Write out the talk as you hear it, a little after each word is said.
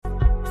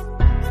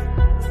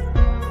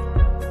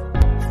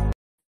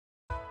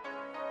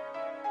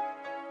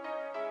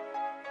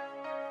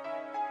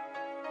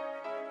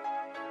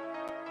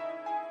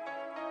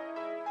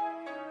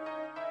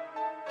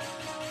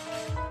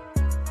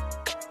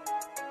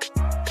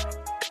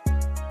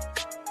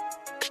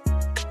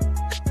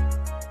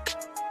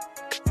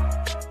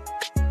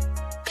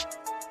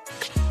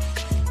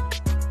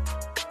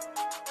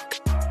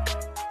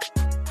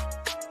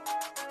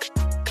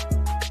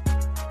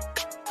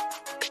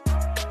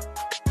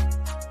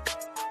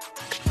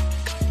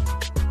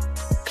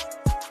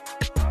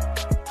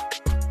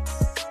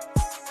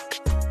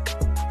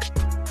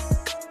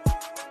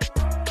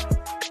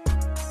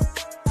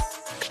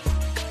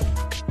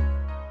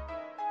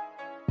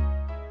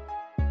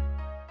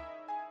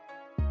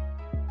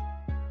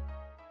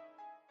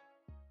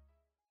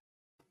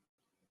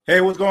Hey,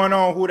 what's going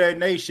on, Who That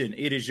Nation?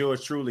 It is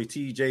yours truly,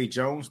 TJ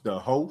Jones, the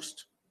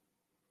host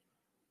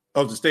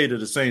of the State of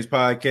the Saints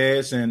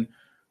podcast. And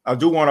I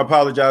do want to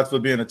apologize for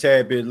being a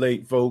tad bit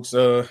late, folks.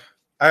 I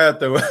had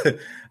to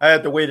I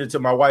had to wait until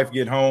my wife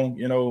get home.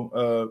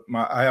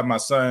 I have my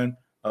son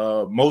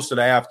most of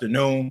the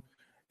afternoon.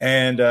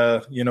 And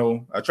I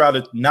try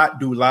to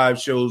not do live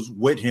shows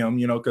with him,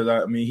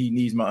 because he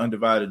needs my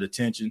undivided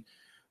attention.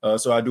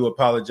 So I do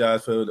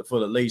apologize for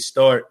the late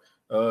start.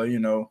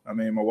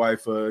 My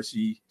wife,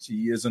 she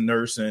is a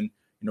nurse, and,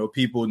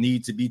 people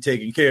need to be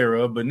taken care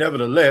of. But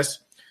nevertheless,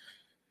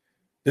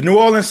 the New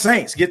Orleans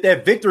Saints get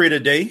that victory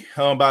today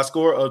by a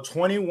score of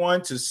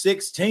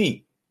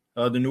 21-16.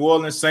 The New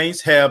Orleans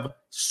Saints have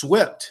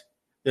swept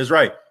the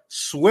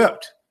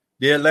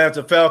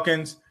Atlanta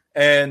Falcons.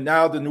 And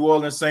now the New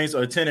Orleans Saints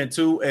are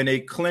 10-2, and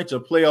they clinch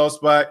a playoff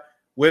spot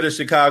where the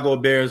Chicago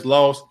Bears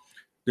lost.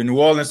 The New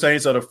Orleans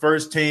Saints are the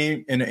first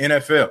team in the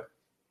NFL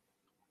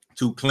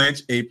to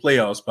clinch a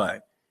playoff spot.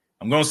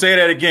 I'm going to say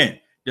that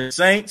again. The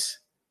Saints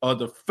are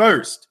the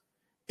first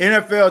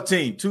NFL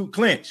team to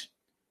clinch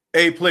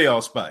a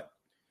playoff spot.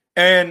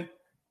 And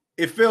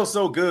it feels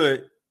so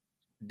good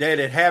that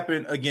it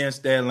happened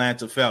against the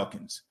Atlanta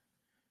Falcons.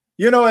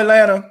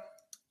 Atlanta,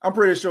 I'm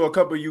pretty sure a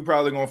couple of you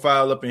probably going to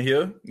file up in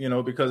here,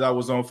 because I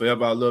was on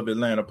Forever I Love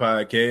Atlanta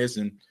podcast.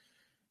 And,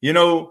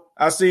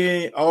 I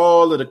seen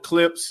all of the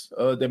clips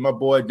that my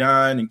boy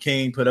Don and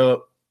King put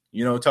up,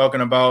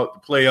 talking about the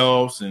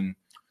playoffs and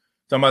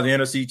talking about the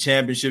NFC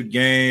Championship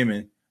game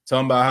and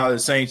talking about how the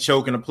Saints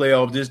choking the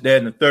playoffs, this, that,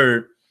 and the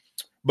third.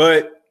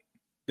 But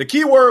the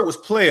key word was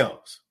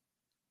playoffs.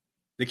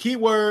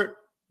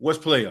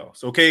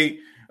 Okay?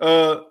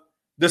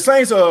 The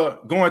Saints are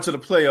going to the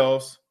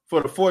playoffs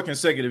for the fourth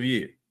consecutive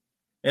year.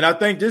 And I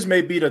think this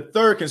may be the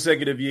third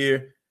consecutive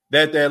year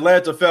that the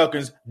Atlanta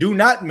Falcons do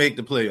not make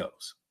the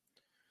playoffs.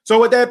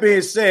 So with that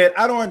being said,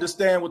 I don't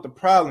understand what the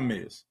problem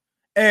is.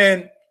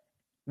 And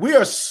we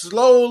are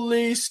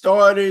slowly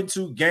starting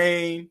to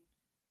gain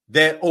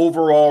that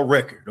overall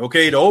record,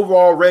 okay? The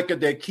overall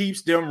record that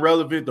keeps them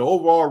relevant, the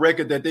overall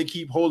record that they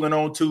keep holding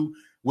on to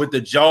with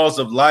the jaws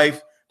of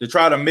life to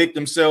try to make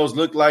themselves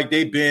look like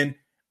they've been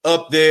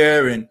up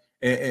there and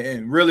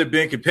really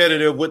been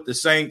competitive with the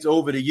Saints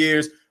over the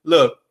years.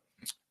 Look,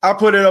 I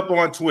put it up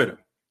on Twitter.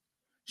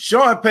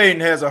 Sean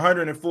Payton has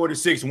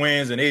 146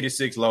 wins and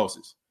 86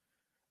 losses.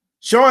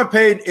 Sean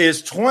Payton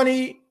is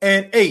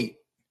 20-8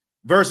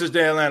 versus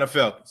the Atlanta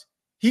Falcons.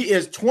 He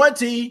is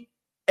 20-8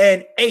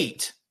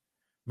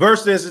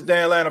 versus the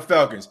Atlanta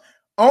Falcons.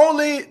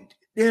 Only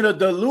in a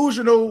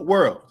delusional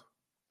world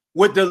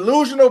with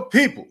delusional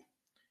people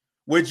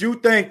would you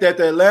think that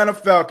the Atlanta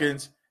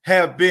Falcons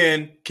have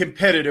been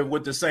competitive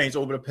with the Saints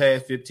over the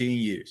past 15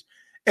 years.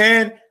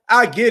 And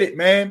I get it,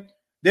 man.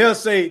 They'll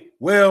say,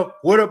 well,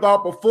 what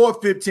about before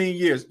 15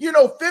 years?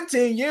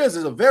 15 years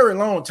is a very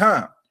long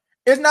time.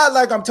 It's not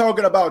like I'm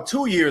talking about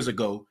 2 years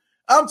ago.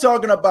 I'm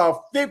talking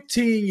about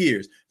 15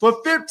 years.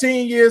 For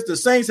 15 years, the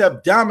Saints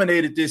have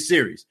dominated this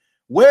series.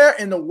 Where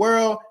in the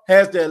world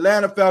has the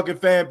Atlanta Falcon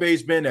fan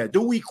base been at?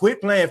 Do we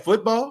quit playing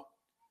football?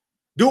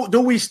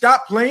 Do we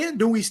stop playing?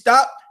 Do we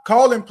stop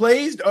calling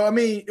plays?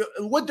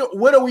 What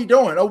are we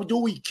doing? Or do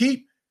we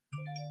keep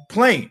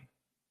playing?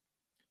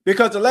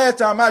 Because the last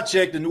time I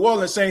checked, the New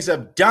Orleans Saints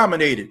have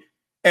dominated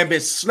and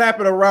been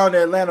slapping around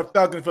the Atlanta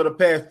Falcons for the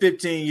past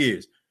 15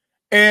 years.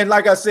 And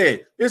like I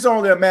said, it's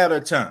only a matter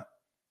of time.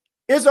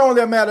 It's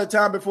only a matter of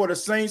time before the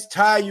Saints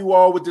tie you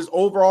all with this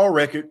overall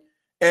record,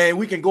 and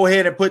we can go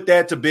ahead and put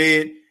that to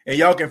bed, and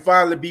y'all can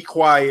finally be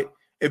quiet,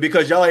 and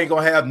because y'all ain't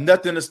going to have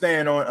nothing to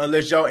stand on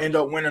unless y'all end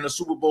up winning a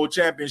Super Bowl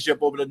championship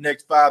over the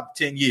next 5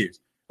 to 10 years,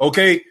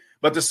 okay?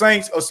 But the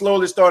Saints are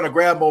slowly starting to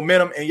grab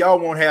momentum, and y'all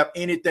won't have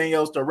anything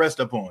else to rest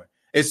upon,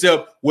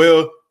 except,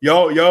 well,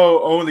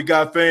 y'all only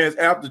got fans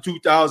after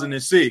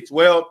 2006.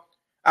 Well,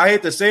 I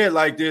hate to say it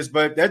like this,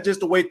 but that's just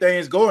the way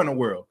things go in the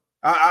world.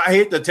 I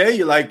hate to tell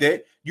you like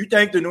that. You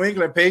think the New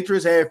England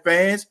Patriots had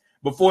fans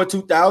before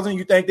 2000?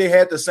 You think they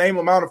had the same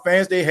amount of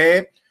fans they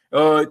had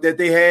that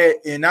they had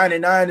in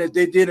 99 as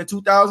they did in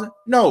 2000?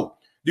 No.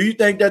 Do you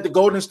think that the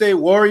Golden State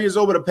Warriors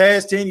over the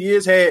past 10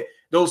 years had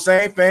those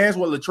same fans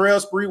when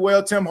Latrell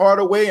Sprewell, Tim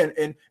Hardaway,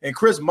 and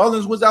Chris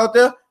Mullins was out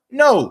there?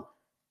 No.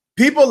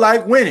 People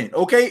like winning,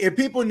 okay? And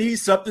people need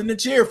something to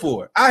cheer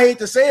for. I hate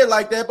to say it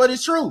like that, but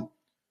it's true.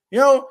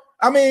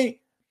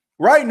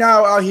 Right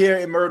now out here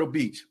in Myrtle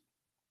Beach,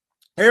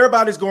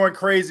 everybody's going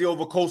crazy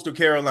over Coastal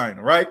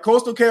Carolina, right?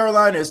 Coastal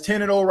Carolina is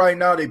 10-0 right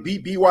now. They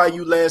beat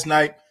BYU last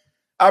night.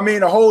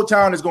 The whole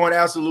town is going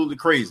absolutely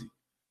crazy.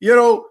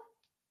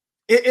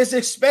 It's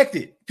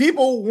expected.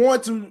 People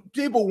want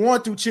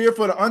to cheer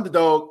for the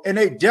underdog, and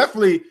they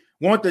definitely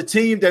want the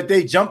team that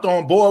they jumped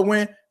on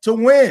board to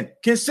win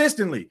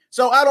consistently.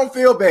 So I don't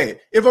feel bad.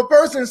 If a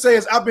person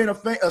says I've been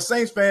a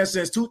Saints fan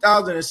since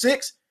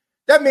 2006,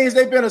 that means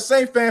they've been a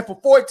Saints fan for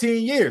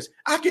 14 years.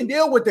 I can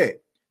deal with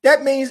that.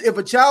 That means if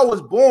a child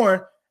was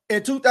born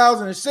in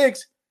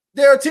 2006,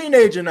 they're a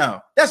teenager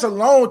now. That's a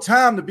long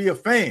time to be a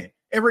fan.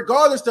 And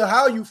regardless to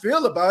how you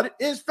feel about it,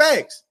 it's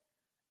facts.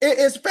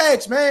 It's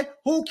facts, man.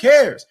 Who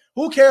cares?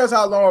 Who cares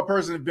how long a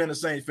person has been a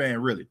Saints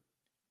fan, really?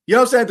 You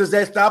know what I'm saying? Does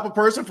that stop a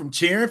person from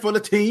cheering for the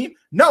team?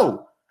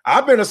 No.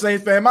 I've been a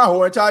Saints fan my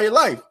whole entire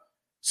life.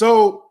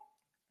 So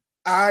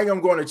I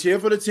am going to cheer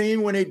for the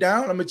team when they're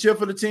down. I'm going to cheer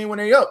for the team when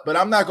they're up. But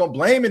I'm not going to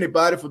blame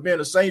anybody for being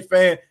a Saints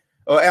fan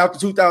after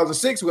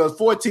 2006, because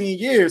 14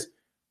 years,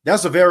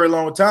 that's a very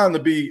long time to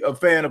be a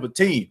fan of a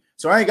team.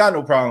 So I ain't got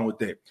no problem with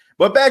that.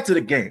 But back to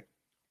the game.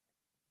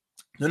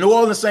 The New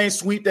Orleans Saints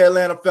sweep the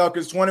Atlanta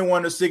Falcons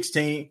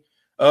 21-16.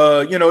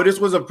 This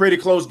was a pretty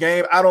close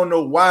game. I don't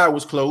know why it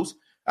was close.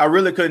 I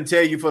really couldn't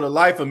tell you for the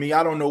life of me.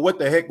 I don't know what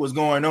the heck was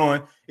going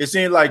on. It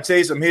seemed like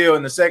Taysom Hill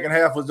in the second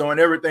half was doing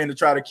everything to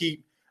try to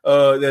keep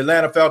the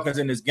Atlanta Falcons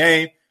in this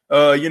game.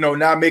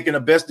 Not making the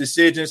best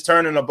decisions,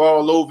 turning the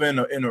ball over in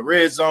the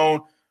red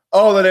zone,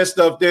 all of that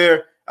stuff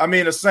there. I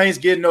mean, the Saints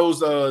getting those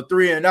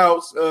 3 and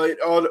outs,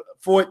 all the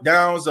 4th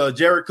downs,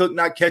 Jared Cook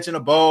not catching the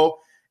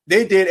ball.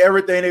 They did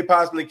everything they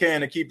possibly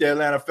can to keep the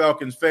Atlanta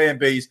Falcons fan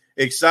base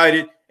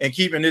excited and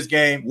keeping this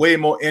game way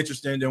more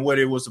interesting than what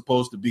it was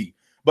supposed to be.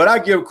 But I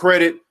give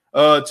credit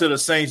to the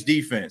Saints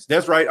defense.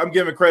 That's right. I'm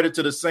giving credit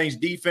to the Saints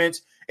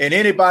defense, and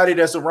anybody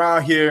that's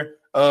around here,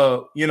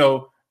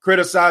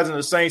 criticizing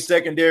the Saints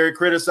secondary,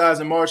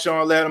 criticizing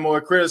Marshawn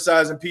Lattimore,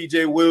 criticizing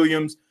P.J.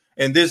 Williams,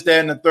 and this, that,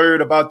 and the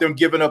third about them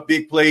giving up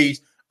big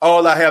plays.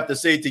 All I have to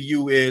say to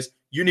you is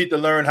you need to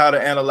learn how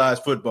to analyze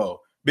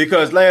football,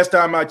 because last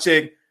time I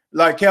checked,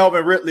 like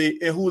Calvin Ridley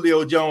and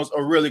Julio Jones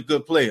are really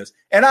good players.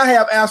 And I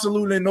have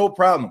absolutely no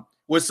problem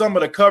with some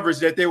of the coverage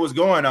that they was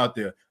going out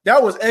there.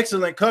 That was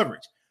excellent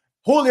coverage.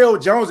 Julio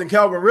Jones and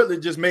Calvin Ridley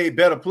just made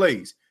better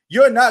plays.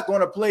 You're not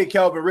going to play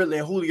Calvin Ridley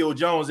and Julio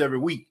Jones every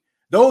week.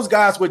 Those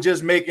guys were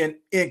just making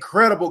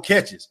incredible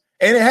catches.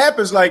 And it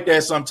happens like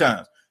that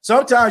sometimes.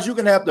 Sometimes you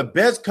can have the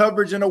best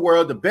coverage in the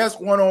world, the best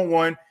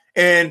one-on-one,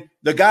 and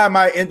the guy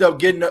might end up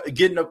getting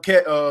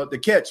the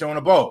catch on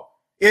the ball.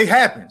 It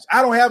happens.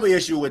 I don't have an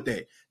issue with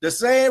that. The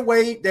same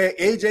way that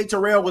A.J.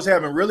 Terrell was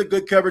having really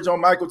good coverage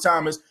on Michael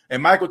Thomas,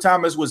 and Michael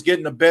Thomas was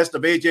getting the best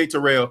of A.J.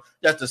 Terrell,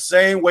 that's the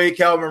same way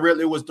Calvin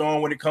Ridley was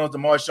doing when it comes to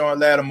Marshawn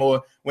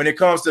Lattimore, when it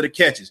comes to the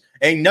catches.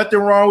 Ain't nothing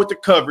wrong with the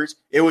coverage.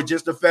 It was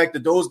just the fact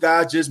that those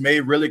guys just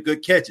made really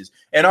good catches.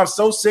 And I'm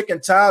so sick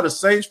and tired of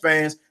Saints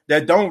fans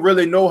that don't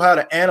really know how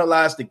to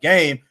analyze the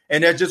game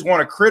and that just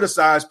want to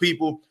criticize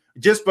people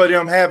just for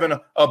them having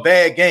a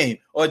bad game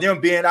or them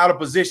being out of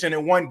position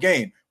in one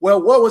game. Well,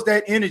 what was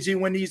that energy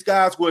when these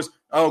guys was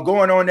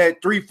going on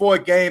that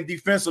 3-4 game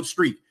defensive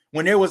streak,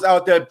 when they was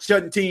out there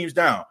shutting teams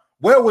down?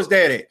 Where was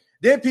that at?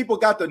 Then people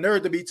got the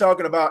nerve to be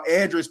talking about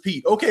Andrews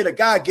Pete. Okay, the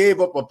guy gave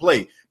up a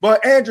play,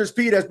 but Andrews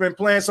Pete has been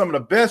playing some of the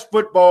best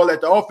football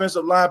at the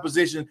offensive line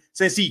position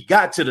since he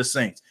got to the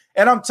Saints.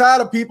 And I'm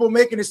tired of people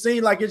making it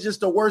seem like it's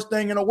just the worst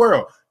thing in the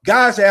world.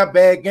 Guys have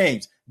bad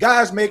games.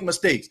 Guys make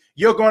mistakes.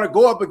 You're going to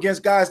go up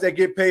against guys that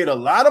get paid a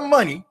lot of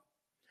money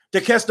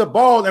to catch the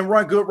ball and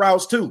run good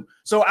routes too.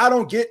 So I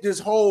don't get this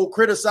whole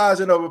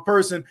criticizing of a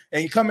person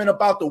and coming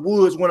about the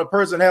woods when a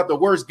person have the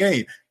worst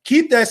game.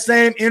 Keep that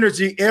same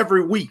energy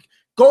every week.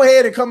 Go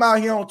ahead and come out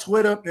here on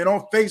Twitter and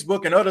on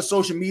Facebook and other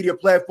social media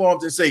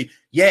platforms and say,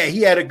 yeah,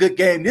 he had a good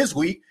game this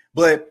week,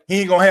 but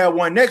he ain't going to have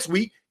one next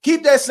week.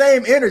 Keep that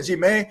same energy,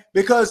 man,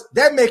 because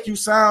that make you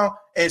sound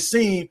and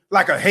seem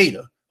like a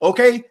hater.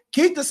 Okay,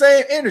 keep the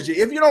same energy.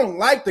 If you don't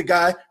like the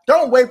guy,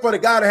 don't wait for the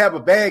guy to have a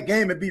bad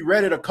game and be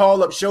ready to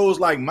call up shows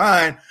like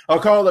mine or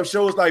call up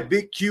shows like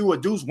Big Q or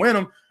Deuce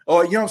Winham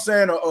or, you know what I'm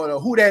saying, or the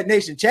Who Dat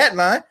Nation chat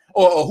line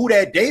or Who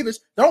Dat Davis.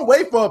 Don't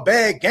wait for a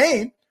bad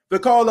game to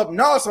call up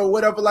Nas or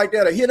whatever like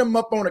that or hit him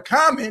up on the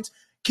comments.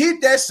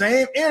 Keep that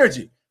same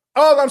energy.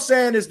 All I'm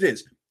saying is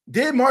this.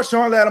 Did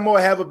Marshawn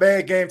Lattimore have a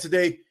bad game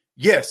today?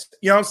 Yes.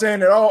 You know what I'm saying?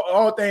 That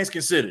all things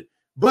considered.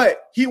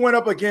 But he went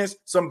up against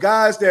some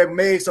guys that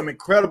made some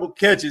incredible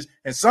catches.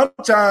 And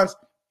sometimes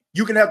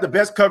you can have the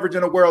best coverage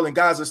in the world and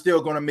guys are still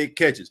going to make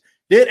catches.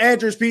 Did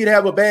Andrews Pete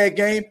have a bad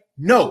game?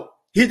 No,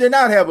 he did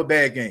not have a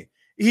bad game.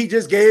 He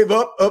just gave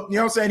up, you know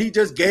what I'm saying? He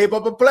just gave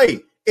up a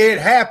play. It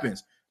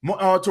happens.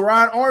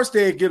 Teron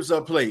Armstead gives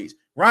up plays.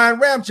 Ryan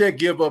Ramczyk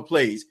give up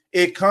plays.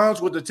 It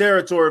comes with the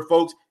territory,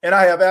 folks, and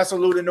I have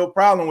absolutely no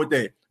problem with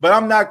that. But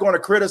I'm not going to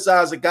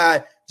criticize a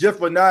guy just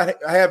for not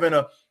having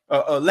a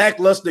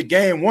lackluster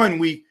game one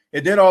week,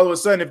 and then all of a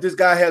sudden, if this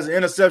guy has an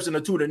interception or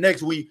two the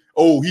next week,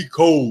 oh, he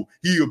cold,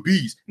 he a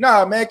beast.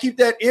 Nah, man, keep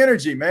that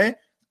energy, man.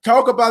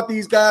 Talk about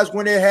these guys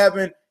when they're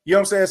having, you know what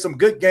I'm saying, some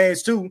good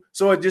games too,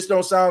 so it just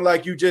don't sound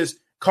like you just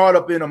caught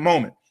up in a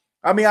moment.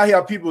 I mean, I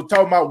hear people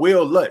talking about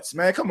Will Lutz.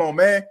 Man, come on,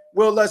 man.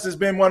 Will Lutz has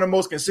been one of the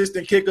most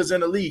consistent kickers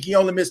in the league. He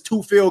only missed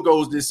 2 field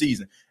goals this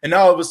season, and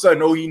all of a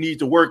sudden, oh, he needs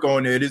to work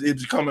on it.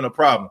 It's becoming a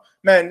problem.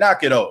 Man,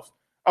 knock it off.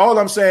 All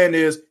I'm saying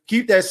is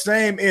keep that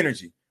same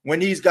energy when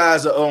these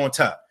guys are on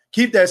top.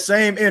 Keep that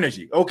same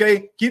energy,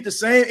 okay? Keep the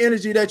same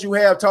energy that you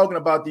have talking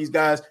about these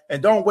guys,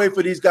 and don't wait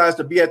for these guys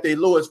to be at their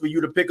lowest for you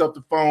to pick up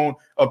the phone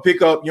or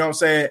pick up, you know what I'm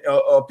saying,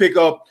 pick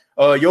up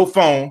your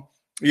phone,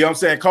 you know what I'm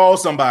saying, call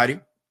somebody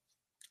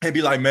and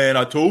be like, man,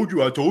 I told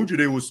you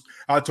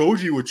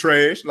you were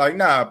trash. Like,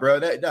 nah, bro,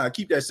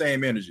 keep that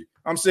same energy.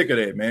 I'm sick of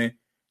that, man.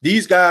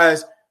 These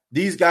guys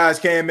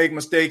can make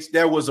mistakes.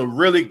 There was a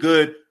really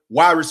good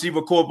wide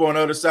receiver corps on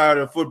the other side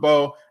of the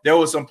football. There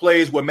was some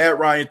plays where Matt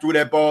Ryan threw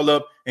that ball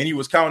up and he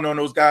was counting on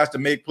those guys to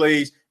make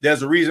plays.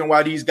 There's a reason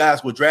why these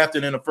guys were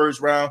drafted in the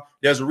first round.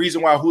 There's a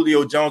reason why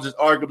Julio Jones is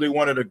arguably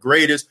one of the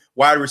greatest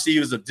wide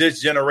receivers of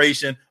this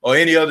generation or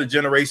any other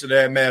generation for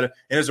that matter.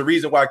 And there's a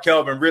reason why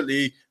Calvin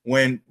Ridley,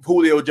 when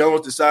Julio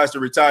Jones decides to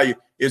retire,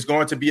 is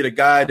going to be the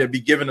guy that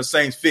be giving the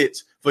Saints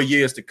fits for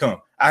years to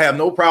come. I have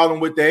no problem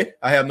with that.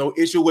 I have no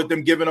issue with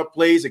them giving up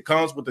plays. It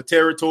comes with the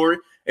territory.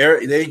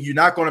 You're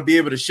not going to be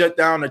able to shut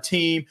down a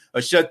team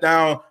or shut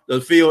down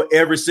the field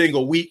every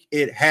single week.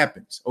 It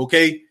happens,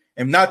 okay?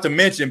 And not to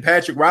mention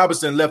Patrick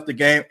Robinson left the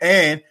game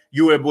and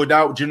you were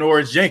without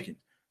Janoris Jenkins.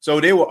 So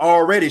they were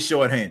already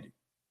shorthanded.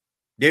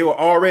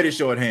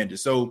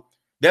 So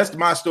that's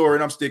my story,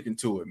 and I'm sticking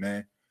to it,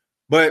 man.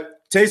 But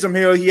Taysom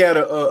Hill, he had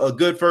a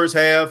good first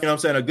half,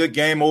 a good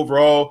game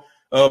overall.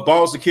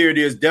 Ball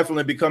security is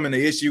definitely becoming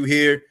an issue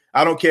here.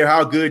 I don't care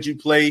how good you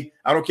play.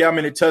 I don't care how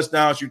many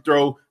touchdowns you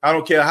throw. I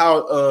don't care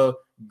how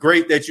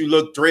great that you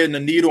look threading the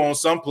needle on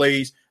some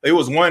plays. There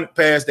was one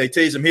pass that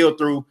Taysom Hill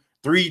threw.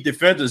 3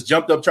 defenders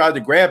jumped up, tried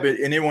to grab it,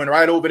 and it went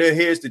right over their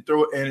heads to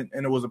throw it,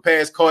 and it was a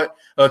pass caught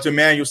to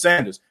Emmanuel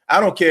Sanders. I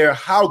don't care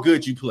how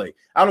good you play.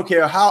 I don't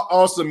care how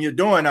awesome you're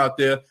doing out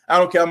there. I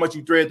don't care how much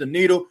you thread the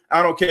needle.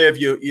 I don't care if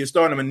you're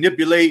starting to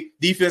manipulate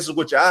defenses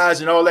with your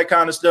eyes and all that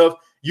kind of stuff.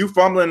 You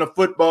fumbling the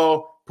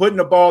football, putting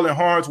the ball in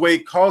harm's way,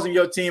 causing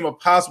your team a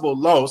possible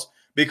loss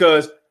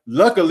because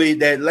luckily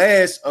that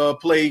last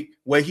play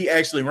where he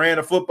actually ran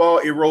the football,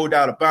 it rolled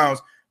out of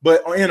bounds.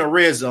 But in a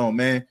red zone,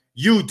 man,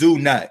 you do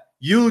not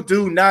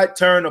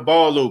turn the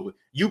ball over.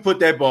 You put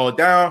that ball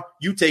down,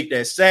 you take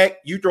that sack,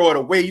 you throw it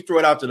away, you throw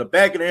it out to the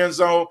back of the end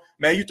zone.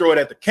 Man, you throw it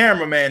at the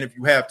cameraman if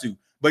you have to.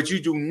 But you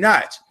do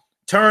not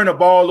turn the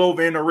ball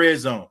over in the red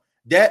zone.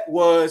 That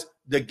was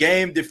the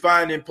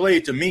game-defining play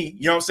to me.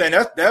 You know what I'm saying?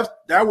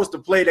 That was the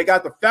play that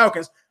got the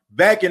Falcons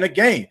back in the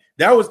game.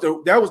 That was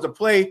the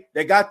play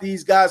that got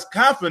these guys'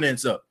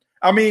 confidence up.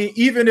 I mean,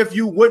 even if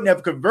you wouldn't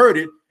have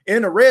converted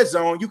in the red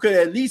zone, you could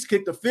at least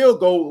kick the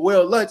field goal with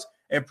Will Lutz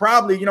and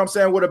probably,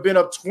 would have been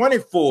up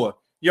 24,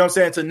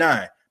 to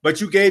 9. But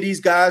you gave these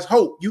guys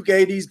hope. You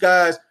gave these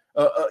guys,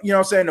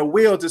 the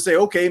will to say,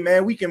 okay,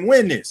 man, we can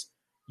win this.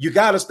 You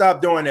got to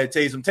stop doing that,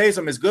 Taysom.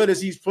 Taysom, as good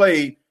as he's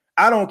played,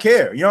 I don't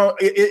care.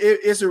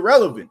 It's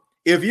irrelevant.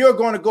 If you're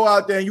going to go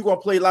out there and you're going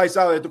to play lights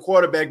out at the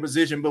quarterback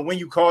position, but when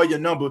you call your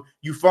number,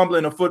 you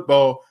fumbling the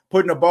football,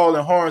 putting the ball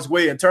in harm's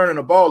way and turning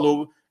the ball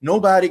over,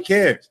 nobody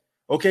cares.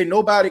 Okay,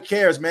 nobody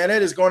cares, man.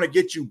 That is going to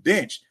get you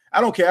benched.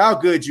 I don't care how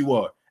good you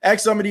are.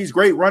 Ask some of these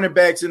great running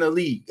backs in the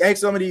league. Ask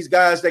some of these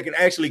guys that can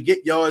actually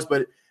get yards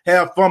but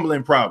have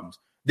fumbling problems.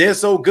 They're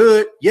so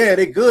good. Yeah,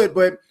 they're good,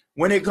 but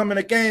when they come in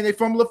the game, they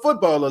fumble the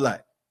football a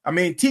lot. I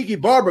mean, Tiki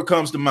Barber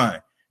comes to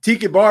mind.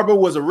 Tiki Barber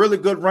was a really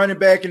good running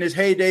back in his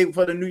heyday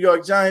for the New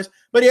York Giants,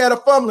 but he had a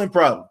fumbling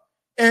problem,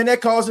 and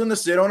that caused him to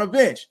sit on a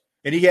bench.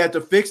 And he had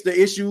to fix the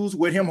issues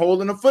with him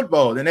holding the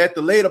football. And at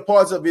the later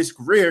parts of his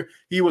career,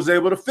 he was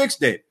able to fix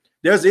that.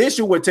 There's an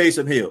issue with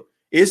Taysom Hill.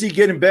 Is he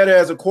getting better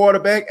as a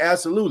quarterback?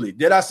 Absolutely.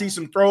 Did I see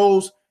some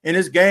throws in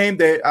this game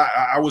that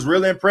I was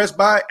really impressed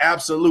by?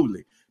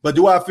 Absolutely. But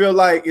do I feel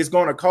like it's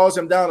going to cause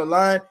him down the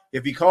line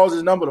if he calls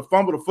his number to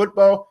fumble the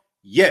football?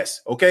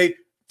 Yes. Okay.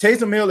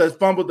 Taysom Hill has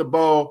fumbled the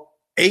ball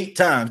 8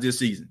 times this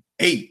season.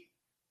 8.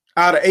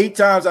 Out of 8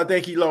 times, I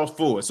think he lost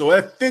 4. So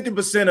that's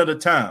 50% of the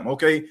time.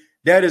 Okay.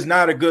 That is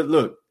not a good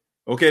look.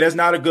 Okay. That's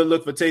not a good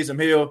look for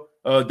Taysom Hill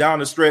down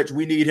the stretch.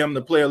 We need him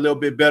to play a little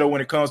bit better when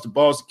it comes to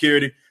ball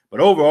security. But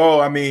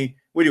overall, I mean,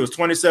 he was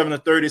 27 to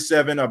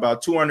 37,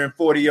 about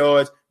 240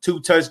 yards,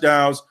 2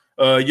 touchdowns.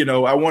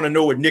 I want to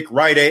know what Nick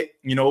Wright at,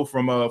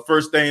 from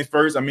First Things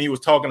First. I mean, he was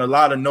talking a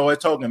lot of noise,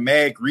 talking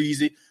mad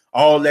greasy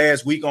all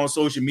last week on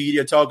social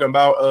media, talking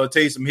about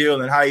Taysom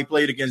Hill and how he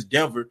played against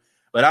Denver.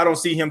 But I don't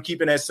see him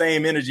keeping that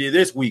same energy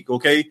this week,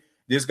 okay?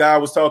 This guy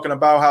was talking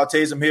about how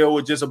Taysom Hill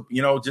was just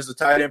a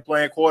tight end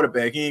playing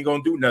quarterback. He ain't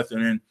going to do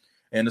nothing,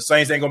 and the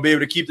Saints ain't going to be able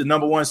to keep the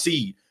number 1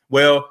 seed.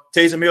 Well,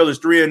 Taysom Hill is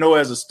 3-0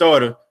 as a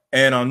starter.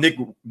 And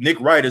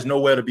Nick Wright is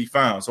nowhere to be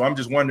found. So I'm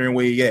just wondering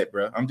where he at,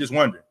 bro. I'm just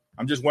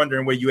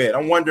wondering where you at.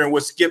 I'm wondering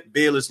where Skip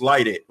Bayless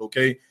light at,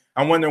 okay?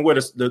 I'm wondering where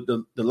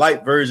the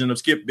light version of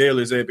Skip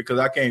Bayless at because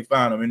I can't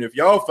find him. And if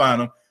y'all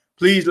find him,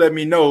 please let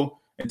me know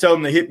and tell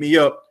him to hit me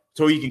up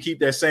so he can keep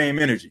that same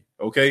energy,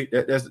 okay?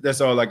 That's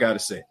all I got to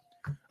say.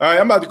 All right,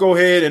 I'm about to go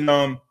ahead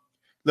and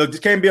look, this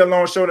can't be a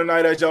long show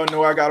tonight. As y'all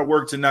know, I got to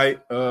work tonight.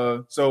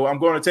 So I'm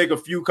going to take a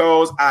few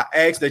calls. I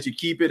ask that you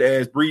keep it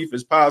as brief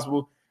as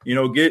possible.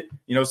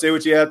 Say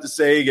what you have to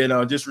say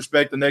and just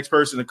respect the next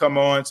person to come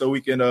on so we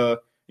can,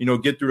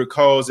 get through the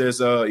calls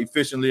as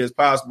efficiently as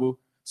possible.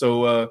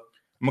 So I'm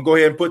going to go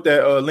ahead and put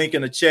that link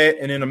in the chat.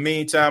 And in the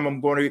meantime, I'm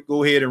going to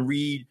go ahead and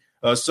read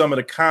some of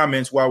the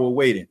comments while we're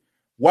waiting.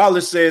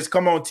 Wallace says,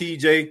 come on,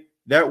 TJ.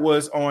 That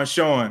was on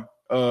Sean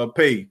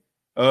Payton.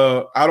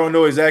 I don't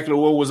know exactly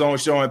what was on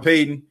Sean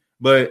Payton,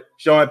 But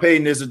Sean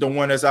Payton isn't the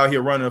one that's out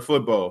here running the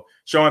football.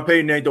 Sean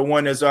Payton ain't the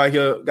one that's out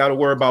here got to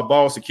worry about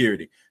ball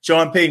security.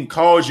 Sean Payton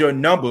calls your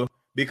number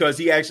because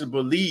he actually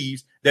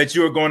believes that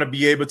you're going to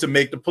be able to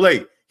make the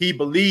play. He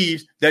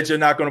believes that you're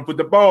not going to put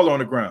the ball on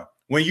the ground.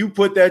 When you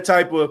put that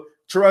type of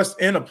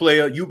trust in a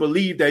player, you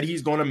believe that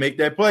he's going to make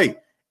that play.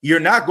 You're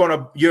not going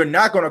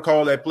to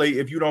call that play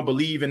if you don't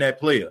believe in that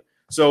player.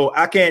 So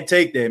I can't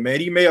take that, man.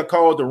 He may have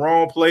called the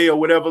wrong play or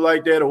whatever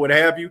like that or what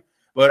have you,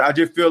 but I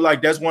just feel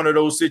like that's one of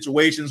those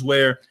situations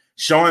where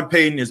Sean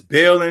Payton is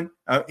bailing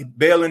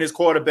his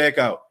quarterback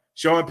out.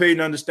 Sean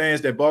Payton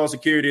understands that ball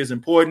security is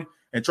important,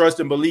 and trust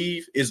and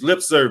believe is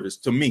lip service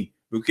to me,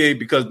 okay?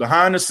 Because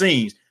behind the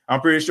scenes,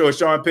 I'm pretty sure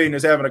Sean Payton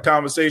is having a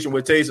conversation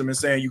with Taysom and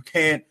saying you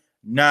can't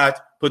not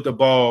put the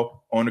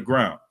ball on the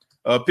ground.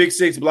 Pick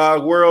Six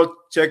Blog World,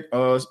 check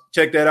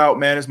that out,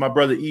 man. It's my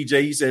brother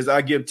EJ. He says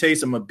I give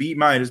Taysom a B-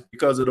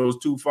 because of those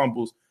 2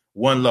 fumbles,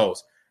 1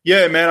 loss.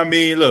 Yeah, man. I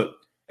mean, look,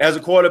 as a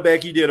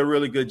quarterback, he did a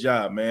really good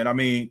job, man. I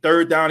mean,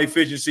 3rd down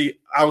efficiency,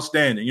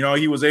 outstanding. You know,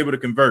 he was able to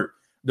convert.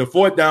 The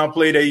 4th down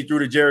play that he threw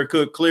to Jared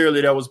Cook,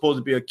 clearly that was supposed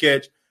to be a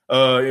catch.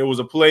 It was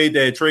a play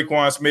that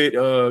Traquan Smith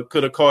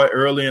could have caught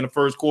early in the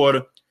first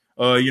quarter.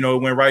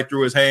 It went right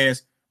through his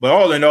hands. But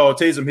all in all,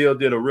 Taysom Hill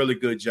did a really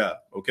good job,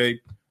 okay?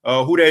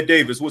 Who that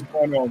Davis? What's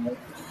going on, man?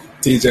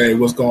 TJ,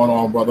 what's going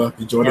on, brother?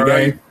 Enjoy the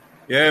game?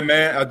 Yeah,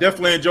 man. I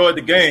definitely enjoyed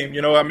the game.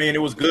 You know, I mean,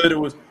 it was good. It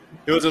was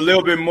a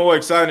little bit more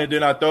exciting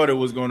than I thought it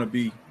was going to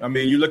be. I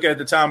mean, you look at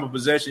the time of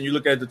possession, you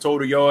look at the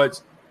total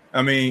yards.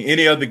 I mean,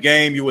 any other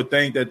game, you would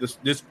think that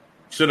this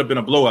should have been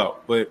a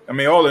blowout. But, I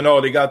mean, all in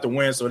all, they got the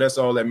win, so that's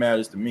all that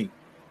matters to me.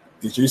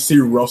 Did you see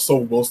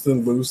Russell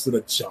Wilson lose to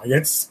the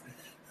Giants?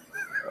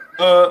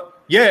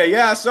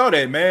 Yeah, I saw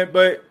that, man.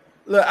 But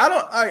look,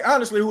 I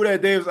honestly, who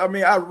that Davis? I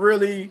mean, I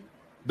really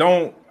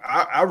don't.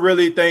 I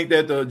really think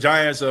that the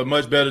Giants are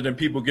much better than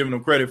people giving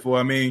them credit for.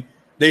 I mean,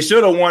 they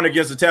should have won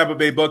against the Tampa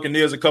Bay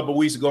Buccaneers a couple of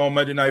weeks ago on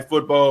Monday Night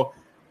Football.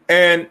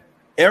 And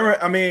Aaron,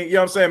 I mean, you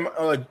know what I'm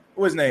saying?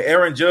 What's his name?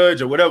 Aaron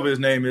Judge or whatever his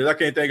name is. I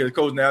can't think of the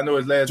coach now. I know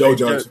his last name.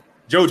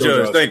 Joe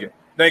Judge.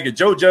 Thank you.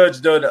 Joe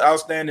Judge did an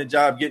outstanding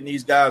job getting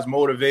these guys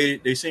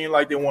motivated. They seem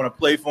like they want to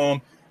play for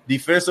him.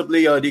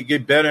 Defensively, they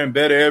get better and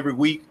better every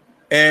week.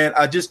 And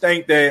I just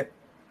think that,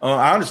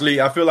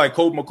 honestly, I feel like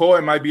Colt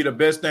McCoy might be the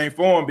best thing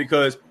for him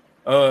because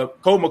Colt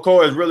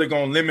McCoy is really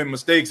going to limit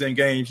mistakes in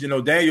games. You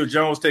know, Daniel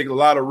Jones takes a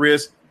lot of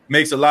risks,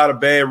 makes a lot of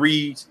bad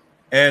reads.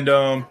 And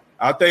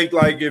I think,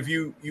 like, if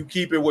you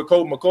keep it with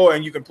Colt McCoy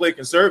and you can play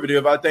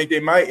conservative, I think they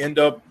might end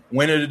up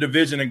winning the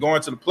division and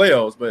going to the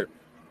playoffs. But,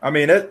 I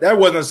mean, that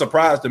wasn't a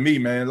surprise to me,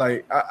 man.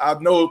 Like, I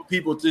know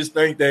people just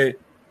think that,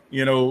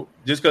 you know,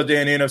 just because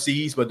they're in the NFC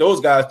East, but those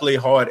guys play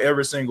hard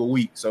every single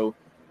week. So,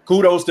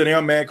 kudos to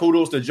them, man.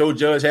 Kudos to Joe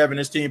Judge having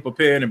his team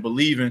prepared and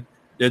believing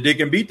that they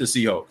can beat the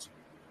Seahawks.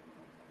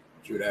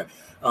 True that.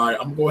 All right,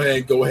 I'm going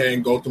to go ahead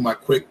and go through my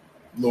quick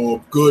little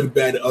good,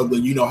 bad, ugly.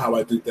 You know how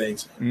I do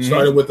things. Mm-hmm.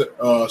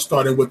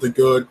 Starting with the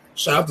good.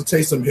 Shout out to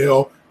Taysom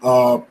Hill.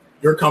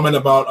 Your comment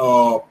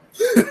about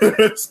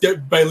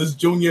Skip Bayless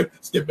Jr.,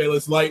 Skip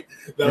Bayless Light.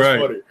 That was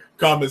funny.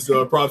 Comments,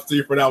 props to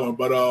you for that one.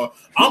 But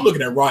I'm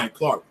looking at Ryan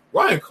Clark.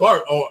 Ryan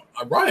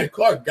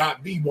Clark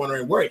got me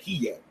wondering where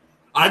he at.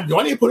 Do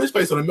I need to put his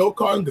face on a milk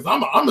carton?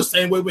 Because I'm the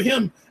same way with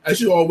him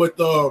as you are with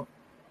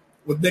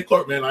Nick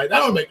Clark, man. Like, that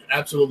don't make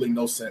absolutely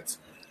no sense.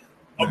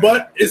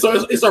 But it's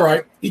all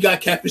right. He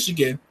got catfish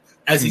again,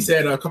 as he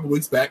said a couple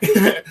weeks back.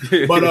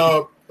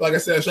 But like I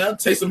said, shout out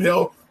to Taysom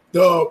Hill.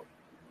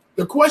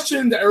 The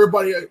question that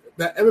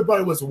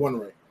everybody was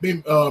wondering,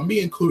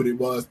 me included,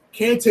 was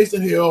can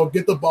Taysom Hill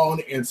get the ball in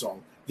the end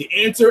zone? The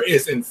answer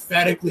is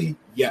emphatically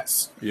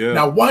yes. Yeah.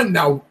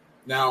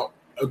 Now.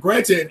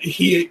 Granted,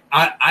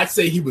 I'd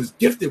say he was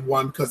gifted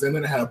one because then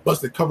they had a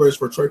busted coverage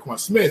for Traquan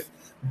Smith,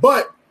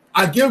 but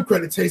I give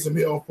credit to Taysom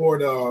Hill for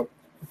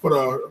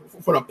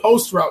the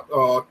post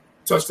route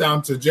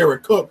touchdown to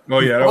Jared Cook. Oh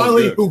yeah,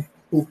 who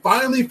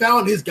finally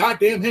found his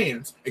goddamn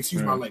hands.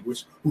 Excuse my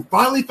language. Who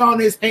finally found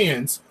his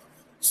hands.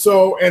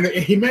 So and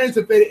he managed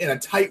to fit it in a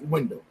tight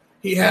window.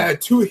 He had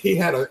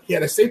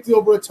a safety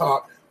over the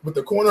top with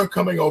the corner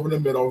coming over the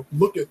middle,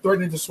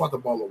 threatening to swat the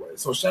ball away.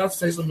 So shout out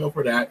to Taysom Hill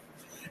for that.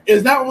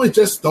 It's not only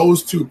just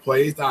those 2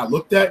 plays that I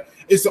looked at,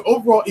 it's the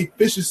overall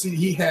efficiency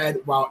he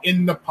had while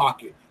in the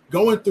pocket,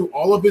 going through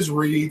all of his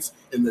reads,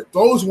 and the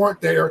throws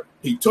weren't there.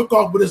 He took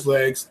off with his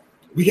legs.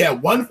 We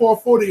had one for a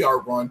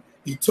 40-yard run.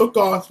 He took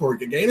off for a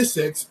gain of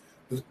 6.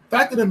 The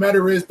fact of the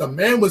matter is the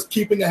man was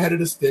keeping ahead of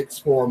the sticks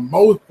for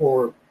most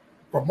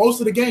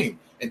of the game.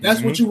 And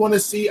that's what you want to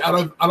see out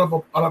of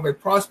a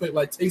prospect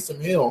like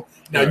Taysom Hill.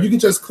 Now, you can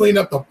just clean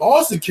up the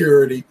ball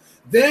security.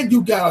 Then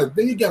you got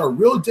a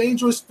real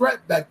dangerous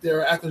threat back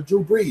there after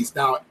Drew Brees.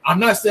 Now, I'm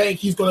not saying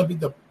he's not going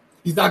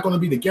to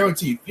be the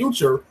guaranteed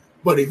future,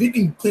 but if he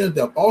can clean up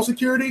that ball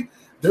security,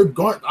 they're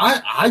going.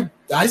 I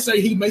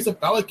say he makes a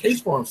valid case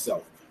for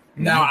himself.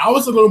 Mm-hmm. Now, I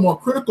was a little more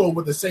critical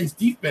with the Saints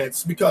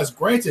defense because,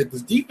 granted, the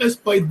defense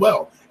played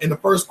well in the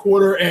first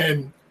quarter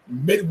and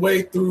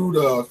midway through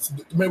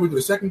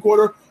the second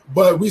quarter,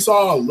 but we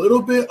saw a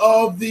little bit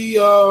of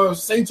the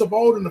Saints of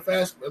old in the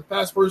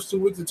fast first 2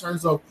 weeks in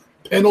terms of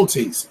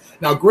penalties.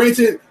 Now,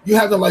 granted, you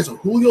have the likes of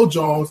Julio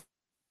Jones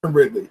and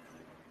Ridley.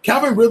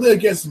 Calvin Ridley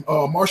against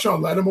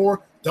Marshawn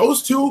Lattimore,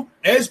 those two,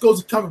 edge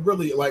goes to Calvin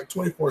Ridley like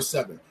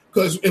 24/7.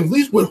 Because at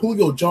least with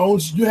Julio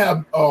Jones, you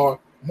have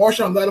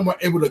Marshawn Lattimore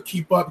able to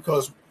keep up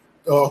because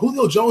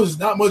Julio Jones is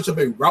not much of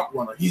a route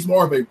runner. He's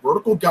more of a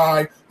vertical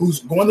guy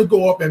who's going to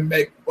go up and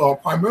make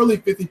primarily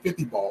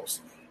 50-50 balls.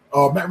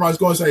 Matt Ryan's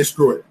going to say,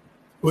 screw it.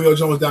 Julio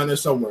Jones down there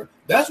somewhere.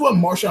 That's what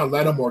Marshawn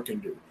Lattimore can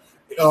do.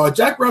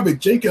 Jack Rabbit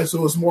Jenkins,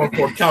 who is more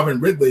for Calvin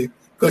Ridley,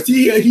 because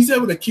he's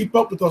able to keep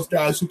up with those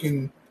guys who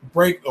can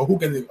break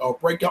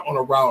out on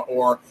a route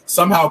or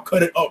somehow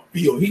cut it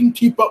upfield. He can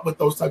keep up with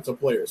those types of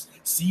players.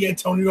 See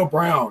Antonio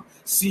Brown.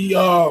 See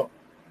Alan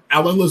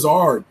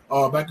Lazard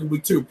back in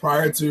week 2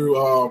 prior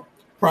to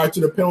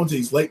the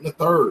penalties late in the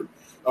third.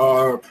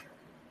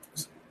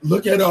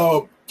 Look at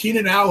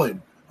Keenan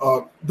Allen.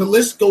 The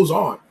list goes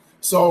on.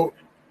 So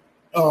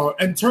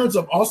in terms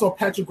of also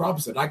Patrick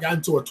Robinson, I got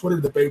into a Twitter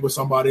debate with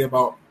somebody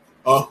about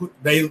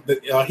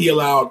he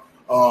allowed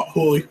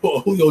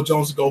Julio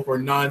Jones to go for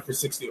 9 for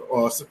 60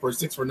 for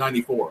 6 for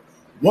 94.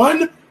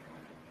 One,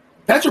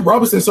 Patrick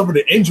Robinson suffered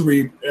an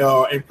injury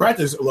in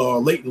practice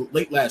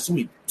late last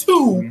week.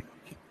 Two,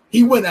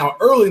 he went out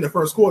early in the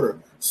first quarter.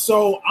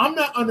 So I'm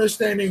not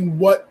understanding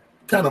what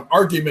kind of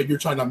argument you're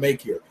trying to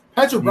make here.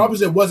 Patrick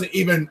Robinson wasn't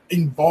even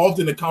involved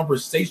in the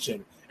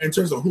conversation in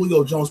terms of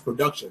Julio Jones'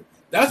 production.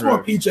 That's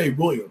more PJ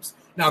Williams.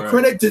 Now,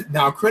 credit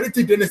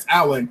to Dennis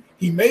Allen.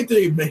 He made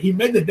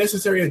the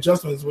necessary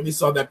adjustments when he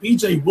saw that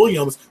PJ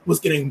Williams was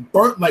getting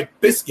burnt like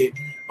biscuit,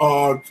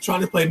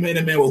 trying to play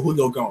man-to-man with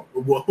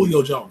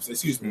Julio Jones.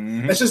 Excuse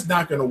me. That's just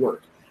not going to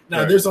work.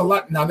 Now, there's a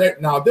lot.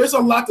 There's a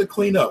lot to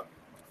clean up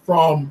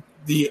from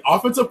the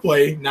offensive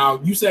play.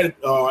 Now, you said,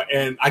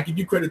 and I give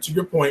you credit to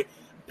your point.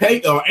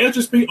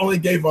 Andrew Speed only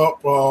gave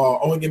up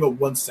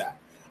one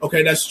sack.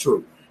 Okay, that's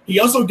true. He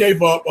also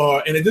gave up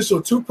an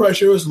additional 2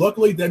 pressures.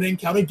 Luckily, that didn't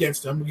count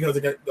against him because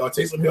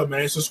Taysom Hill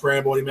managed to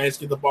scramble. He managed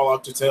to get the ball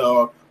out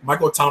to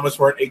Michael Thomas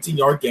for an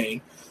 18-yard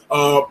gain.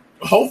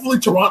 Hopefully,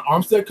 Teron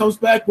Armstead comes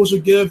back, which will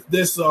give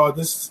this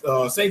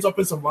Saints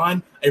offensive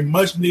line a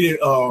much needed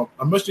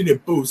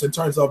boost in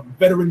terms of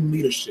veteran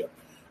leadership.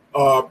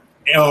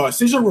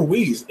 Cesar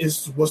Ruiz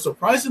was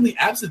surprisingly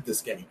absent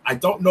this game. I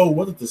don't know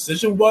what the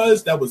decision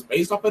was that was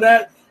based off of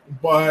that,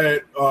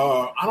 but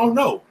I don't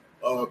know.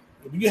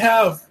 You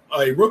have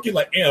a rookie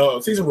like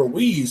Cesar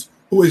Ruiz,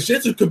 who is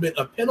yet to commit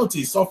a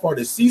penalty so far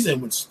this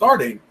season when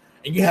starting,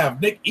 and you have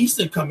Nick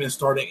Easton come in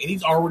starting, and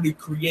he's already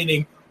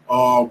creating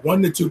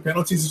 1 to 2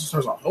 penalties in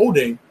terms of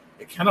holding.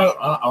 It kind of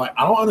I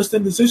don't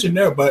understand the decision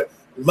there, but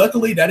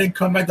luckily that didn't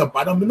come back to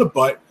bite him in the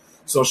butt.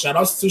 So shout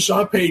outs to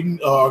Sean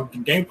Payton,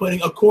 game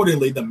planning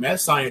accordingly, the mad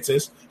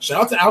scientist.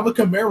 Shout out to Alvin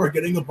Kamara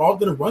getting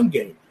involved in the run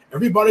game.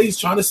 Everybody's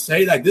trying to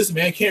say that this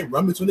man can't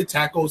run between the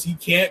tackles. He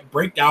can't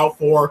break out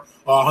for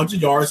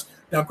 100 yards.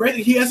 Now,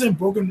 granted, he hasn't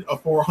broken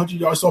for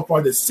 100 yards so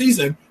far this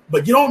season,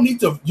 but you don't need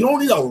to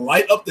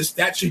light up the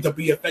stat sheet to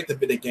be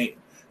effective in the game.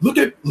 Look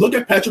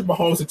at Patrick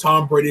Mahomes and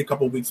Tom Brady a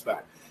couple of weeks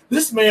back.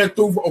 This man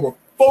threw for over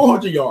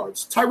 400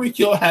 yards. Tyreek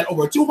Hill had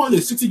over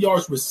 260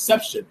 yards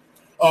reception,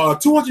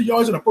 200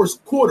 yards in the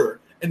first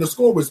quarter, and the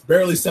score was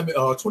barely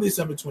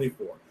 27-24.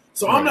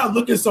 So I'm not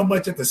looking so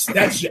much at the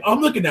stat sheet. I'm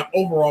looking at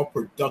overall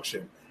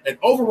production. And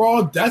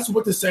overall, that's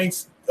what the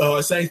Saints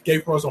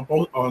gave for us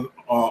on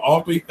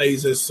all 3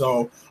 phases.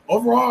 So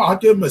overall, I'll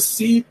give them a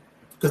C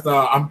because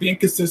I'm being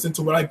consistent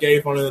to what I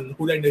gave on the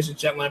Who Dat Nation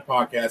Chatline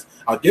podcast.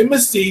 I'll give them a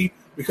C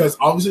because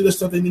obviously there's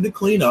stuff they need to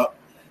clean up.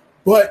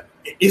 But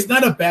it's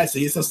not a bad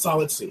C. It's a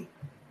solid C.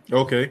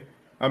 Okay.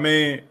 I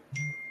mean,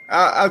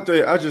 I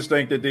just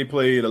think that they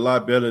played a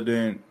lot better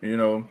than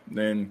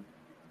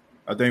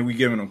I think we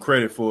giving them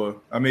credit for.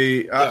 I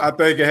mean, I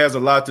think it has a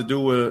lot to do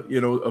with,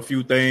 a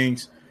few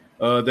things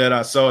that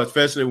I saw,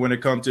 especially when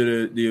it comes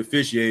to the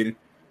officiating.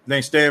 I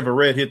think Stan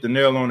Verrett hit the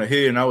nail on the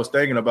head, and I was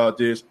thinking about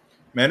this.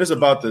 Man, it's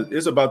about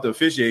the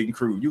officiating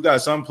crew. You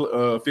got some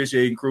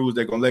officiating crews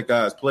that gonna let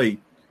guys play.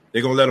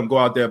 They're gonna let them go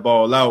out there,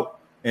 ball out,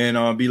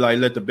 and be like,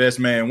 let the best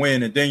man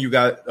win. And then you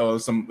got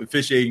some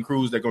officiating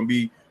crews that gonna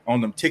be on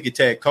them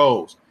ticky-tack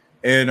calls.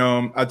 And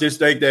I just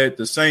think that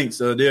the Saints,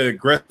 they're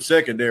aggressive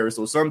secondary.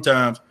 So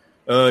sometimes,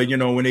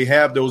 when they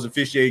have those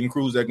officiating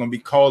crews that are gonna be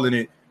calling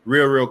it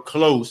real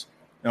close.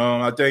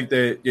 I think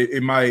that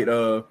it might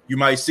you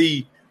might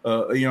see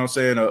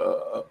an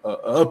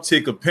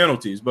uptick of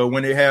penalties, but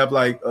when they have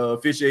like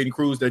officiating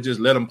crews that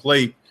just let them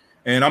play,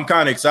 and I'm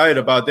kind of excited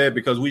about that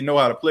because we know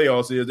how the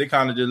playoffs is. They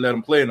kind of just let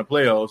them play in the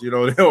playoffs. They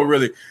don't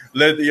really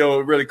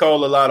really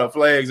call a lot of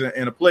flags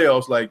in the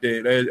playoffs like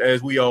that,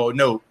 as we all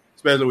know,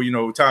 especially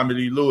Tommy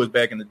Lee Lewis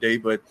back in the day.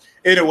 But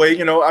anyway,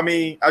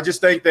 I just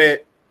think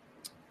that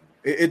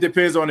it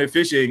depends on the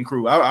officiating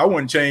crew. I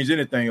wouldn't change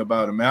anything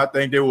about them, man. I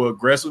think they were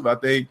aggressive. I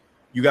think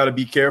you got to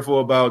be careful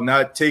about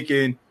not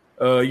taking,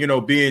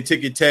 being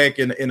ticky-tack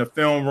in a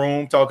film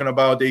room, talking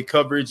about their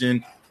coverage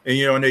and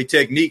their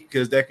technique,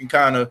 because that can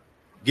kind of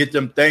get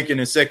them thinking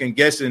and second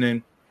guessing,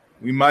 and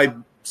we might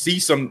see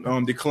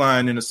some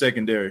decline in the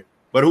secondary.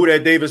 But who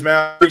that Davis, man?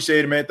 I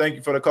appreciate it, man. Thank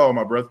you for the call,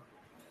 my brother.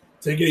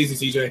 Take it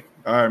easy, CJ.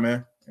 All right,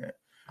 man.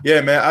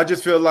 Yeah, man. I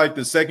just feel like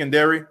the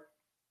secondary,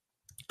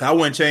 I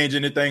wouldn't change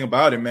anything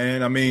about it,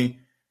 man. I mean,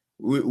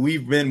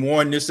 we've been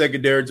wanting this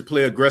secondary to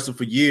play aggressive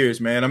for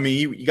years, man. I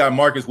mean, you got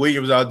Marcus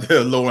Williams out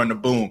there lowering the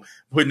boom,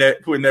 putting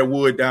that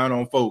wood down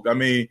on folk. I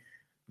mean,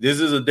 this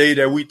is a day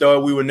that we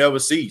thought we would never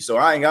see. So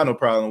I ain't got no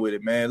problem with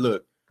it, man.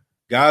 Look,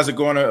 guys are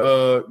going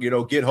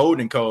to, get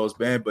holding calls,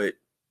 man. But,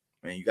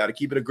 man, you got to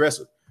keep it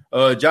aggressive.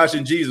 Josh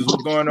and Jesus,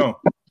 what's going on?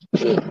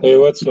 Hey,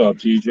 what's up,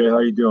 TJ? How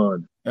you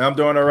doing? I'm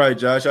doing all right,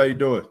 Josh. How you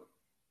doing?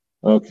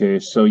 Okay,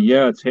 so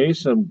yeah,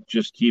 Taysom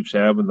just keeps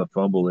having the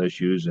fumble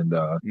issues, and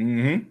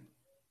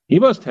he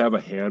must have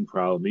a hand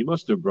problem. He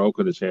must have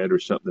broken his hand or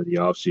something in the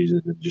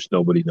offseason, and just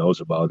nobody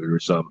knows about it or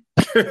something.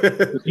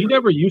 He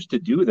never used to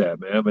do that,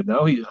 man. But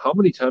now how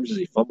many times has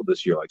he fumbled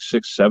this year? Like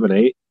 6, 7,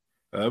 8?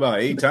 About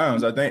 8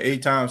 times. I think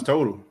 8 times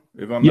total.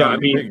 If I'm not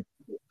mistaken.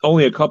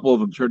 Only a couple of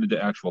them turned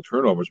into actual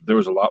turnovers, but there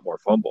was a lot more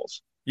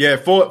fumbles. Yeah,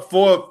 four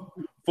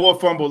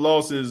fumble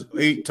losses,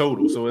 8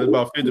 total. So it's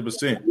about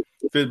 50%.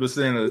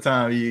 50% of the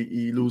time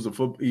he lose the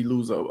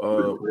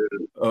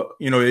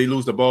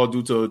ball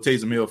due to a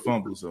Taysom Hill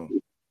fumble. So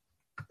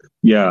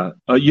yeah,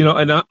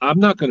 and I'm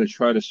not going to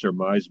try to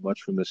surmise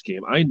much from this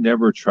game. I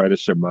never try to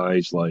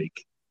surmise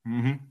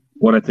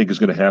what I think is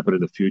going to happen in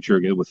the future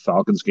again with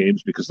Falcons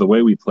games, because the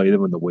way we play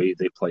them and the way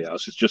they play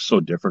us is just so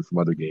different from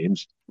other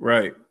games.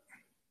 Right.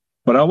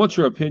 But I want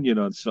your opinion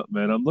on something,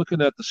 man. I'm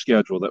looking at the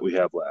schedule that we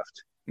have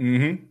left.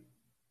 Mm-hmm.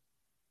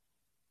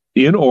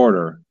 In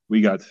order,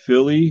 we got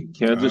Philly,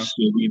 Kansas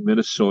City,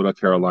 Minnesota,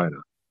 Carolina.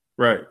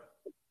 Right.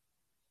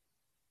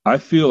 I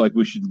feel like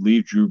we should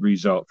leave Drew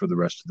Brees out for the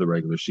rest of the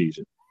regular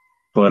season.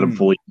 Let him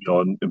fully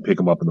and pick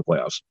him up in the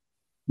playoffs.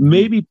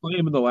 Maybe play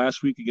him in the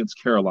last week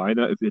against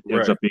Carolina if it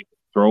ends up being a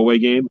throwaway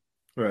game.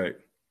 Right.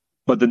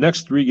 But the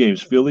next 3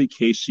 games, Philly,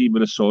 KC,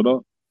 Minnesota,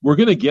 we're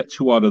going to get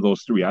 2 out of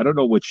those 3. I don't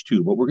know which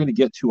 2, but we're going to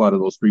get 2 out of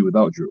those 3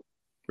 without Drew.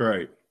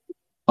 Right.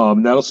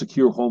 That'll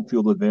secure home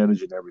field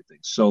advantage and everything.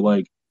 So,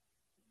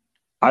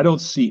 I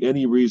don't see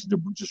any reason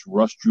to just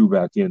rush Drew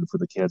back in for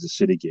the Kansas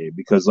City game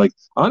because,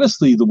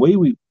 honestly, the way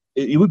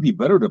it would be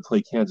better to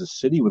play Kansas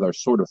City with our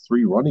sort of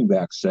 3 running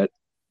back set,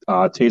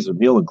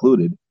 Taysom Hill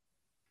included,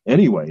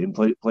 anyway, and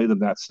play them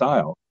that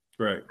style.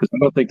 Right. Because I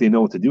don't think they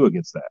know what to do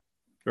against that.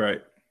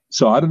 Right.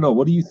 So I don't know.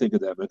 What do you think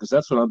of that, man? Because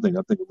that's what I'm thinking.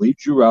 I'm thinking leave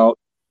Drew out,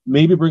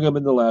 maybe bring him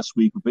in the last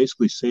week, but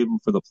basically save him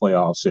for the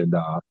playoffs, and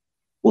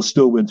we'll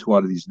still win 2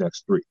 out of these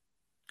next 3.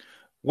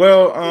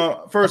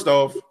 Well, first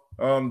off,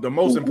 the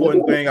most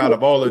important thing out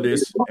of all of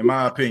this, in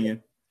my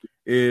opinion,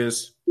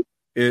 is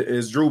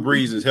Drew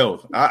Brees'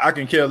 health. I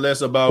can care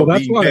less about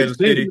beating Kansas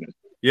City.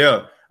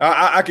 Yeah,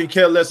 I can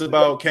care less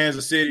about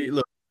Kansas City.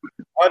 Look,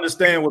 I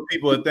understand what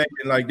people are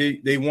thinking. Like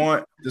they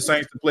want the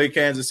Saints to play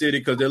Kansas City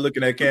because they're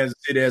looking at Kansas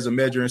City as a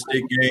measuring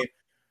stick game.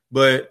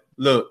 But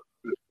look,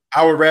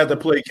 I would rather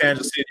play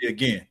Kansas City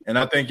again, and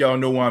I think y'all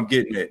know where I'm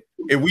getting at.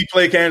 If we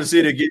play Kansas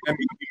City again, that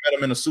means we got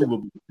them in the Super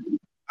Bowl.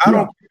 I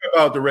don't care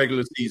about the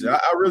regular season.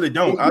 I really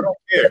don't. I don't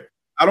care.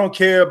 I don't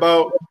care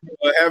about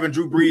having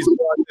Drew Brees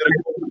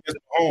against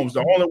Mahomes.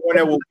 The only one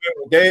that will win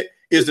with that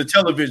is the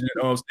television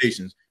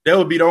stations. That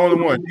would be the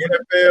only one. The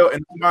NFL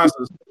and the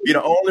sponsors be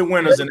the only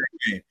winners in that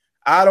game.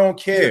 I don't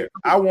care.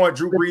 I want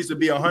Drew Brees to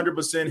be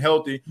 100%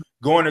 healthy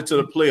going into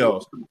the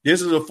playoffs.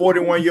 This is a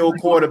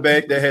 41-year-old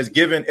quarterback that has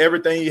given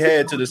everything he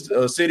had to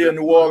the city of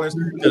New Orleans,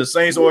 to the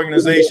Saints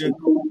organization.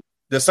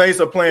 The Saints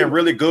are playing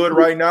really good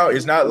right now.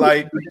 It's not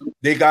like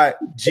they got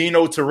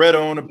Geno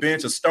Toretto on the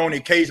bench or Stoney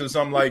Case or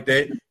something like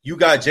that. You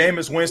got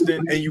Jameis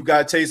Winston and you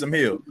got Taysom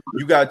Hill.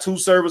 You got 2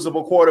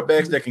 serviceable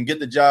quarterbacks that can get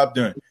the job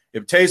done.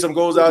 If Taysom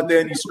goes out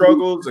there and he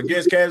struggles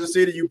against Kansas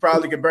City, you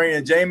probably can bring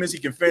in Jameis. He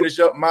can finish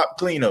up, mop,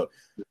 clean up.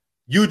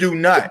 You do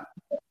not,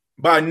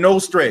 by no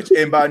stretch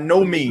and by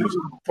no means,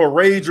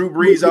 parade Drew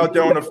Brees out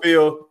there on the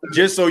field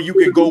just so you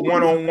can go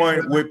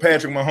one-on-one with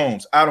Patrick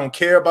Mahomes. I don't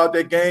care about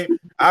that game.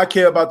 I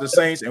care about the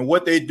Saints and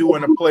what they do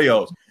in the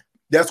playoffs.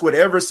 That's what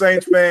every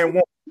Saints fan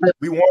wants.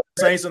 We want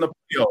the Saints in the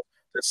playoffs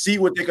to see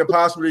what they can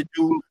possibly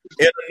do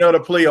in another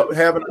playoff,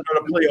 having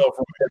another playoff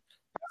run.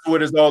 That's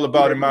what it's all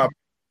about in my opinion.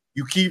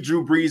 You keep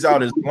Drew Brees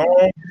out as long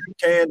as you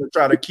can to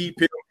try to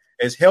keep him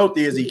as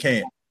healthy as he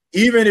can.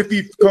 Even if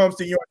he comes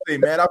to you and say,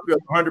 man, I feel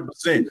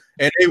 100%,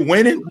 and they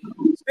winning,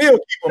 still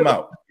keep him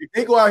out. If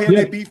they go out here and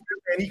they beat him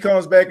and he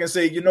comes back and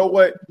say, you know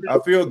what, I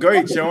feel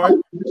great,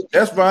 Sean.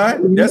 That's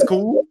fine. That's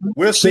cool.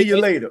 We'll see you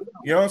later.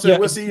 You know what I'm saying?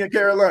 We'll see you in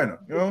Carolina.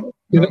 You know?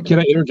 Can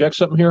I interject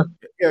something here?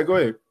 Yeah, go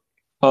ahead.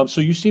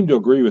 So you seem to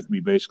agree with me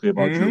basically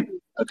about Drew.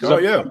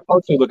 I'm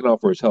also looking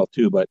out for his health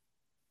too, but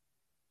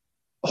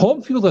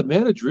home field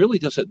advantage really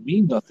doesn't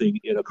mean nothing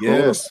in a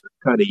corona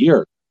kind of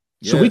year.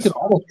 So we can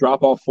almost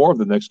drop off 4 of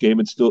the next game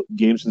and still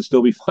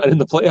be fine in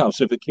the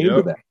playoffs if it came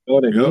to that. You know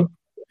what I mean?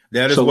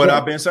 That is what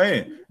I've been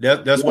saying.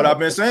 That's what I've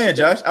been saying,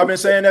 Josh. I've been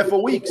saying that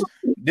for weeks.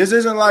 This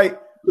isn't like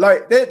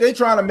they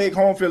trying to make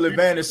home field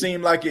advantage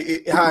seem like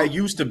how it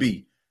used to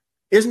be.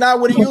 It's not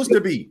what it used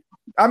to be.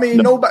 I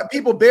mean,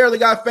 people barely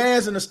got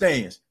fans in the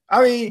stands.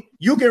 I mean,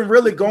 you can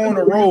really go on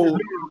the road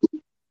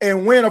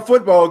and win a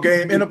football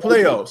game in the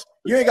playoffs.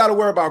 You ain't got to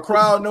worry about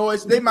crowd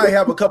noise. They might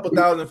have a couple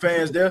thousand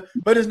fans there,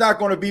 but it's not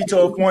going to be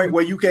to a point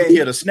where you can't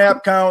hear the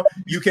snap count.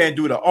 You can't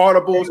do the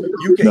audibles.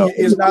 You can. No.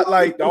 It's not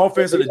like the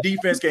offense and the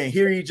defense can't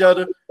hear each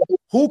other.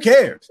 Who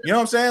cares? You know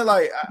what I'm saying?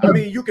 Like, I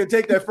mean, you can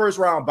take that first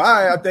round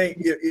bye. I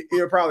think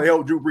it'll probably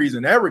help Drew Brees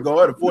in that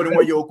regard. A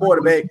 41-year-old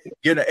quarterback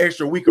getting an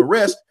extra week of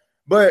rest.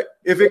 But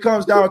if it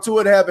comes down to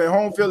it, having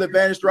home field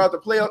advantage throughout the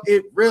playoffs,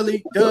 it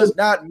really does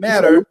not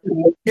matter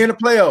in the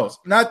playoffs.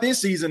 Not this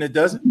season, it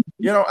doesn't.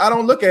 You know, I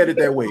don't look at it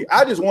that way.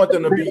 I just want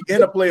them to be in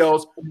the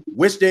playoffs,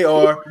 which they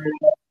are.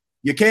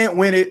 You can't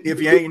win it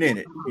if you ain't in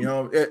it. You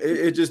know,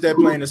 it's just that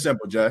plain and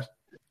simple, Josh.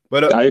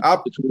 But I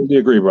totally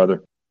agree,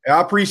 brother.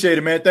 I appreciate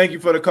it, man. Thank you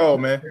for the call,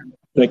 man.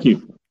 Thank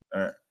you.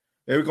 All right.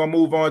 Then we're going to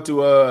move on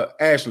to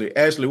Ashley.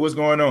 Ashley, what's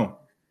going on?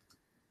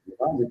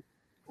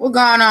 What's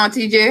going on,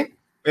 TJ?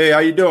 Hey, how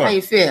you doing? How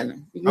you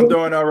feeling? I'm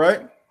doing all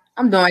right.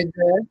 I'm doing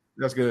good.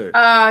 That's good.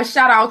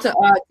 Shout out to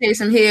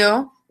Taysom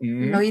Hill.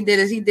 Mm-hmm. You know, he did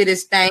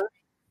his thing.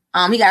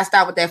 He got to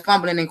stop with that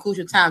fumbling in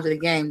crucial times of the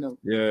game, though.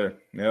 Yeah.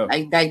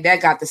 Like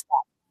that got to stop.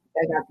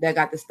 That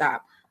got to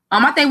stop.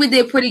 I think we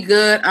did pretty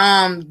good.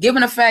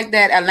 Given the fact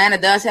that Atlanta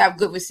does have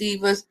good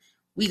receivers,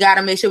 we got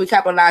to make sure we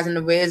capitalize in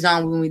the red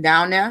zone when we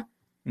down there.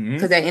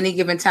 Because at any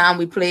given time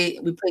we play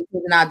teams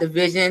in our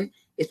division,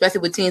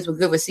 especially with teams with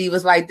good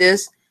receivers like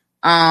this.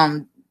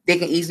 They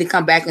can easily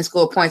come back and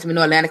score points. We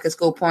know Atlanta can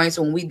score points.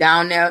 So when we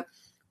down there,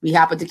 we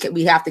have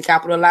to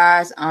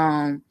capitalize.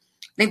 I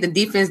think the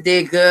defense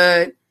did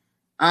good.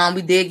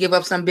 We did give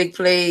up some big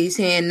plays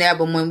here and there,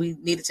 but when we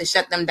needed to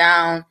shut them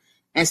down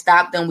and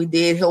stop them, we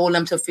did hold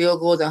them to field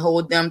goals and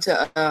hold them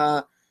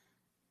to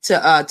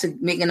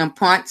making them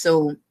punt.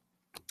 So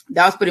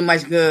that was pretty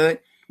much good.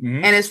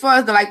 Mm-hmm. And as far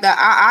as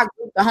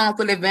the home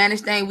field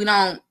advantage thing, we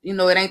don't,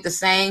 it ain't the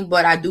same,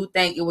 but I do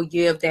think it would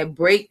give that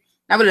break.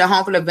 Not really the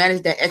home field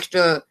advantage, that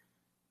extra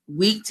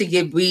week to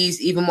get Breeze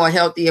even more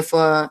healthier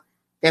for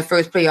that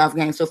first playoff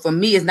game. So for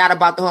me, it's not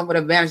about the home field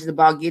advantage. It's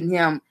about getting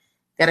him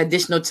that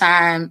additional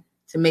time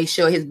to make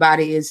sure his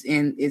body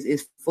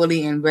is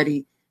fully and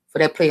ready for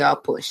that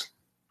playoff push.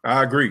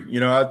 I agree.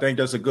 I think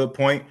that's a good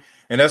point.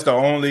 And that's the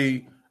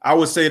only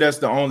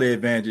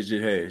advantage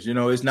it has.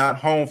 It's not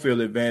home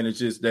field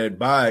advantage, it's that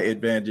bye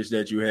advantage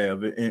that you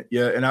have.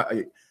 And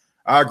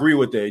I agree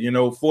with that.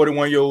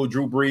 41-year-old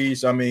Drew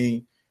Brees, I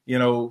mean,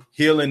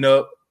 healing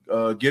up,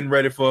 getting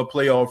ready for a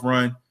playoff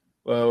run.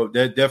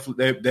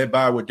 That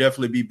bye would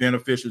definitely be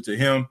beneficial to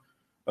him.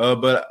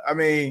 But I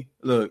mean,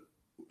 look,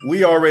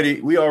 we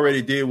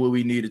already did what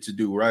we needed to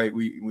do, right?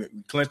 We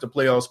clinched the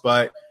playoff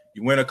spot.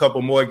 You win a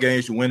couple more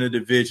games, you win the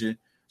division.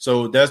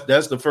 So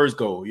that's the first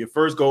goal. Your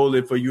first goal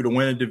is for you to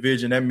win a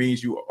division. That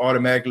means you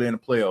automatically in the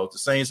playoffs. The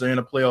Saints are in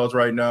the playoffs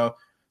right now.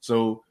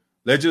 So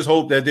let's just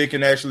hope that they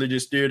can actually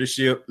just steer the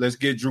ship. Let's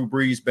get Drew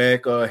Brees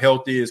back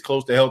healthy, as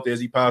close to healthy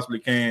as he possibly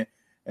can.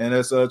 And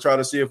let's try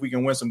to see if we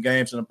can win some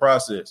games in the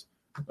process.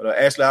 But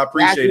Ashley, I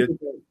appreciate it.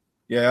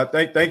 Yeah,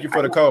 thank you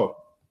for the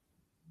call.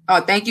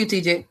 Oh, thank you,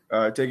 TJ.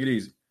 All right, take it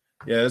easy.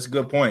 Yeah, that's a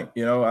good point.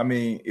 I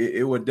mean,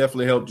 it would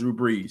definitely help Drew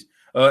Brees.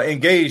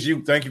 Engage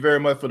you. Thank you very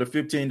much for the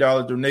 $15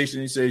 donation.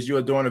 He says you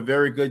are doing a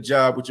very good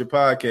job with your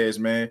podcast,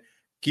 man.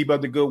 Keep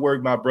up the good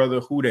work, my brother.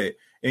 Who that?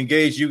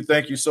 Engage you.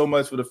 Thank you so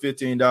much for the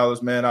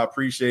 $15, man. I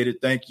appreciate it.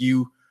 Thank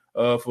you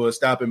for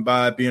stopping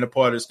by, being a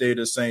part of the State of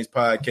the Saints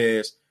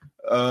podcast.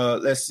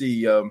 Let's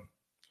see.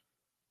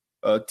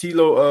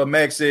 Tilo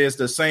Max says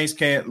the Saints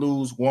can't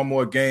lose one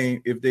more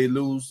game. If they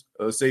lose,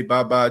 say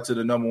bye-bye to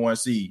the number one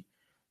seed.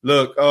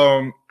 Look,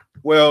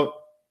 well,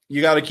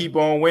 you got to keep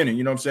on winning.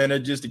 You know what I'm saying?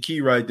 That's just the key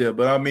right there.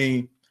 But, I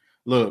mean,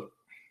 look,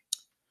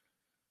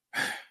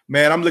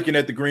 man, I'm looking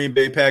at the Green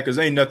Bay Packers.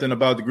 Ain't nothing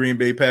about the Green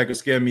Bay Packers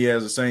scare me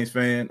as a Saints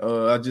fan.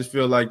 I just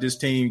feel like this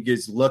team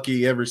gets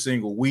lucky every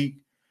single week.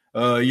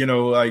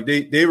 Like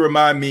they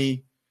remind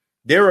me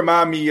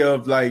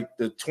of like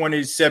the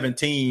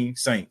 2017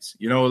 Saints.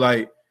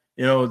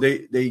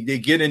 They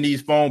get in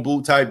these phone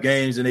booth type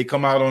games and they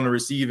come out on the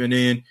receiving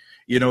end.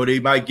 They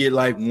might get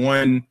like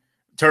one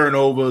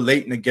turnover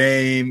late in the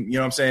game. You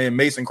know what I'm saying?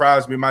 Mason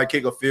Crosby might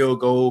kick a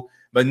field goal,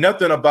 but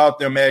nothing about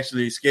them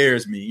actually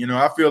scares me.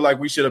 I feel like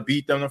we should have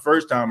beat them the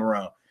first time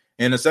around.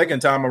 And the second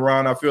time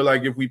around, I feel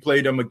like if we play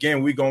them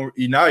again, we're going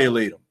to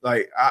annihilate them.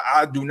 Like,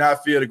 I do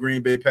not fear the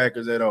Green Bay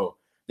Packers at all.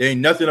 There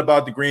ain't nothing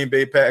about the Green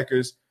Bay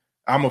Packers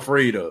I'm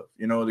afraid of.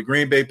 The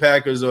Green Bay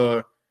Packers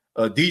are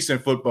a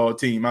decent football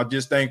team. I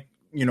just think,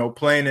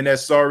 playing in that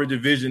sorry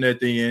division that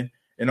they're in,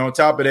 and on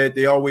top of that,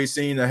 they always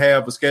seem to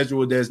have a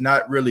schedule that's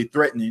not really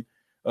threatening.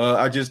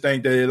 I just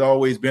think that it's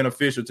always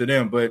beneficial to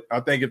them. But I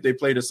think if they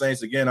play the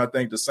Saints again, I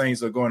think the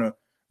Saints are going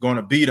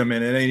to beat them,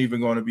 and it ain't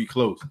even going to be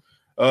close.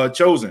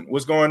 Chosen,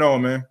 what's going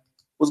on, man?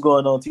 What's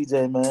going on,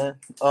 TJ, man?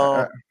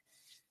 Oh,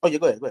 yeah,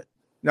 go ahead.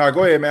 No,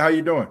 go ahead, man. How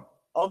you doing?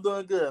 I'm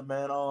doing good,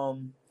 man.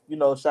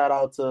 Shout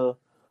out to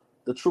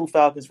the true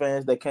Falcons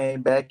fans that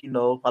came back. You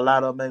know, a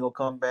lot of them ain't gonna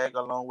come back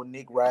along with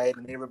Nick Wright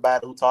and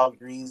everybody who talked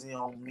greasy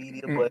on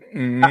media. But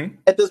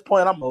at this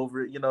point, I'm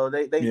over it. You know,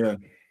 they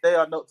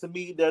are no, to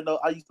me, they're no.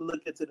 I used to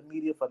look into the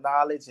media for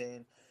knowledge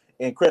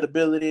and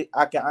credibility.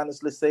 I can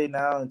honestly say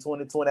now in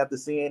 2020, after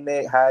seeing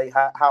that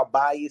how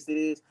biased it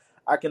is,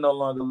 I can no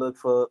longer look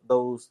for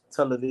those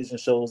television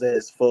shows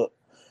as for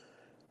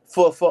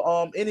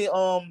any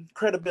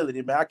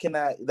credibility, man. I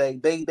cannot.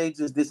 They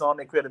just disown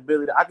their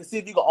credibility. I can see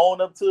if you can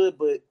own up to it,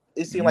 but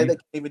it seems like they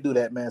can't even do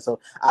that, man. So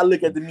I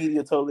look at the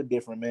media totally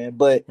different, man.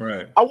 But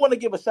I want to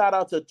give a shout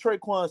out to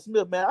Traquan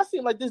Smith, man. I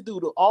seem like this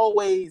dude is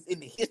always in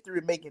the history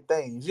of making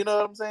things. You know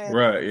what I'm saying?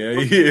 Right. Yeah.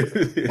 He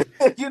is.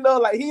 You know,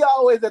 like he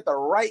always at the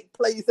right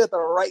place at the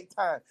right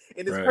time.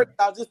 And it's crazy.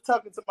 I was just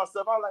talking to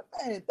myself. I was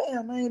like, man,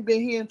 damn, I ain't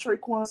been hearing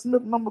Traquan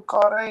Smith number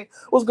card.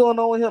 What's going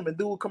on with him? And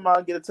dude will come out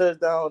and get a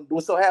touchdown.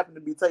 It so happened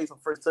to be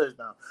Taysom's first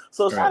touchdown.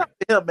 So shout out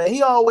to him, man. He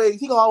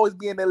gonna always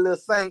be in that little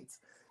Saints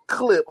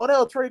clip. Oh, that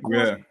was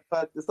Traquan.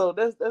 So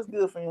that's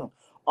good for him.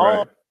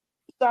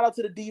 Shout out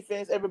to the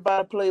defense.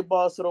 Everybody played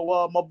balls to the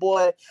wall. My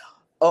boy,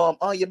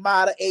 on your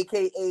mama,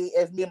 aka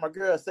as me and my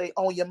girl say,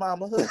 on your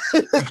mama. I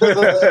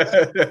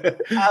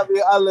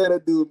love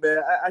that dude,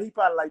 man. He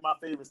probably like my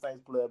favorite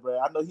Saints player, bro.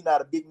 I know he's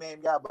not a big name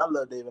guy, but I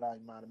love David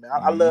Onyemata, man.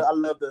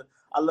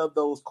 I love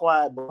those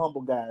quiet but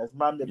humble guys.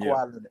 Remind me of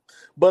Kawhi Leonard.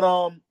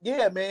 But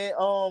yeah, man.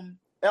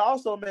 And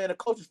also, man, the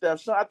coaching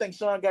staff. I think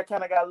Sean got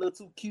a little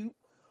too cute.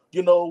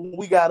 You know, when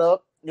we got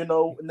up, you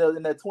know, in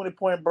that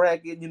 20-point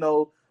bracket, you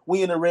know,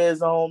 we in the red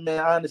zone, man.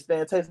 I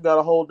understand Taysom got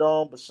to hold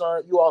on, but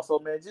Sean, you also,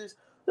 man, just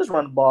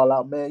run the ball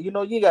out, man. You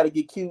know, you got to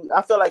get cute.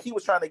 I feel like he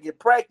was trying to get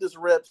practice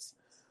reps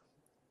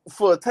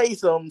for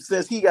Taysom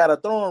since he got a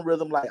throwing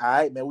rhythm. Like, all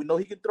right, man, we know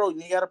he can throw.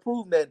 You ain't got to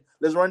prove that.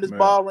 Let's run this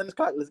ball, run this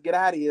clock. Let's get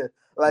out of here.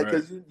 Like,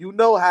 because you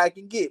know how it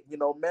can get. You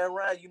know, man,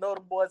 Ryan, you know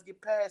the boys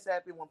get pass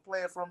happy when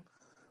playing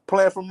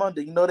from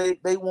under. You know,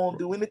 they won't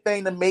do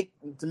anything to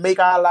make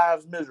our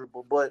lives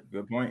miserable. But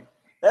good point.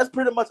 That's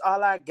pretty much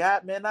all I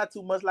got, man. Not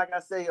too much, like I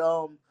say.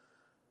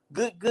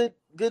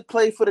 Good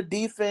play for the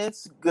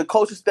defense. Good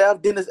coaching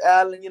staff. Dennis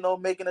Allen, you know,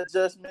 making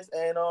adjustments.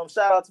 And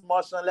shout out to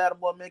Marshawn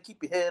Lattimore, man.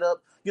 Keep your head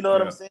up. You know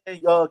what I'm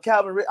saying?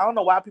 Calvin. I don't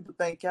know why people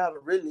think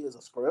Calvin Ridley is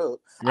a scrub.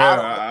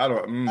 I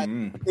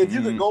don't. If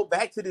you could go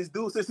back to this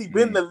dude since he's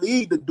been in the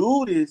league, the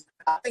dude is.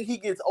 I think he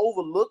gets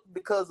overlooked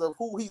because of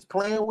who he's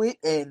playing with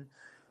and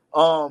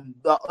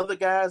the other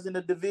guys in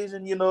the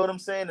division. You know what I'm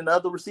saying? And the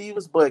other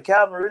receivers. But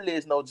Calvin Ridley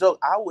is no joke.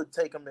 I would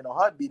take him in a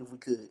heartbeat if we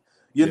could.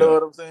 You know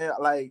what I'm saying?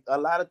 Like, a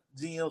lot of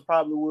GMs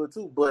probably would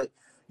too. But,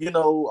 you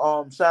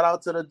know, shout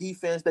out to the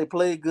defense. They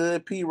played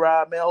good.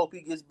 P-Rod, man, I hope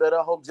he gets better.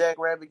 I hope Jack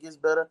Rabbit gets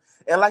better.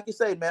 And like you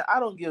say, man, I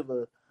don't give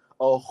a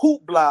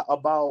hoopla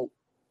about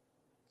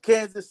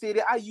Kansas City.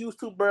 I used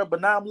to, bro, but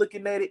now I'm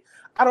looking at it.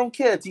 I don't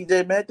care,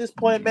 TJ, man. At this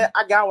point, man,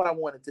 I got what I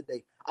wanted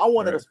today. I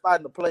wanted a spot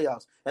in the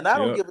playoffs. And I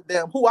don't give a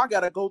damn who I got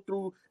to go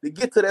through to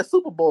get to that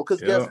Super Bowl.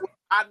 Because guess what?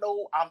 I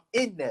know I'm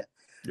in there.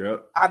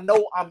 I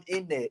know I'm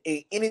in there.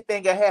 And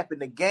anything can happen.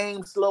 The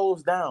game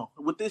slows down.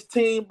 With this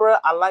team, bro,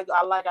 I like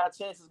our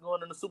chances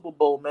going in the Super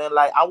Bowl, man.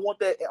 Like, I want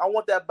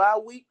that bye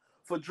week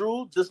for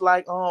Drew, just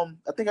like I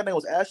think her name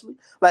was Ashley.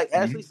 Like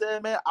Ashley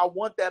said, man, I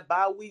want that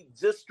bye week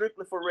just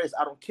strictly for rest.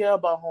 I don't care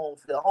about home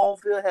field. Home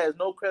field has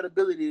no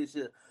credibility this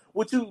year.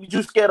 Would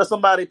you scared of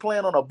somebody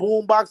playing on a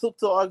boombox up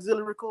to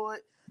auxiliary cord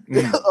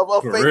of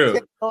a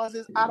fake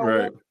noises? I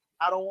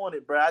don't want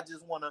it, bro. I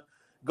just want to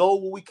go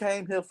where we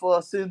came here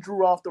for. Send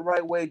Drew off the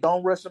right way.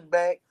 Don't rush him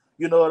back.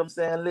 You know what I'm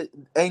saying?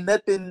 Can't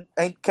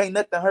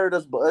nothing hurt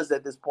us but us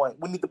at this point.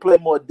 We need to play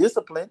more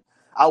discipline.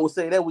 I would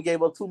say that we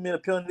gave up 2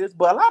 minute penalties,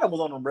 but a lot of them was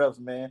on them refs,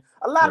 man.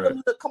 A lot of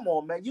them, come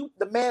on, man.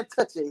 The man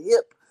touch a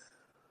hip.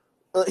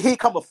 Here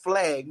come a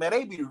flag, man.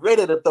 They be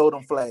ready to throw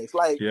them flags.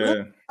 Like,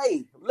 I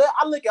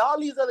look at all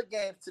these other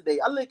games today.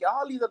 I look at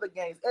all these other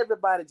games.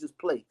 Everybody just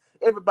play.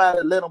 Everybody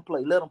let them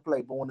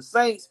play. But when the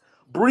Saints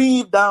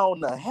breathe down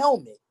the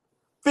helmet,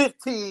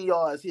 15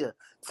 yards here,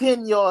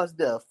 10 yards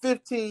there,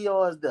 15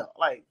 yards there.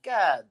 Like,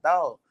 God,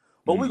 dog.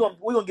 But we're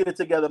gonna get it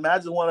together, man. I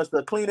just want us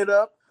to clean it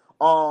up.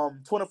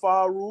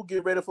 24-hour rule,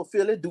 get ready for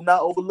Philly. Do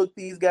not overlook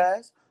these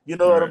guys. You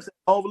know what I'm saying?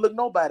 Don't overlook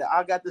nobody.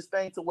 I got this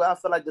thing to where I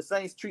feel like the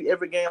Saints treat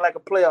every game like a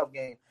playoff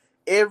game.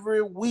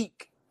 Every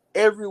week,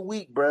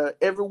 bro.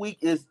 Every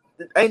week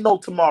ain't no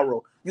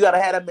tomorrow. You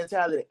gotta have that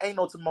mentality. Ain't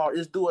no tomorrow.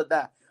 It's do or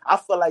die. I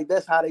feel like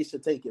that's how they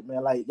should take it,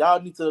 man. Like,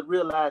 y'all need to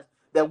realize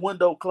that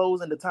window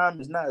closing, the time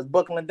is not. It's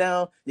buckling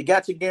down. You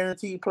got your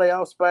guaranteed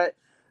playoff spot.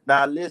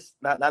 Now let's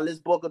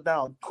buckle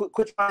down.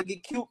 Quit trying to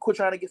get cute. Quit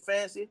trying to get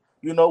fancy.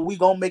 You know, we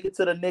gonna make it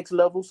to the next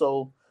level.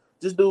 So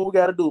just do what we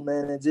gotta do,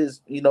 man, and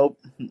just, you know,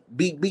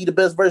 be the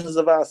best versions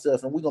of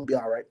ourselves, and we're gonna be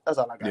all right. That's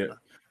all I got.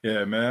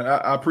 Yeah, man.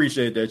 I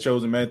appreciate that,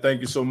 Chosen, man.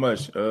 Thank you so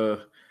much.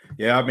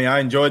 Yeah, I mean, I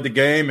enjoyed the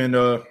game, and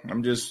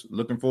I'm just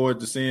looking forward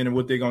to seeing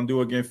what they're gonna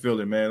do against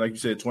Philly, man. Like you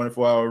said,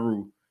 24-hour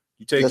rule.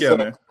 You take care,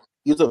 man.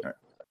 You too.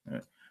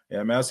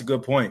 Yeah, man, that's a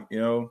good point.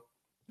 You know,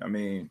 I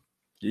mean,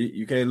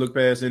 you can't look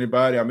past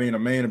anybody. I mean, the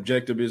main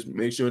objective is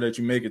make sure that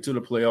you make it to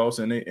the playoffs,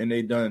 and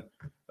they done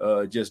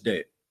just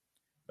that.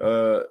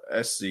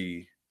 Let's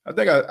see. I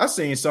think I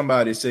seen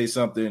somebody say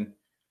something.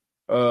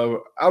 I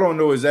don't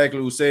know exactly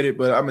who said it,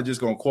 but I'm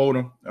just gonna quote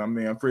him. I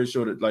mean, I'm pretty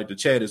sure that like the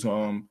chat is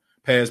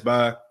passed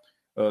by,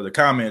 the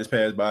comment is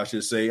passed by, I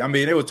should say. I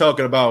mean, they were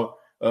talking about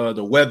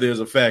the weather is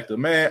a factor.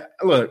 Man,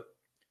 look,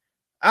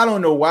 I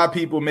don't know why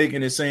people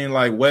making it seem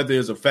like weather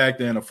is a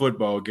factor in a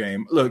football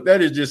game. Look,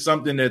 that is just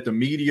something that the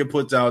media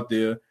puts out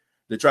there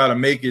to try to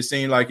make it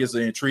seem like it's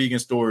an intriguing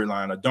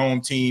storyline. A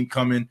dome team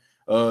coming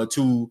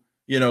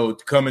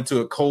coming to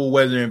a cold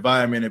weather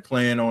environment and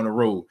playing on the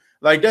road.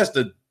 Like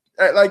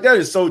that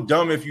is so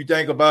dumb if you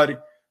think about it.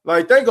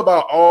 Like, think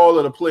about all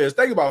of the players.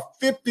 Think about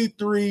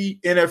 53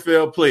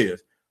 NFL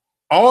players.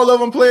 All of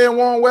them play in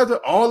warm weather.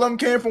 All of them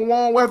came from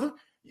warm weather.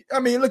 I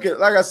mean, look at,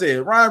 like I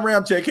said, Ryan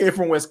Ramczyk came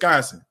from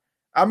Wisconsin.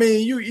 I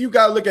mean, you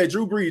got to look at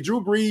Drew Brees.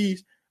 Drew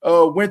Brees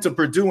went to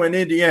Purdue and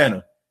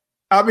Indiana.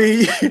 I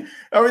mean,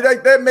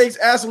 that makes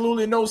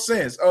absolutely no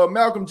sense.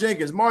 Malcolm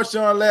Jenkins,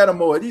 Marshawn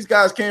Lattimore, these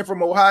guys came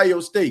from Ohio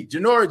State.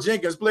 Janoris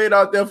Jenkins played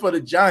out there for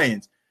the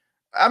Giants.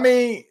 I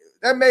mean,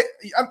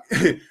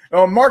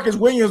 Marcus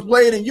Williams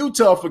played in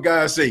Utah, for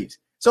God's sakes.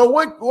 So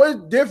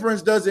what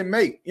difference does it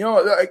make? You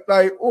know,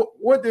 like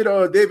what did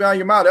David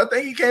Onyemata? I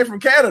think he came from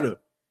Canada.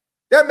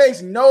 That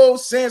makes no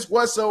sense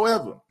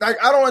whatsoever. Like,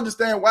 I don't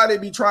understand why they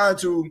be trying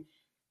to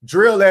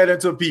drill that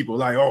into people.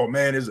 Like, oh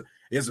man,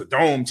 it's a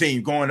dome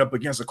team going up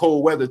against a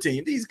cold weather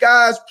team. These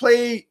guys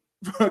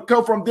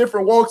come from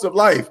different walks of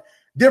life,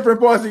 different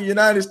parts of the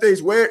United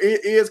States where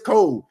it is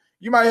cold.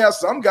 You might have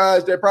some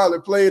guys that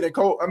probably played in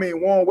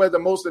warm weather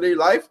most of their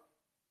life,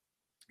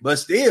 but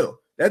still,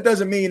 that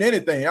doesn't mean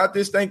anything. I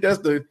just think that's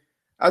the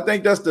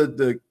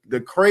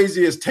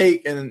craziest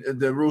take and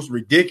the most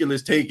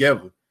ridiculous take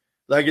ever.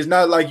 Like, it's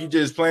not like you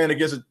just playing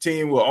against a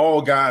team with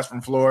all guys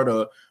from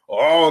Florida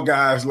or all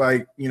guys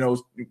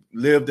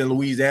lived in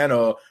Louisiana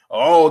or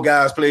all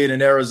guys played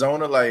in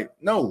Arizona. Like,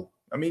 no.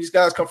 I mean, these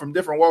guys come from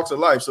different walks of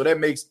life, so that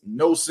makes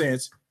no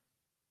sense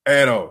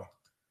at all.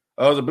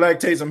 The Black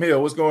Taysom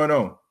Hill, what's going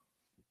on?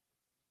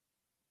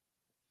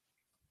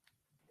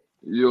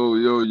 Yo,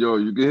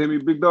 you can hear me,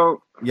 big dog?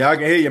 Yeah, I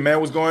can hear you, man.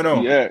 What's going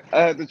on? Yeah,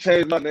 I had to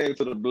change my name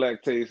to the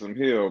Black Taysom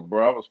Hill,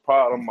 bro. I was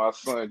proud of my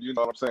son. You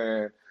know what I'm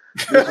saying?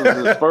 This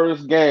was his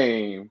first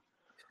game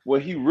where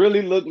he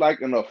really looked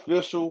like an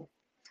official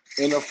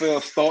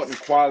NFL starting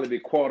quality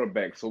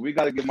quarterback. So we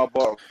got to give my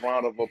boy a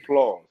round of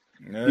applause.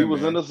 Yeah, he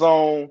was in the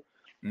zone.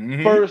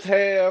 Mm-hmm. First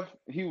half,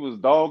 he was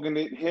dogging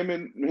it. Him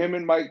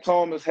and Mike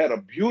Thomas had a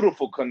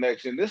beautiful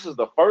connection. This is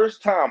the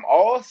first time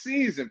all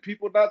season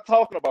people not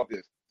talking about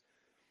this.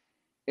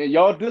 And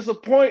y'all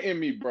disappointing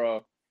me,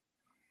 bro.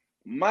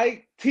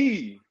 Mike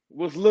T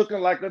was looking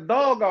like a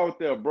dog out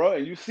there, bro.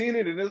 And you seen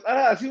it in his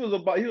eyes. He was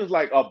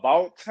like,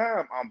 about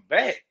time I'm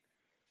back.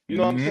 You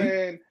know what I'm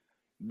saying?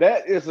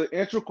 That is an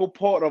integral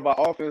part of our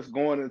offense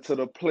going into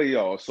the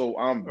playoffs. So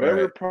I'm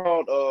very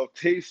proud of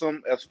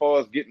Taysom as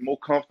far as getting more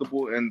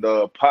comfortable in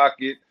the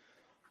pocket,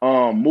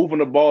 moving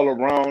the ball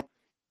around.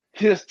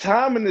 His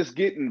timing is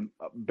getting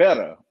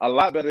better, a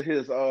lot better.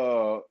 His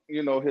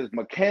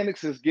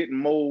mechanics is getting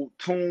more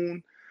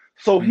tuned.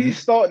 So he's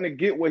starting to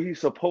get where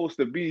he's supposed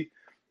to be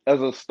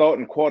as a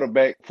starting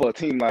quarterback for a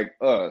team like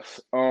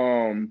us.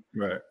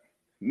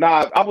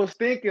 Now, I was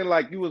thinking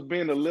like you was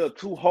being a little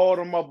too hard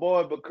on my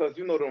boy because,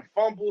 them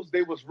fumbles,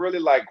 they was really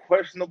like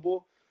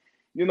questionable.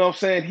 You know what I'm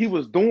saying? He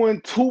was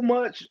doing too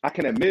much. I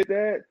can admit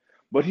that.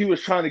 But he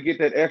was trying to get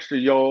that extra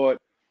yard.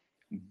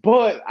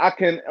 But I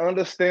can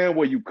understand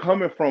where you're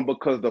coming from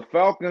because the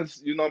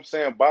Falcons, you know what I'm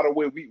saying? By the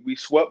way, we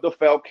swept the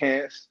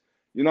Falcons.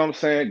 You know what I'm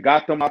saying?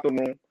 Got them out the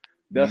room.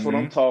 That's what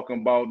I'm talking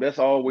about. That's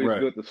always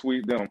good to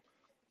sweep them.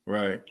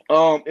 Right.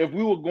 If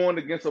we were going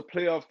against a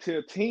playoff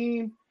tier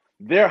team,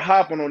 they're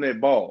hopping on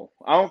that ball.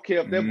 I don't care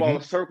if that ball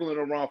is circling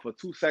around for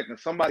 2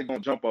 seconds. Somebody's going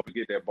to jump up and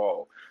get that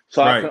ball.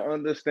 So I can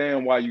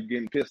understand why you're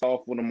getting pissed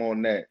off with them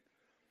on that.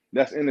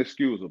 That's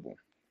inexcusable.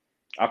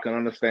 I can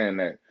understand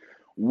that.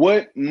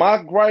 What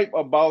my gripe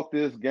about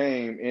this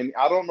game, and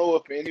I don't know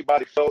if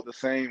anybody felt the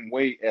same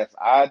way as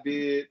I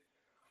did,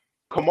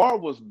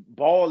 Kamara was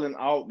balling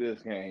out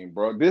this game,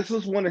 bro. This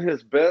is one of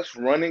his best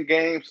running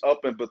games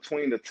up in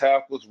between the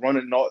tackles,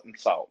 running north and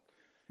south.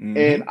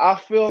 And I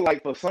feel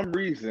like for some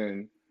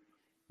reason,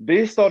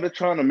 they started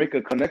trying to make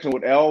a connection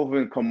with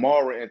Alvin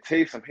Kamara and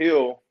Taysom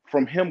Hill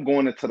from him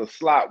going into the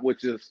slot,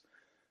 which is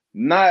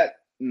not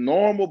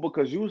normal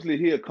because usually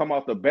he'll come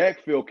out the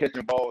backfield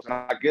catching balls. And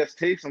I guess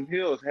Taysom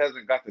Hill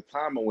hasn't got the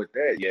timing with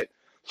that yet.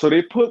 So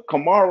they put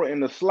Kamara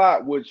in the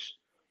slot, which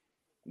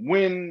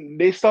when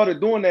they started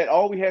doing that,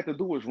 all we had to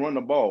do was run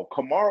the ball.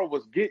 Kamara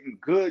was getting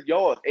good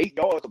yards, 8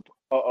 yards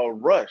a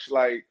rush.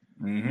 Like,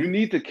 you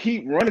need to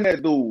keep running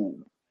that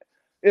dude.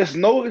 It's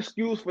no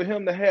excuse for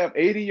him to have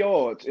 80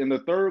 yards in the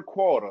third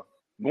quarter,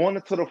 going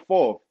into the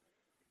fourth.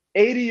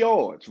 80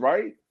 yards,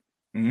 right?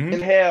 And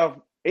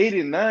have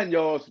 89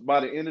 yards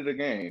by the end of the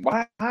game.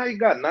 Why he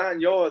got 9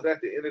 yards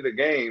at the end of the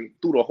game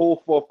through the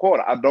whole fourth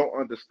quarter? I don't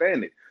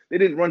understand it. They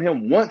didn't run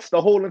him once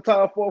the whole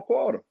entire fourth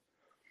quarter.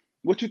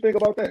 What you think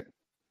about that?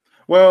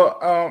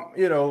 Well,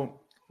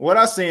 what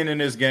I seen in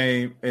this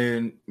game,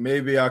 and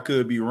maybe I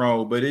could be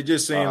wrong, but it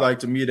just seemed like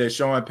to me that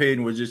Sean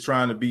Payton was just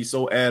trying to be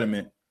so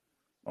adamant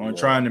on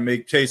trying to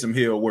make Taysom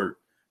Hill work.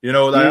 You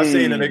know, like I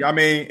seen in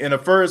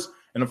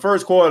the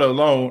first quarter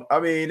alone, I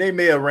mean, they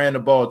may have ran the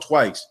ball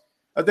twice.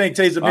 I think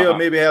Taysom Hill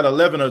maybe had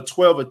 11 or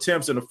 12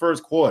 attempts in the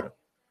first quarter.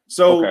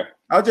 So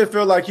I just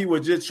feel like he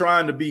was just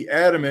trying to be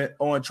adamant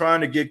on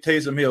trying to get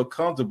Taysom Hill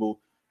comfortable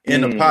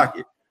in the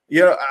pocket.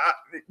 You know,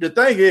 the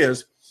thing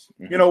is,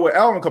 you know, with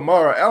Alvin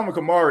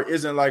Kamara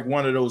isn't like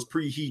one of those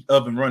preheat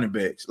oven running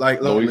backs like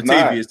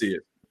Latavius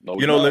did. No,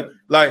 you know,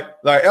 like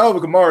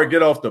Alvin Kamara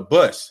get off the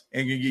bus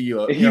and can give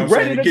you get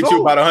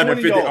you about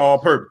 150 all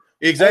purpose.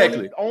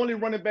 Exactly. Only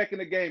running back in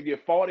the game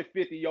get 40,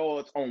 50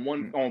 yards on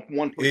one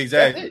play.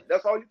 Exactly.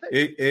 That's all you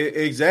take.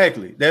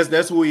 Exactly.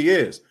 That's who he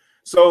is.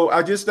 So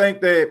I just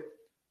think that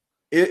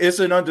it's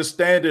an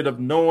understanding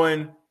of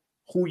knowing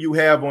who you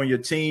have on your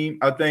team.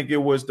 I think it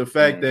was the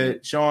fact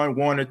that Sean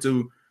wanted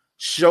to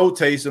show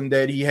Taysom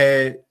that he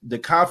had the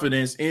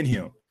confidence in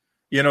him,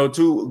 you know,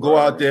 to go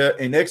out there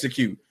and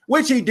execute,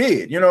 which he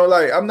did. You know,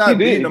 like I'm not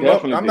beating him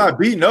up. I'm not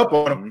beating up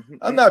on him.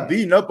 I'm not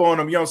beating up on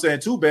him. You know what I'm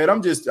saying? Too bad.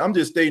 I'm just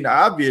stating the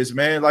obvious,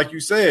 man. Like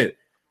you said,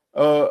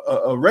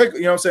 a regular,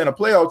 you know what I'm saying, a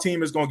playoff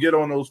team is gonna get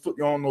on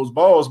those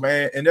balls,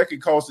 man, and that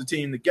could cost the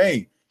team the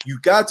game. You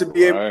got to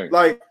be able,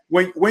 like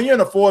when you're in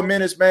the 4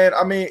 minutes, man.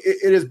 I mean,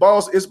 it is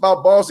balls. It's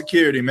about ball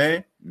security,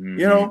 man.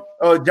 You know,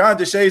 John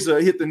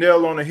DeShazer hit the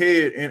nail on the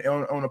head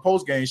on a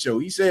post game show.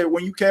 He said,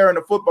 when you carrying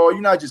the football, you're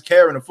not just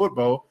carrying the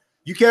football.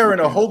 You carrying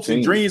the hopes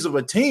and dreams of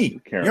a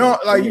team. You know,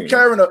 like you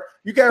carrying a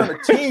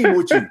team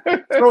with you.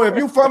 So if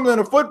you fumbling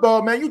the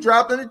football, man, you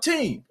dropping the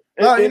team.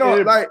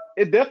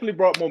 It definitely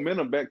brought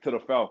momentum back to the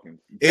Falcons.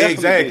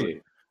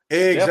 Exactly.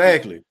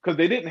 Because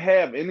they didn't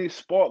have any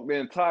spark the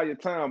entire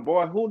time.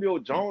 Boy, Julio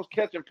Jones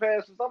catching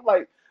passes. I'm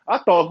like, I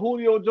thought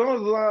Julio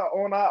Jones was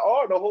on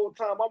IR the whole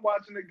time I'm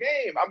watching the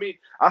game. I mean,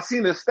 I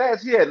seen his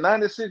stats. He had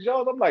 96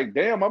 yards. I'm like,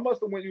 damn, I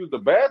must have went use the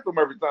bathroom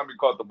every time he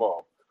caught the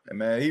ball. And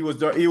man, he was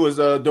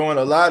doing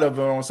a lot of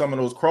on some of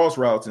those cross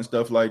routes and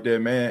stuff like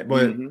that, man.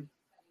 But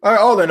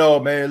all in all,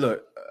 man,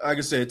 look, like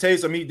I said,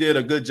 Taysom, he did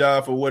a good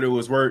job for what it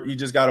was worth. He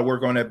just got to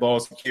work on that ball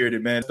security,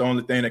 man. It's the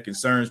only thing that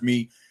concerns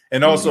me.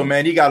 And also,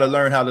 man, he got to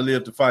learn how to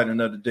live to fight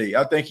another day.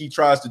 I think he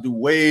tries to do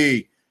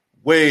way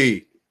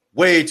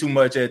too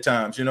much at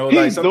times. You know,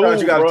 like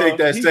sometimes you got to take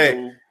that sack.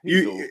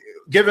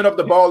 Giving up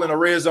the ball in the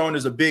red zone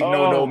is a big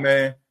no,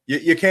 man.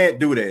 You can't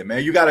do that,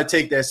 man. You got to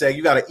take that sack.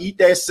 You got to eat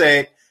that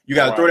sack. You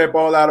got to throw that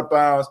ball out of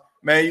bounds,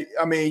 man.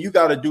 I mean, you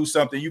got to do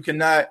something. You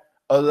cannot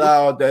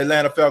allow the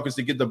Atlanta Falcons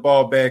to get the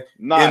ball back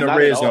in the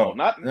red zone.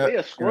 They're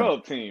a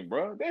scrub team,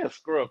 bro. They're a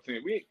scrub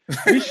team.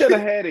 We should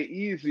have had an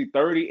easy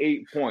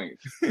 38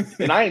 points,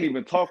 and I ain't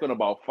even talking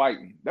about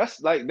fighting. That's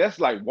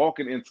like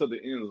walking into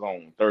the end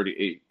zone.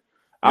 38.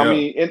 I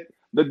mean, and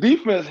the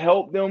defense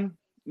helped them.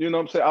 You know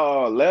what I'm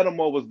saying?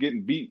 Lattimore was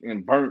getting beat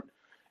and burnt,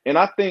 and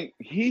I think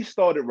he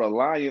started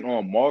relying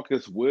on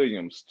Marcus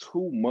Williams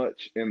too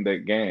much in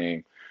that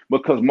game.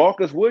 Because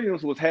Marcus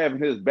Williams was having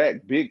his back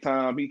big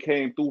time. He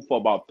came through for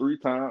about 3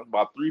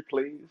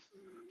 plays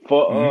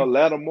for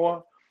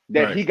Lattimore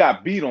that he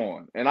got beat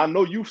on. And I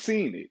know you've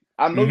seen it.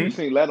 I know you've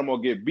seen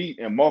Lattimore get beat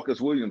and Marcus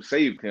Williams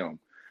saved him.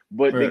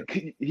 But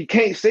he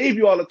can't save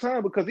you all the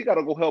time because he got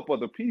to go help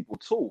other people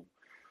too.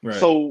 Right.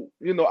 So,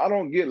 you know, I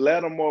don't get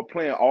Lattimore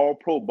playing all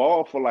pro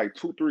ball for like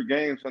 2-3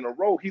 games in a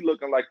row. He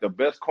looking like the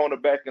best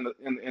cornerback in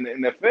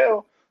the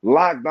NFL.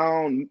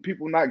 Lockdown,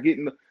 people not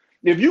getting –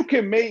 if you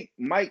can make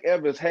Mike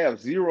Evans have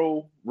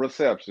 0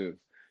 receptions,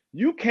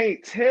 you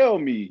can't tell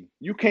me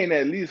you can't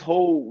at least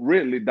hold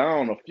Ridley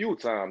down a few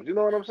times. You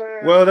know what I'm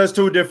saying? Well, that's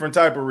 2 different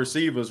type of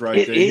receivers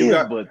right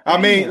there.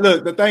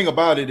 Look, the thing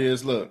about it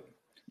is, look,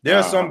 there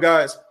are some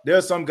guys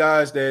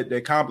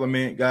that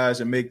compliment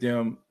guys and make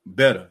them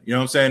better. You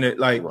know what I'm saying? That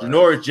like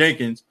Janoris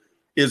Jenkins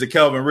is a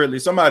Calvin Ridley.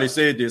 Somebody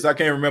said this. I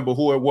can't remember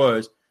who it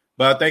was,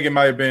 but I think it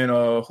might have been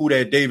Who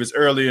Dat Davis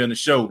earlier in the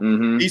show.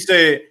 He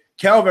said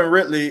Calvin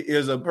Ridley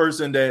is a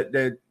person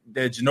that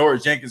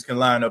Janoris Jenkins can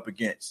line up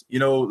against, you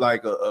know,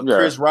 like a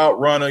Chris route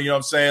runner, you know what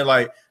I'm saying?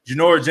 Like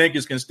Janoris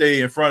Jenkins can stay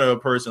in front of a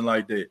person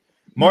like that.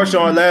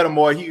 Marshawn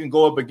Lattimore, he can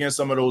go up against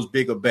some of those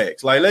bigger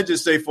backs. Like, let's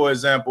just say, for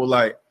example,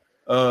 like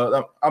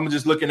I'm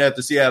just looking at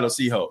the Seattle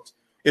Seahawks.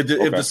 If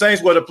the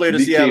Saints were to play the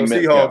Seattle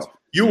Seahawks,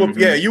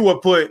 you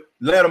would put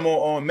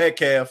Lattimore on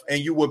Metcalf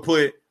and you would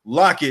put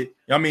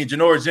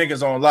Janoris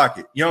Jenkins on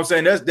Lockett. You know what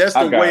I'm saying? That's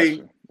the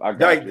way.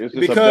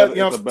 Because you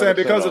know what I'm saying,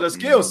 because of the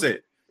skill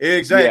set.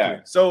 Exactly. Yeah.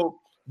 So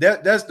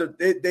that's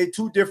they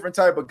 2 different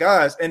type of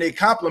guys and they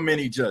complement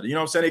each other. You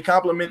know what I'm saying? They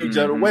complement each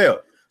other well.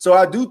 So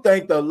I do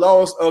think the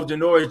loss of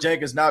Janoris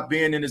Jenkins not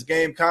being in this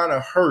game kind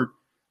of hurt.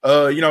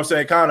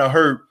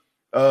 Marshawn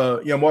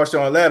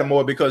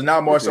Lattimore, because now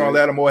Marshawn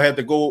Lattimore had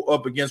to go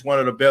up against one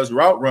of the best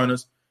route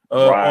runners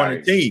on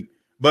the team.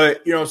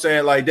 But you know what I'm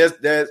saying? Like that's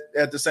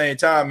at the same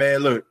time, man.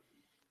 Look,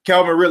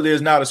 Calvin Ridley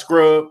is not a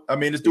scrub. I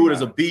mean, this dude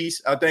is a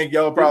beast. I think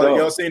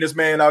y'all seen this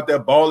man out there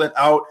balling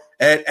out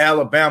at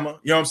Alabama.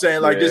 You know what I'm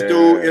saying? Like this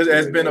dude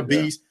has been a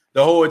beast.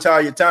 the whole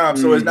entire time.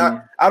 So it's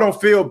not. I don't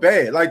feel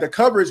bad. Like the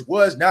coverage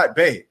was not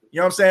bad. You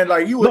know what I'm saying?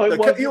 Like he was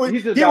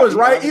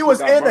right. He was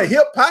in the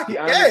hip pocket. He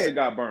honestly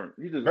got burned.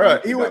 He just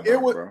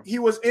he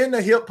was in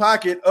the hip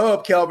pocket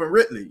of Calvin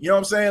Ridley. You know what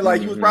I'm saying?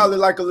 Like he was probably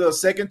like a little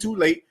second too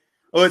late.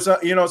 Or it's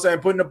you know what I'm saying,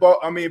 putting the ball.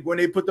 I mean, when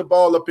they put the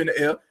ball up in the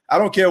air, I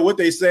don't care what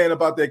they saying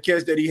about that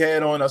catch that he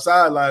had on the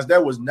sidelines.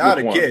 That was not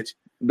a catch.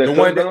 The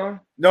one that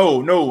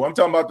no, I'm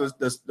talking about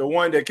the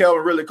one that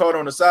Calvin really caught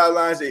on the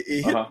sidelines. It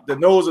hit the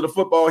nose of the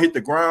football, hit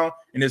the ground,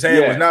 and his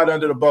hand was not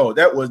under the ball.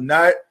 That was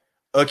not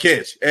a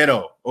catch at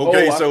all.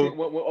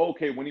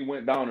 Okay, when he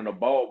went down and the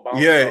ball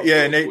bounced.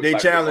 And they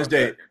challenged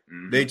that.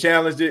 They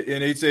challenged it,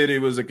 and they said it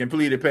was a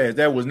completed pass.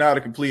 That was not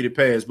a completed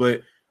pass.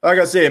 But like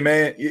I said,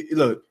 man,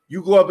 look,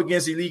 you go up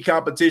against elite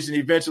competition,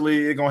 eventually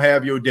you're gonna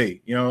have your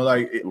day. You know,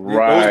 like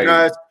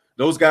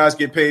those guys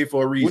get paid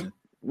for a reason.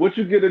 What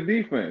you get a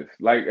defense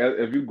like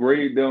if you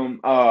grade them?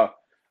 I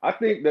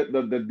think that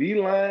the D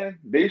line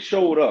they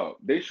showed up.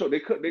 They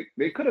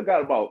could have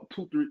got about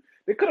 2-3.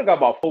 They could have got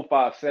about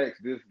 4-5 sacks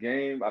this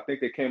game. I think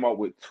they came out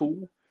with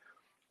 2.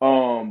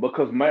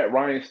 Because Matt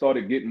Ryan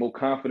started getting more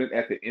confident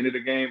at the end of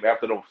the game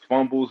after those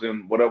fumbles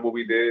and whatever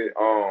we did.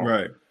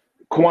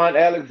 Quan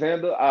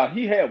Alexander,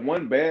 he had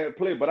one bad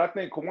play, but I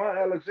think Quan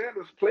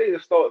Alexander's play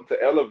is starting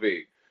to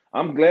elevate.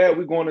 I'm glad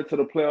we're going into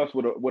the playoffs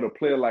with a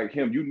player like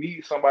him. You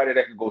need somebody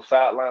that can go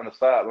sideline to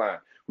sideline.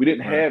 We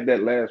didn't have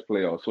that last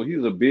playoff, so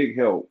he's a big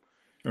help.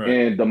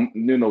 And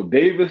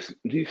Davis,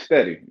 he's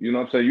steady. You know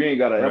what I'm saying? You ain't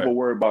got to ever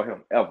worry about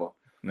him ever.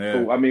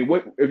 So I mean,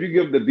 what if you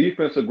give the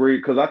defense a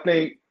grade? Because I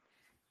think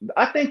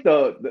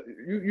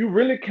you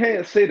really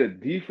can't say the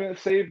defense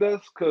saved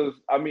us. Because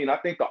I mean, I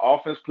think the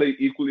offense played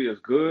equally as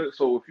good.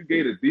 So if you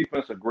gave the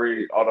defense a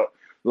grade,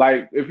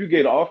 if you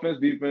gave the offense,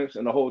 defense,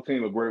 and the whole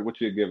team a grade, what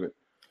you give it?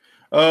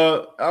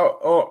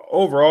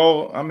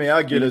 Overall, I mean,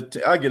 I get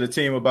a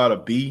team about a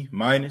B-. You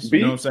know what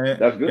I'm saying?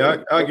 That's good.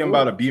 Yeah, I give them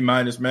about a B-,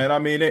 man. I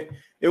mean,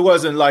 it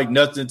wasn't like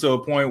nothing to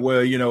a point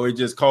where it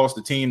just cost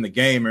the team the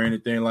game or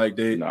anything like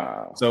that.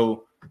 Nah.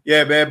 So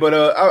yeah, man. But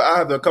I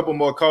have a couple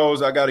more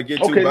calls I got to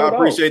get to. But I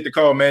appreciate the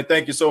call, man.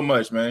 Thank you so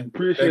much, man.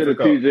 Appreciate it,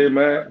 TJ,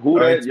 man.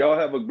 Y'all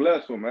have a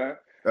blessed one, man.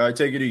 All right,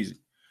 take it easy.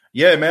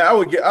 Yeah, man.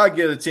 I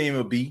get a team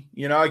a B.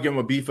 I give them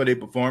a B for their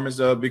performance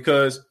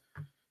because.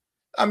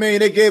 I mean,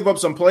 they gave up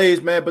some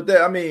plays, man, but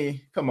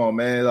come on,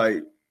 man.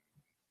 Like,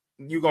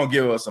 you're going to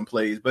give us some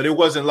plays, but it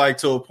wasn't like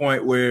to a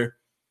point where,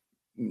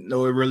 it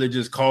really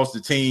just cost the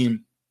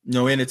team,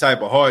 any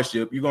type of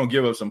hardship. You're going to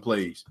give up some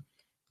plays.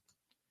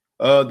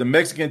 The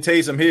Mexican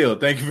Taysom Hill,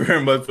 thank you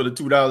very much for the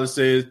 $2,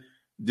 says,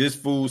 this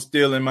fool's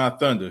stealing my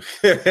thunder.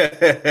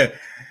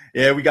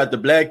 Yeah, we got the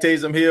black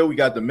Taysom Hill. We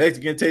got the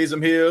Mexican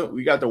Taysom Hill.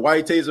 We got the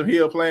white Taysom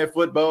Hill playing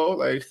football.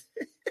 Like,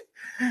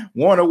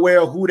 Warner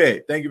Well, who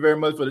that? Thank you very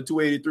much for the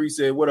 283.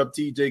 Said, what up,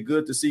 TJ?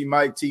 Good to see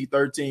Mike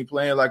T13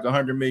 playing like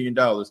 $100 million.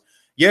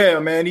 Yeah,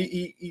 man,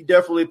 he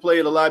definitely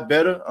played a lot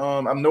better.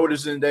 I'm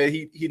noticing that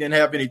he didn't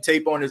have any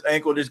tape on his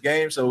ankle this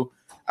game, so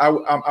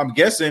I'm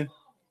guessing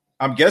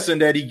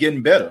that he's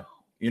getting better.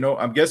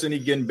 I'm guessing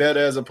he's getting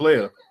better as a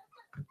player.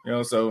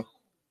 So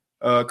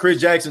Chris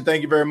Jackson,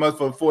 thank you very much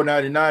for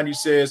 $4.99. He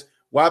says,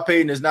 why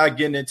Peyton is not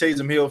getting in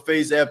Taysom Hill's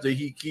face after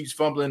he keeps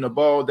fumbling the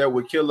ball that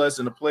would kill us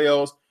in the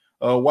playoffs.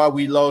 Why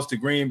we lost to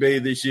Green Bay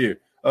this year.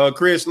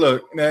 Chris,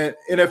 look, man,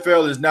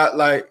 NFL is not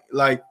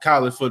like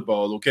college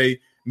football, okay?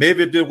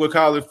 Maybe if it were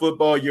college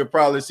football, you'll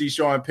probably see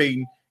Sean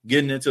Payton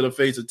getting into the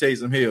face of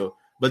Taysom Hill.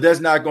 But that's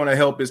not going to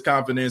help his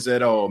confidence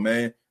at all,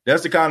 man.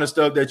 That's the kind of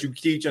stuff that you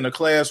teach in a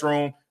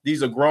classroom.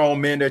 These are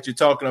grown men that you're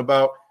talking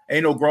about.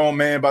 Ain't no grown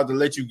man about to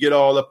let you get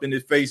all up in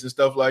his face and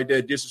stuff like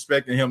that,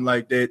 disrespecting him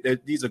like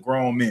that. These are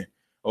grown men,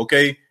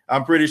 okay?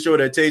 I'm pretty sure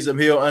that Taysom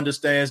Hill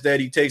understands that.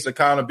 He takes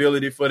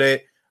accountability for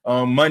that.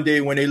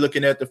 Monday, when they're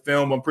looking at the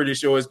film, I'm pretty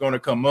sure it's going to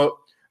come up.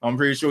 I'm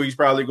pretty sure he's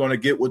probably going to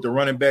get with the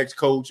running backs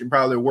coach and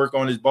probably work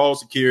on his ball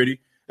security.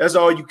 That's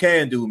all you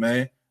can do,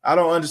 man. I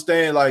don't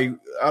understand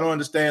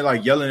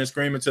yelling and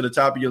screaming to the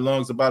top of your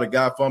lungs about a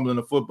guy fumbling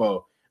the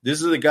football.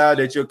 This is the guy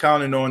that you're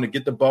counting on to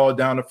get the ball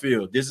down the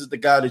field. This is the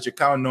guy that you're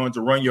counting on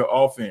to run your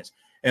offense.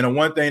 And the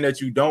one thing that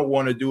you don't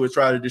want to do is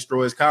try to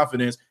destroy his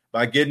confidence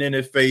by getting in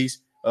his face,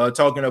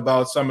 talking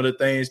about some of the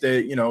things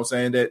that,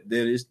 saying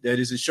that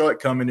is a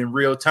shortcoming in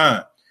real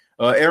time.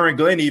 Aaron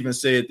Glenn even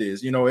said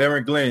this.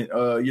 Aaron Glenn,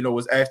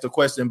 was asked a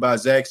question by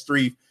Zach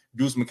Streif,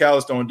 Deuce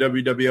McAllister on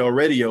WWL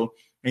Radio,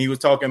 and he was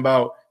talking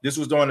about this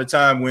was during the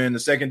time when the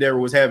secondary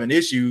was having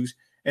issues,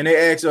 and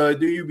they asked,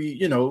 do you be,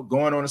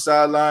 going on the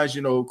sidelines,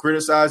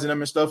 criticizing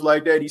them and stuff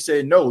like that? He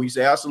said, no. He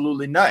said,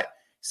 absolutely not.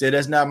 He said,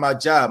 that's not my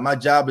job. My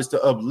job is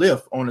to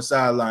uplift on the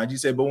sidelines. He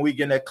said, but when we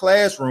get in that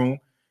classroom,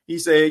 he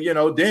said,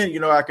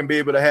 then, I can be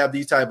able to have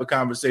these type of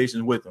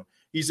conversations with them.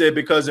 He said,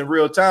 because in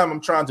real time,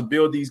 I'm trying to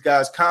build these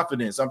guys'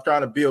 confidence. I'm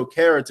trying to build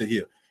character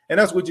here. And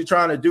that's what you're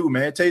trying to do,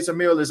 man. Taysom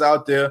Hill is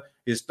out there,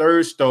 his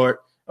third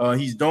start.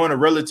 He's doing a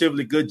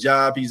relatively good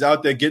job. He's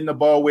out there getting the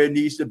ball where it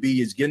needs to be.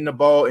 He's getting the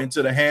ball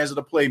into the hands of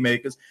the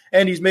playmakers,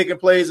 and he's making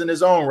plays in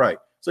his own right.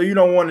 So you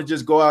don't want to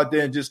just go out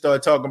there and just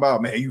start talking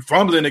about, man, you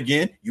fumbling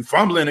again.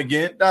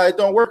 Nah, it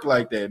don't work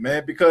like that,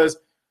 man, because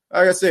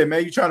like I said,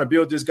 man, you're trying to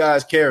build this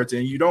guy's character,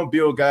 and you don't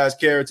build guys'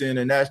 character in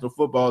the National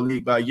Football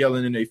League by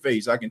yelling in their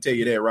face. I can tell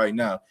you that right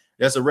now.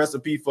 That's a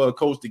recipe for a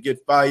coach to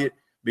get fired,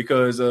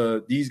 because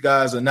these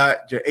guys are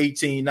not your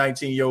 18,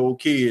 19-year-old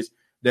kids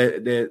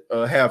that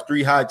have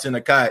 3 hots in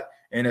a cot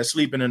and are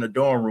sleeping in a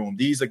dorm room.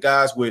 These are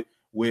guys with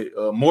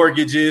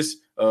mortgages,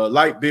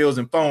 light bills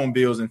and phone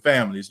bills and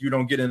families. You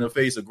don't get in the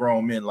face of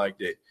grown men like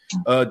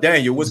that.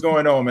 Daniel, what's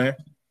going on, man?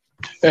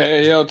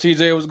 Hey, yo,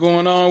 TJ, what's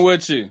going on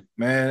with you?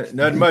 Man,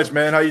 nothing much,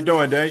 man. How you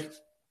doing, Daniel?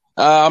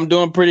 I'm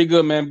doing pretty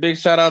good, man. Big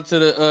shout out to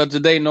the to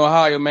Dayton,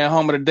 Ohio, man,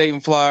 home of the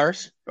Dayton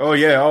Flyers. Oh,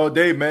 yeah, all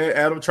day, man.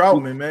 Adam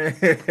Troutman, man.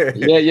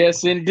 Yeah,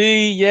 yes,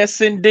 indeed.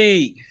 Yes,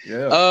 indeed.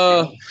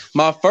 Yeah.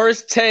 My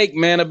first take,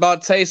 man,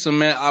 about Taysom,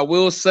 man, I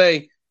will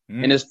say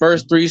in his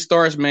first 3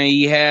 starts, man,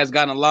 he has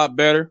gotten a lot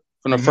better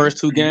from the first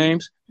 2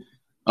 games.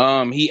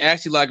 He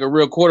actually like a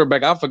real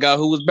quarterback. I forgot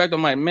who was back there.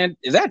 I'm like, man,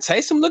 is that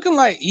Taysom looking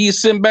like he's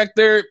sitting back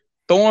there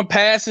throwing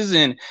passes,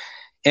 and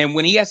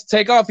when he has to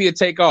take off, he'll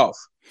take off.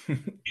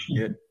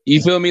 Yeah.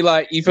 You feel me?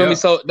 Like, you feel me?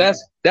 So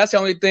that's the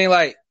only thing.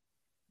 Like,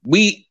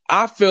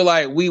 I feel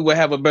like we would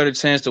have a better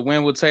chance to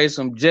win with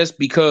Taysom, just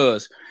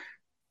because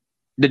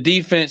the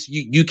defense,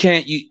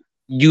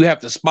 you have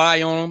to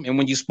spy on them, and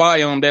when you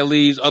spy on them, that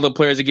leaves other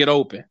players to get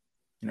open.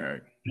 All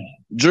right.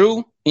 Drew, you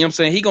know what I'm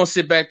saying? He gonna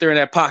sit back there in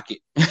that pocket.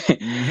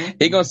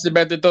 He gonna sit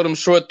back there, throw them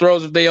short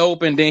throws if they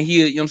open. Then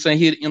he'll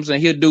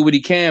do what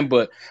he can.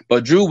 But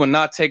Drew will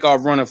not take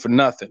off running for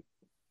nothing.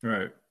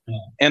 Right.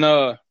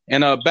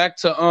 And back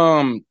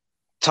to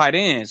tight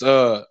ends.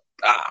 I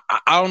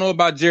don't know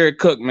about Jared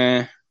Cook,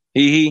 man.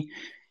 He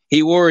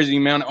worries me,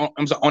 man.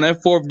 On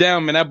that 4th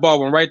down, man, that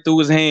ball went right through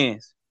his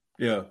hands.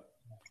 Yeah.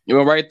 It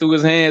went right through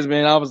his hands,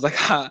 man. I was like,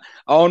 I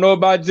don't know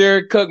about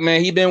Jared Cook,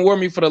 man. He been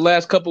worrying me for the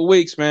last couple of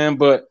weeks, man.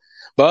 But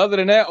other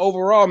than that,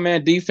 overall,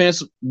 man,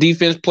 defense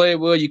played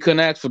well. You couldn't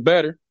ask for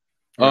better.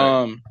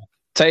 Right.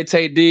 Tay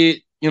did, you know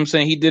what I'm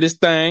saying? He did his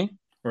thing.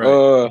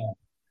 Right.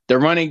 The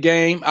running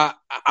game, I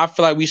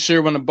feel like we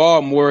should run the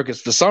ball more,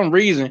 because for some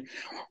reason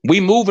we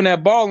moving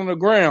that ball on the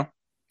ground.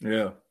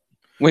 Yeah.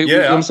 You know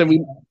what I'm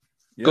saying?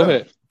 Go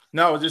ahead.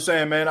 No, I was just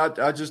saying, man,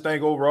 I just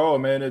think overall,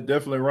 man, they're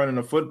definitely running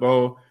the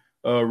football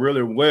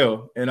really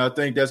well. And I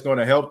think that's going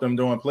to help them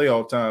during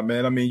playoff time,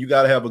 man. I mean, you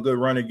got to have a good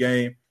running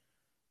game.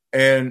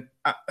 And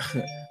I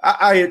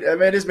mean,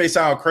 this may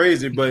sound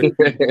crazy, but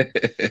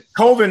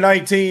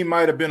COVID-19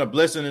 might have been a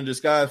blessing in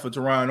disguise for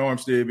Teron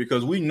Armstead,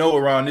 because we know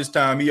around this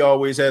time he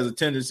always has a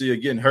tendency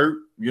of getting hurt,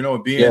 you know,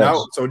 being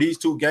out. So these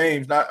 2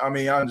 games, I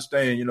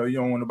understand, you know, you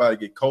don't want nobody to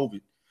get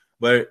COVID,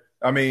 but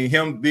I mean,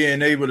 him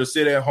being able to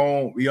sit at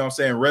home, you know what I'm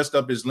saying, rest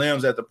up his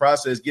limbs at the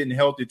process, getting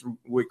healthy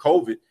with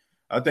COVID,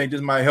 I think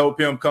this might help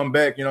him come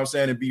back, you know what I'm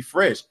saying, and be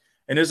fresh.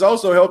 And it's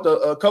also helped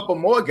a couple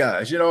more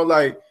guys, you know,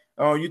 like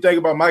you think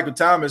about Michael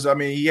Thomas. I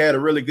mean, he had a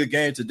really good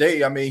game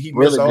today. I mean, he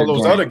missed all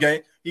those other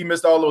games. He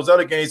missed all those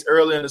other games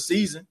early in the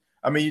season.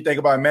 I mean, you think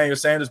about Emmanuel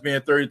Sanders being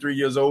 33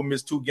 years old,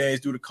 missed 2 games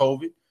due to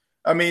COVID.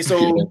 I mean,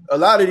 so a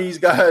lot of these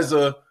guys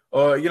are you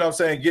know what I'm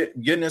saying,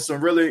 getting in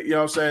some really, you know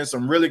what I'm saying,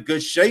 some really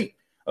good shape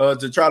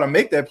to try to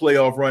make that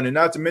playoff run. And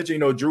not to mention, you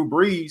know, Drew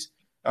Brees,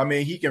 I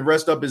mean, he can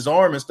rest up his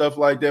arm and stuff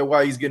like that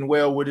while he's getting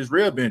well with his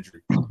rib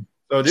injury.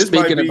 So this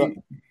might be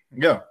 –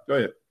 yeah, go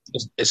ahead.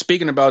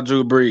 Speaking about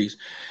Drew Brees,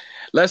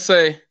 let's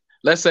say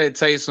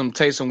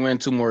Taysom win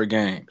 2 more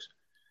games.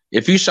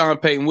 If you Sean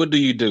Payton, what do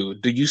you do?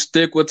 Do you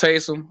stick with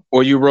Taysom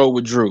or you roll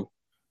with Drew?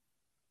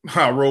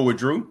 I roll with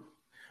Drew.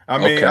 I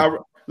mean, okay.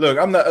 Look,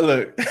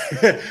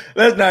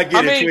 let's not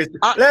get it twisted.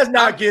 Let's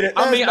not get it.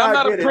 I'm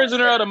not a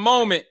prisoner of the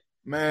moment,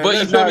 man. But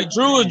you feel me?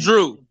 Drew is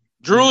Drew.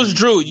 Drew is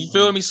Drew. You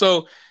feel me?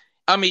 So,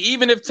 I mean,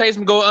 even if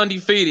Taysom go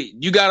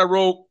undefeated, you got to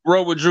roll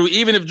with Drew.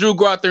 Even if Drew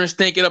go out there and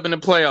stink it up in the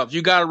playoffs,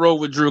 you got to roll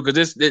with Drew,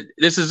 because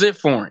this is it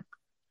for him.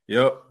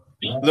 Yep.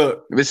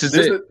 Look, this is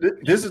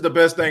the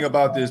best thing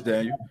about this,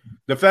 Daniel.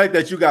 The fact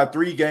that you got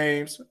 3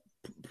 games,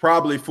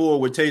 probably 4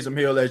 with Taysom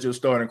Hill as your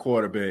starting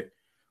quarterback.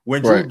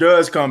 When Drew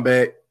does come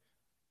back,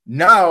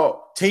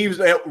 now teams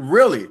that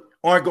really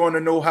aren't going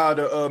to know how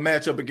to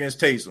match up against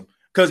Taysom,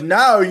 because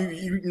now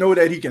you know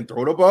that he can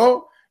throw the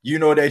ball. You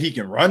know that he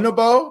can run the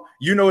ball.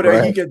 You know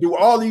that he can do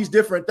all these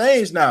different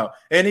things now.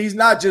 And he's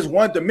not just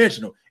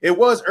one-dimensional. It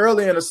was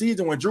early in the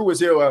season when Drew was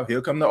here. Well, here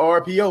come the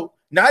RPO.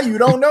 Now you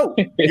don't know.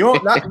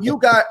 You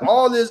got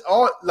all this,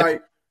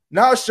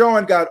 now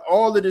Sean got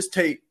all of this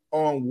tape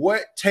on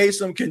what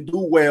Taysom can do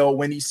well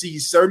when he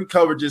sees certain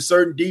coverages,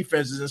 certain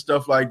defenses and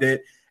stuff like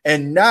that.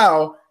 And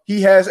now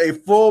he has a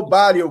full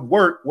body of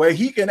work where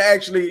he can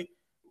actually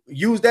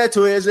use that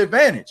to his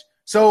advantage.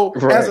 So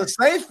as a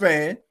Saints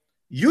fan,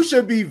 you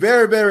should be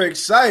very, very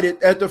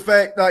excited at the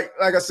fact, like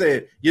I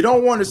said, you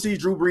don't want to see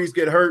Drew Brees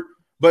get hurt,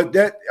 but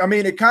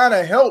it kind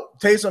of helped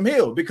Taysom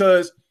Hill,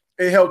 because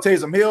it helped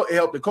Taysom Hill. It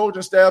helped the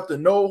coaching staff to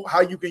know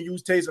how you can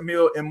use Taysom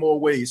Hill in more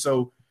ways.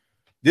 So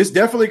this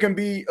definitely can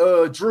be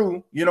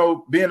Drew,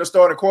 being a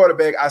starting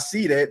quarterback. I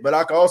see that, but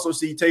I can also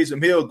see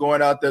Taysom Hill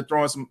going out there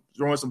throwing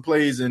some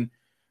plays and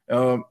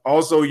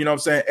Also, you know what I'm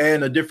saying,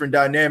 adding a different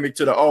dynamic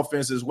to the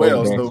offense as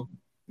well. So,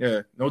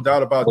 yeah, no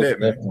doubt about that,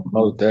 man.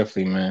 Most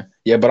definitely, man.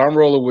 Yeah, but I'm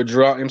rolling with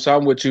Drew. So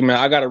I'm with you, man.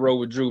 I got to roll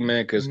with Drew,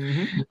 man, because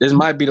this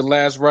might be the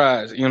last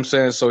ride. You know what I'm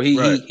saying? So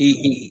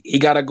he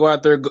got to go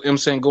out there, you know what I'm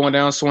saying, going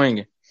down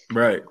swinging.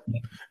 Right.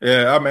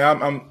 Yeah, I mean,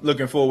 I'm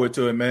looking forward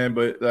to it, man.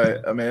 But,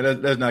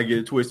 let's not get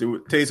it twisted.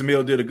 Taysom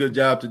Hill did a good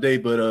job today,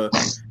 but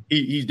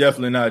he's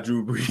definitely not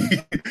Drew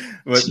Brees.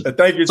 But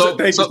thank you. So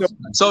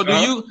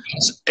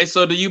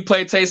do you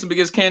play Taysom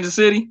against Kansas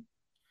City?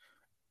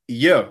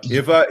 Yeah,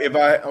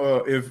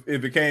 if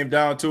it came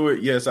down to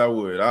it, yes, I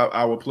would.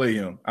 I would play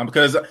him.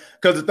 Because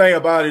the thing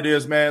about it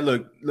is, man,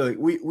 look,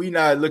 we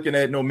not looking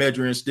at no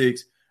measuring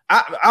sticks.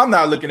 I'm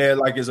not looking at it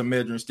like it's a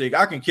measuring stick.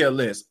 I can care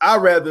less. I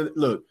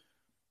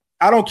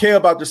don't care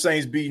about the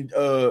Saints beating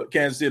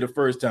Kansas City the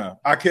first time.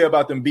 I care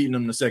about them beating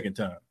them the second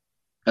time.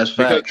 That's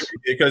facts.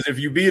 Because if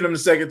you beat them the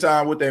second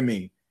time, what that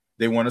mean?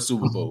 They won a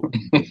Super Bowl.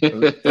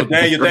 So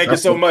Daniel, thank you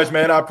so much,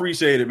 man. I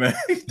appreciate it, man.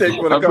 Thank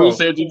you for the call. I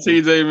appreciate you,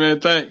 TJ,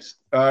 man. Thanks.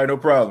 All right, no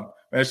problem.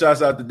 Man,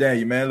 shouts out to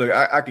Daniel, man. Look,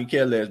 I can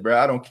care less, bro.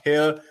 I don't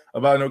care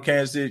about no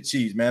Kansas City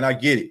Chiefs, man. I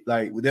get it.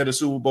 Like, they're the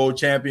Super Bowl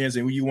champions,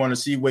 and you want to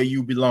see where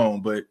you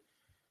belong. But,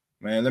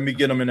 man, let me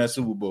get them in that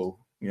Super Bowl,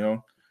 you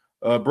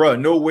know? Bro,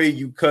 no way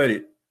you cut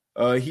it.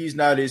 He's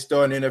not a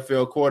starting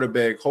NFL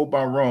quarterback. Hope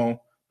I'm wrong,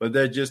 but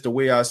that's just the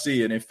way I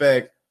see it. In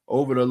fact,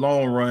 over the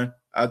long run,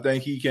 I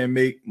think he can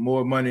make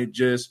more money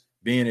just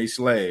being a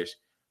slash.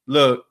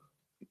 Look,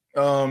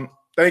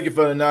 thank you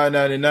for the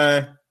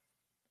 $9.99.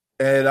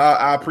 And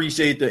I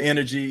appreciate the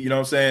energy, you know what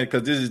I'm saying?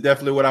 Because this is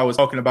definitely what I was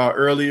talking about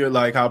earlier,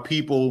 like how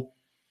people,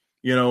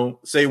 you know,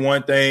 say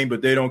one thing,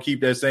 but they don't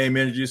keep that same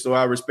energy. So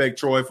I respect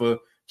Troy for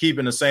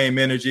keeping the same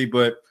energy.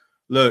 But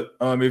look,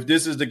 if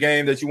this is the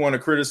game that you want to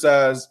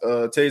criticize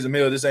Taysom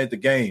Hill, this ain't the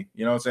game,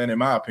 you know what I'm saying, in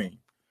my opinion.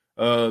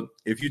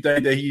 If you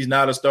think that he's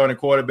not a starting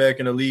quarterback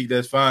in the league,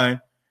 that's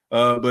fine.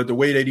 But the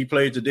way that he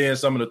played today and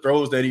some of the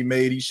throws that he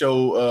made, he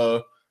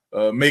showed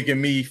making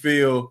me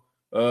feel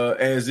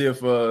as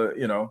if,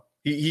 you know,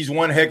 he's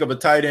one heck of a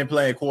tight end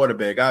playing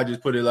quarterback. I just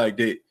put it like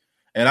that.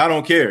 And I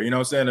don't care, you know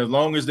what I'm saying? As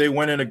long as they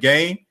win in a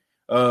game,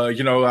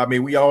 you know, I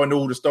mean, we all know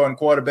who the starting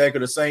quarterback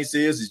of the Saints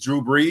is. It's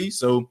Drew Brees.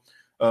 So,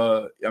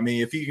 I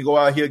mean, if he can go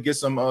out here, get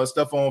some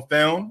stuff on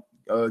film,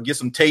 get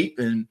some tape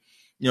and,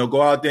 you know,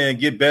 go out there and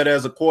get better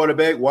as a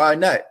quarterback, why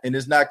not? And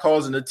it's not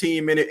causing the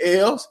team any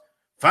L's,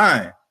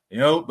 fine. You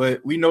know,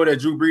 but we know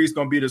that Drew Brees is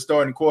going to be the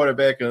starting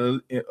quarterback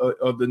of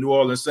the New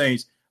Orleans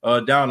Saints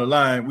down the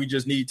line. We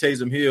just need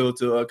Taysom Hill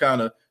to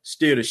kind of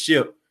steer the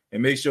ship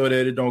and make sure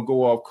that it don't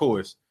go off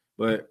course.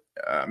 But,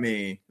 I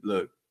mean,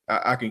 look,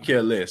 I can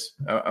care less.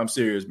 I'm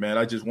serious, man.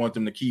 I just want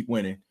them to keep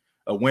winning.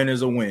 A win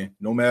is a win,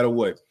 no matter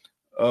what.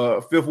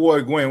 Fifth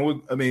Ward, Glenn,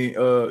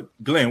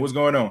 what's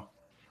going on?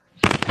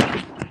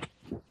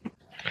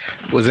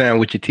 What's on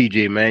with your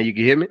TJ, man? You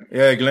can hear me?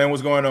 Yeah, Glenn,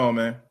 what's going on,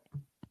 man?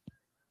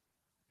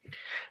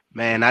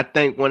 Man, I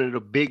think one of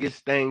the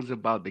biggest things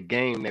about the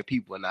game that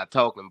people are not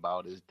talking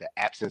about is the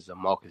absence of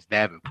Marcus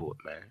Davenport,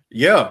 man.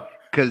 Yeah.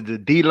 Because the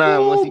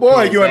D-line, once he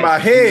boy, you in my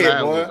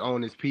head, boy. Was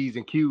on his P's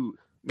and Q's.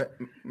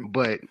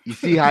 But you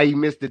see how he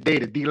missed the day.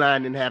 The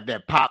D-line didn't have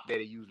that pop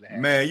that it usually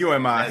has. Man, you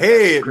in my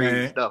head,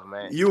 man. Stuff,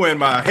 man. You in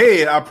my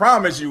head. I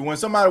promise you. When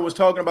somebody was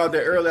talking about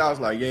that earlier, I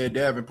was like, yeah,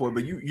 Davenport.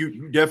 But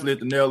you definitely hit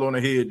the nail on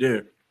the head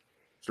there.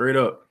 Straight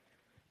up.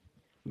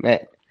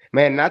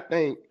 Man, I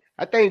think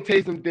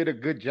Taysom did a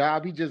good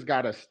job. He just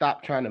got to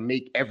stop trying to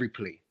make every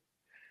play.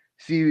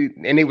 See,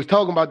 and they was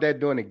talking about that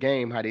during the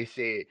game, how they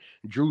said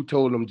Drew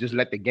told him just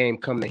let the game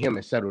come to him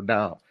and settle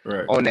down.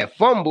 Right. On that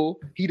fumble,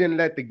 he didn't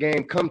let the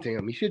game come to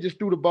him. He should just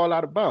threw the ball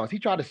out of bounds. He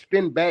tried to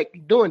spin back,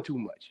 doing too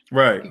much.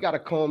 Right. He got to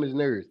calm his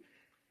nerves.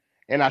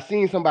 And I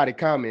seen somebody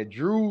comment,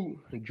 Drew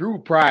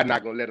pride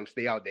not going to let him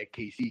stay out that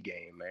KC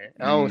game, man.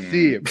 I don't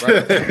see it, bro.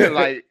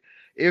 I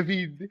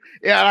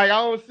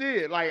don't see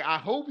it. Like, I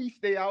hope he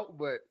stay out,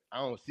 but I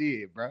don't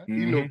see it, bro.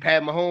 Mm-hmm. You know,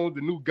 Pat Mahomes,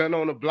 the new gun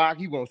on the block,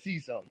 he won't see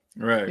something.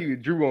 Right.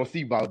 Drew won't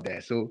see about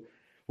that. So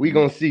we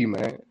gonna see,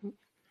 man.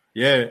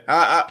 Yeah,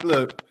 I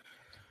look,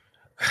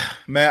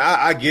 man.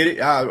 I get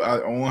it. I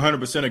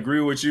 100%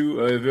 agree with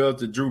you. If it's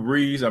to Drew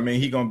Brees, I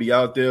mean, he gonna be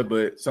out there,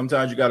 but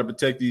sometimes you got to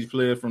protect these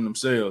players from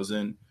themselves,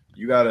 and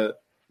you got to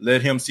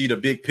let him see the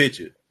big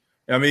picture.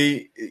 I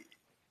mean,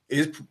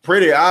 it's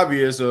pretty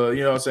obvious. You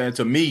know what I'm saying,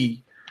 to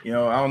me. You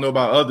know, I don't know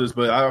about others,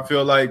 but I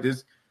feel like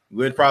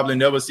we'd probably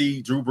never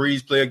see Drew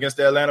Brees play against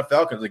the Atlanta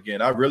Falcons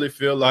again. I really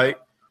feel like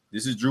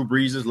this is Drew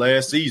Brees'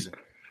 last season.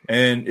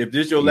 And if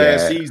this is your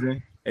last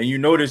season, and you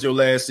know this is your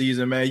last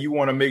season, man, you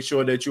want to make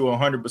sure that you're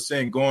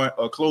 100% going,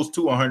 or close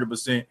to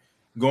 100%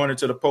 going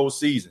into the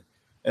postseason.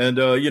 And,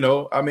 you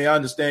know, I mean, I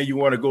understand you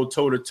want to go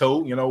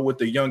toe-to-toe, you know, with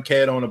the young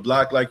cat on the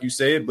block, like you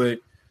said, but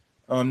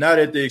not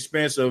at the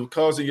expense of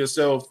causing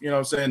yourself, you know what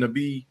I'm saying, to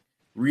be,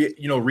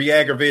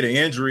 re-aggravate an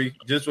injury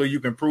just so you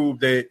can prove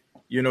that,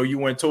 you know, you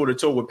went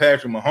toe-to-toe with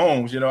Patrick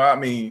Mahomes. You know, I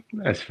mean.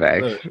 That's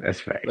facts. That's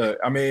facts.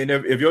 I mean,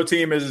 if your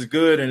team is as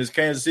good and as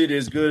Kansas City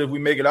is good as we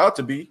make it out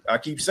to be, I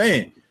keep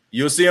saying,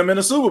 you'll see him in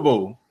the Super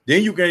Bowl.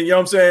 Then you can, you know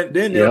what I'm saying?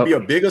 Then there'll be a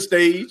bigger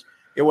stage.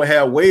 It will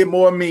have way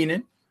more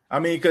meaning. I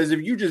mean, because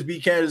if you just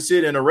beat Kansas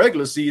City in a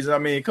regular season, I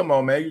mean, come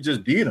on, man, you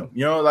just beat them.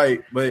 You know,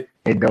 like, but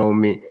it don't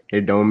mean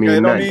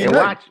nothing.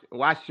 And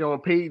watch Sean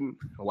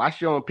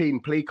Payton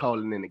play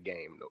calling in the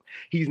game though.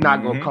 He's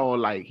not gonna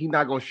call he's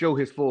not gonna show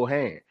his full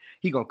hand.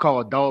 He gonna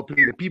call dog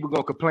plays, and people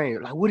gonna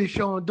complain like, "What is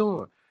Sean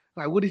doing?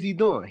 Like, what is he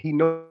doing?" He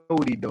know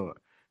what he's doing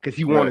because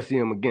he want to see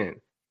him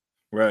again.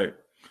 Right.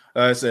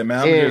 I said,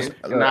 man,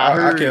 I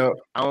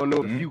don't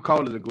know. A few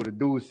callers ago, the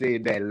dude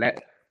said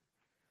that.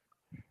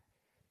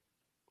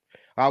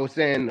 I was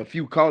saying a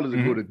few callers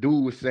ago, the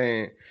dude was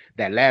saying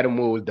that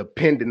Lattimore was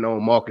dependent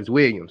on Marcus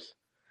Williams.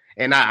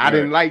 And I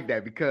didn't like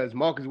that because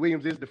Marcus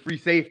Williams is the free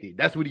safety.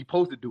 That's what he's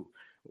supposed to do.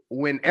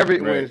 When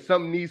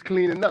something needs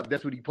cleaning up,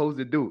 that's what he's supposed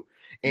to do.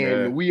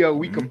 And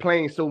we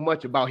complain so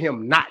much about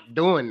him not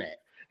doing that.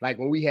 Like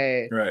when we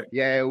had,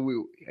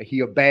 he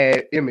a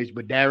bad image,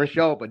 but Darren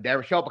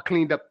Sharper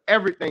cleaned up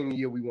everything the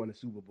year we won the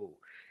Super Bowl.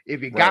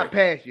 If it got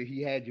past you,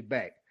 he had your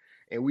back.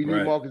 And we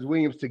need Marcus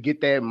Williams to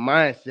get that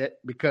mindset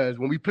because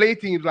when we play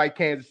teams like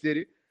Kansas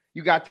City,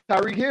 you got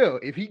Tyreek Hill.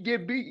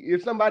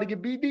 If somebody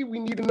get beat, we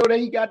need to know that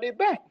he got their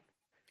back.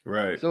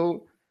 Right.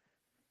 So,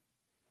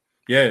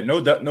 yeah, no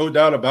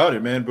doubt about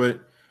it, man.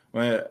 But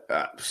man,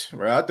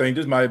 I think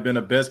this might have been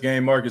the best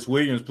game Marcus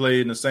Williams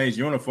played in the Saints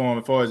uniform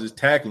as far as his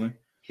tackling.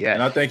 Yeah,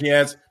 and I think he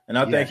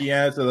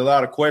answered a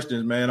lot of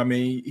questions, man. I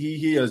mean,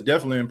 he has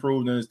definitely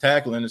improved in his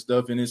tackling and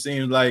stuff, and it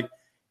seems like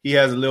he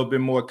has a little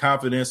bit more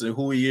confidence in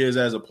who he is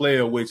as a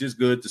player, which is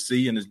good to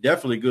see, and it's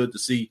definitely good to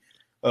see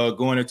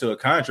going into a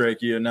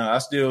contract year. Now, I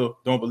still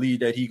don't believe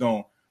that he's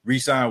going to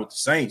re-sign with the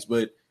Saints,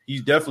 but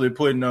he's definitely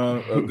putting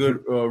a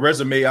good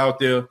resume out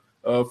there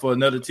for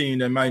another team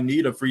that might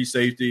need a free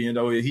safety. You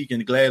know, he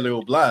can gladly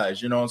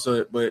oblige, you know.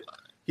 So, but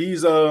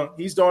he's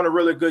doing a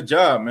really good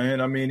job,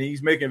 man. I mean,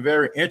 he's making it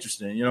very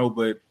interesting, you know,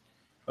 but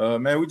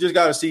man, we just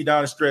got to see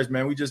down the stretch,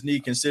 man. We just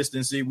need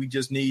consistency. We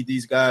just need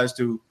these guys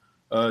to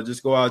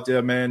just go out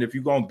there, man. If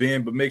you're gonna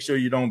bend, but make sure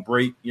you don't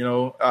break. You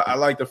know, I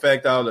like the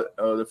fact that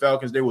the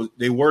Falcons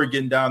they were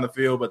getting down the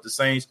field, but the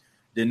Saints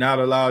did not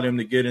allow them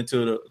to get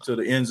into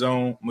the end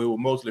zone. We were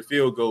mostly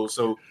field goals.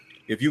 So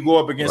if you go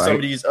up against some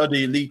of these other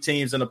elite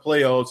teams in the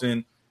playoffs,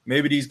 and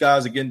maybe these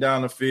guys are getting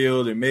down the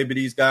field, and maybe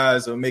these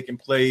guys are making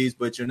plays,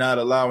 but you're not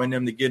allowing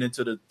them to get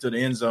into the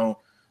end zone.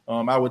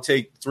 I would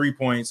take 3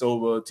 points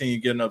over a team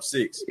getting up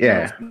 6.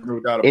 Yeah, you know, no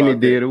doubt about any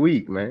day that. of the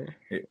week, man.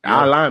 Yeah.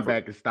 Our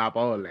linebackers stop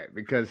all that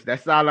because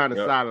that sideline to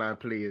sideline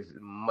play is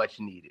much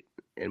needed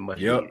and much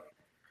needed.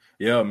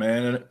 Yeah,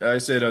 man. Like I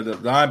said, the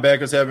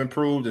linebackers have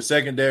improved. The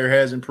secondary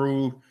has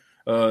improved.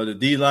 The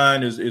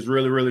D-line is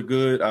really, really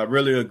good. I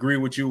really agree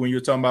with you when you're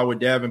talking about with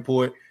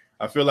Davenport.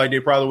 I feel like they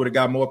probably would have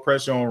got more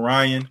pressure on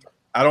Ryan.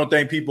 I don't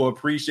think people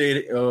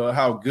appreciate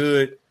how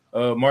good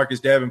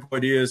Marcus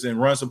Davenport is in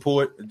run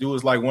support. The dude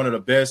is like one of the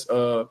best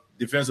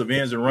defensive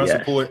ends in run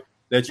support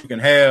that you can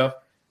have.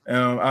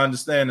 I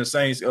understand the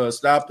Saints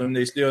stopped them.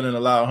 They still didn't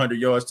allow 100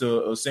 yards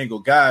to a single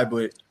guy,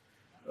 but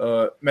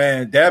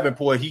man,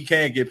 Davenport, he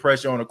can get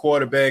pressure on a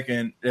quarterback,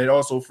 and it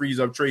also frees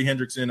up Trey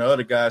Hendrickson and the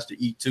other guys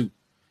to eat too.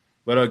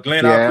 But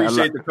Glenn, I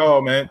appreciate the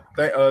call, man.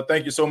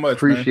 Thank you so much.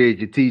 Appreciate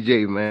you,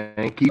 TJ,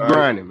 man. Keep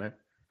grinding, man.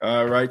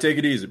 All right, take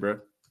it easy, bro.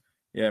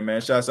 Yeah,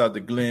 man. Shouts out to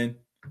Glenn.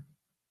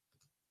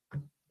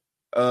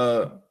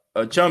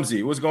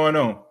 Chumsy, what's going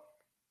on?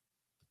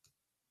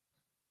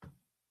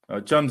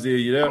 Chumsy, are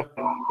you there?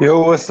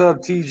 Yo, what's up,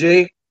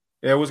 TJ?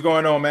 Yeah, what's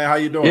going on, man? How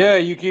you doing? Yeah,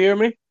 you can hear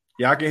me?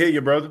 Yeah, I can hear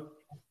you, brother.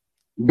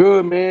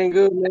 Good, man.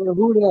 Good, man.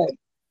 Who that?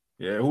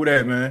 Yeah, who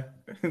that, man?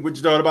 What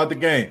you thought about the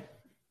game?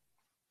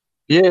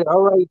 Yeah,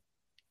 all right.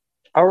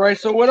 All right,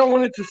 so what I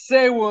wanted to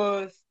say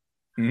was,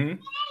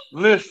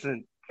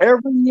 listen,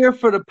 every year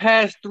for the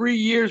past 3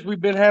 years,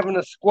 we've been having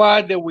a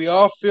squad that we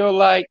all feel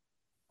like,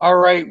 all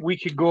right, we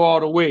could go all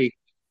the way.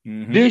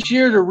 This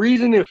year, the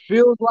reason it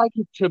feels like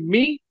it to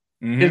me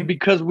is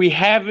because we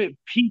haven't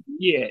peaked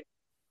yet.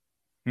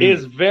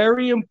 It's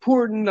very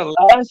important the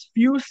last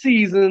few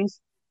seasons,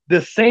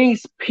 the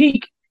Saints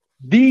peak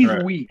these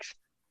weeks,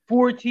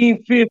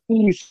 14,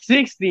 15,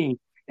 16.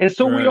 And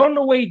so we're on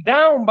the way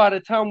down by the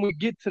time we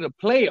get to the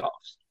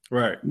playoffs.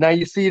 Right. Now,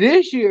 you see,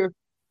 this year,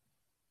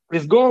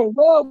 it's going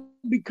well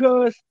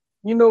because,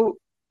 you know,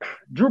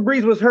 Drew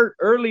Brees was hurt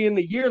early in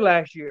the year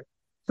last year.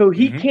 So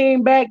he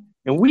came back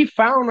and we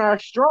found our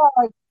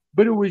stride,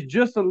 but it was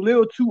just a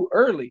little too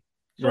early.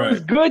 So it's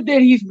good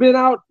that he's been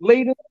out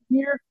late in the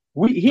year.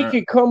 He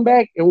can come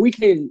back and we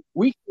can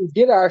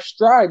get our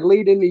stride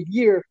late in the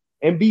year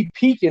and be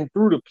peaking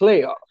through the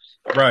playoffs.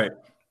 Right.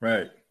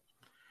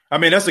 I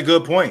mean, that's a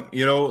good point.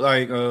 You know,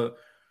 like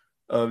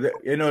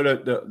you know,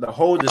 the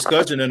whole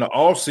discussion in the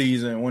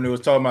offseason when it was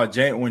talking about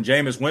when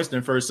Jameis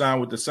Winston first signed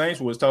with the Saints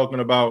was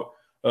talking about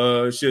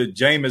should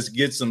Jameis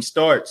get some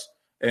starts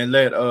and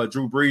let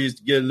Drew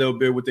Brees get a little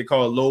bit what they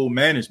call load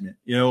management,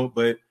 you know.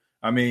 But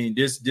I mean,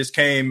 this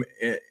came,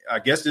 I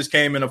guess this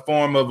came in the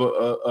form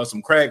of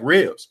some cracked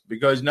ribs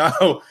because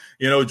now,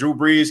 you know, Drew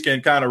Brees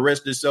can kind of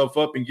rest himself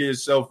up and get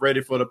himself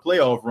ready for the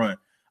playoff run.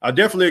 I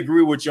definitely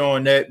agree with you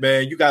on that,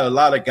 man. You got a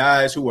lot of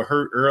guys who were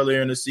hurt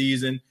earlier in the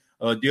season,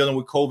 dealing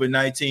with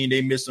COVID-19.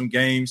 They missed some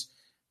games.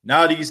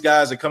 Now these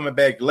guys are coming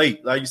back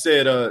late. Like you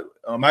said,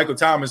 Michael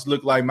Thomas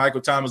looked like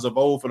Michael Thomas of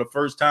old for the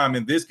first time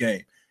in this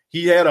game.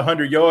 He had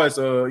 100 yards,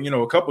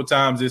 a couple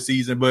times this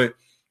season, but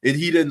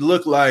he didn't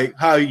look like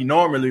how he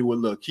normally would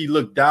look. He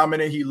looked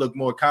dominant. He looked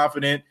more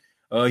confident.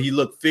 He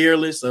looked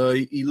fearless.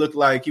 He looked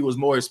like he was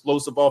more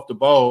explosive off the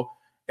ball.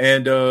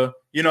 And,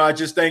 I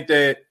just think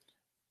that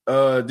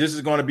this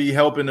is going to be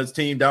helping the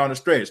team down the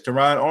stretch.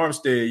 Teron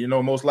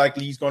Armstead, most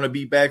likely he's going to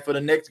be back for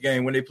the next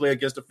game when they play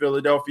against the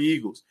Philadelphia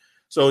Eagles.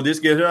 So this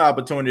gives him an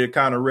opportunity to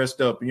kind of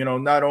rest up,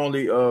 not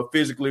only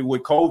physically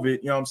with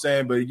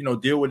COVID,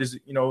 but, deal with his,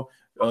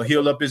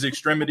 heal up his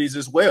extremities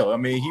as well. I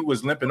mean, he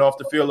was limping off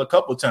the field a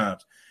couple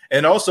times.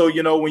 And also,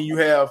 when you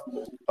have,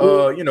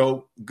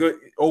 good,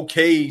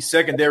 okay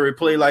secondary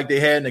play like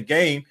they had in the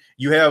game,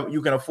 you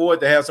can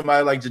afford to have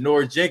somebody like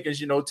Janoris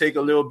Jenkins, take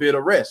a little bit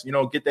of rest,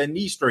 get that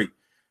knee straight.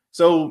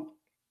 So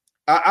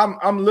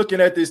I'm looking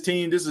at this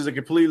team. This is a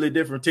completely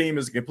different team.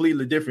 It's a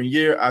completely different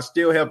year. I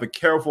still have a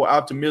careful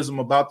optimism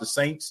about the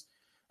Saints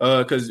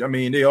because,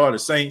 they are the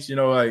Saints.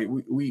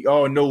 We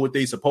all know what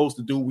they're supposed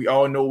to do. We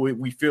all know what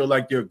we feel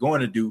like they're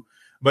going to do.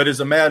 But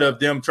it's a matter of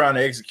them trying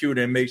to execute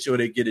and make sure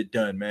they get it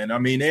done, man. They're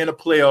in the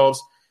playoffs.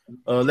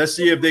 Let's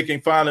see if they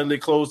can finally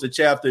close the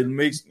chapter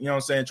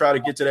and try to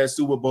get to that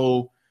Super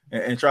Bowl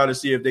and try to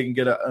see if they can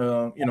get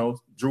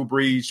Drew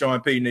Brees,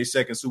 Sean Payton, their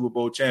second Super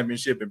Bowl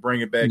championship and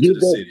bring it back to the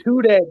city.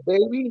 To that,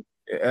 baby.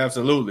 Yeah,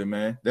 absolutely,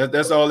 man.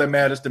 That's all that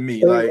matters to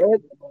me.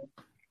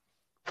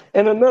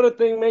 And another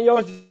thing, man,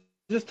 y'all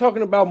just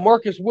talking about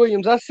Marcus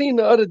Williams. I seen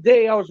the other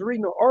day, I was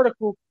reading an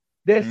article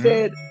that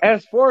said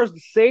as far as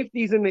the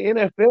safeties in the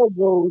NFL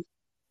goes,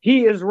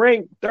 he is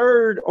ranked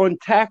third on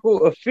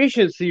tackle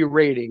efficiency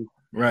rating.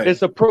 Right.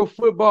 It's a Pro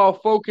Football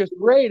Focus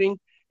rating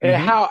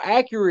and how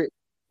accurate.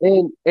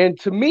 And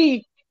to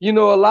me, a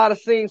lot of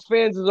Saints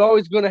fans is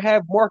always going to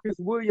have Marcus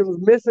Williams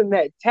missing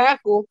that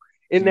tackle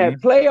in that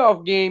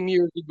playoff game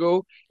years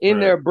ago in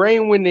their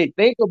brain when they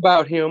think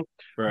about him.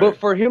 Right. But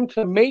for him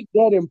to make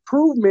that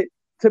improvement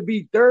to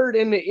be third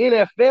in the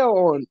NFL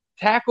on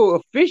tackle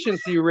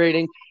efficiency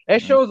rating,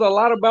 that shows a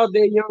lot about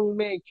that young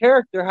man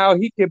character, how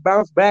he can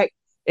bounce back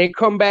and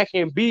come back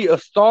and be a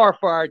star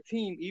for our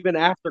team even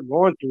after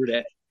going through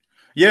that.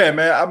 Yeah,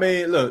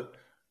 man. Look.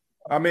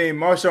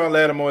 Marshawn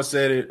Lattimore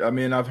said it.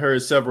 I've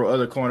heard several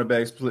other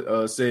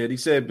cornerbacks say it. He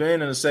said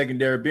being in the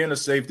secondary, being a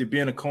safety,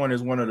 being a corner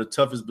is one of the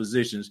toughest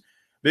positions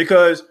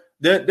because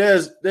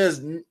there's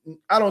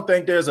I don't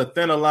think there's a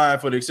thinner line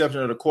for the exception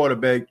of the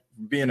quarterback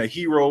being a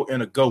hero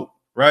and a GOAT,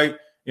 right?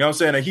 You know what I'm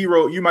saying? A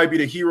hero, you might be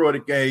the hero of the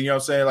game. You know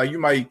what I'm saying? Like you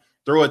might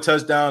throw a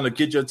touchdown to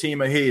get your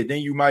team ahead.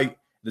 Then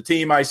the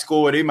team might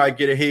score, they might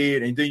get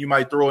ahead, and then you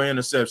might throw an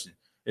interception.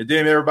 And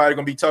then everybody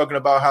going to be talking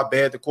about how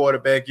bad the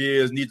quarterback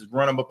is, need to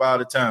run them up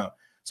out of town.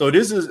 So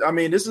this is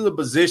a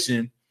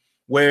position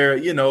where,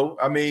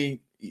 like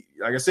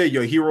I said,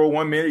 you're a hero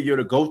 1 minute, you're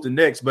the GOAT the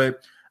next. But,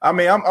 I'm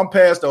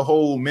past the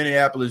whole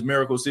Minneapolis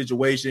Miracle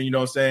situation. You know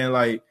what I'm saying?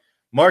 Like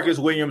Marcus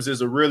Williams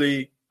is a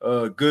really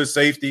good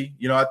safety.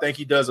 I think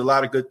he does a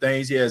lot of good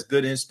things. He has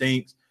good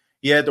instincts.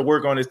 He had to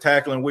work on his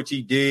tackling, which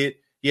he did.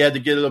 He had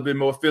to get a little bit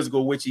more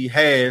physical, which he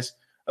has.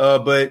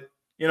 But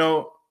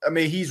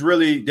he's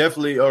really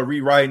definitely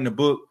rewriting the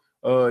book,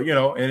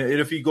 and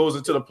if he goes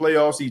into the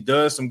playoffs, he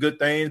does some good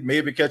things,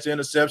 maybe catch an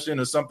interception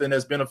or something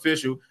that's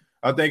beneficial.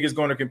 I think it's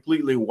going to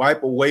completely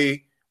wipe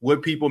away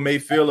what people may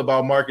feel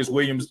about Marcus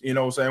Williams,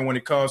 when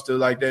it comes to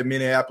like that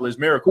Minneapolis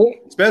Miracle,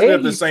 especially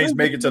if the Saints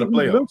make it to the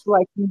playoffs. He looks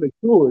like he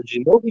matured,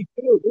 he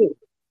feels it.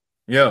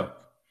 Yeah.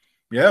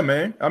 Yeah,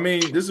 man.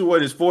 This is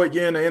what his fourth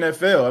year in the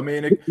NFL.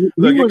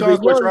 It comes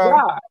with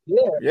trial.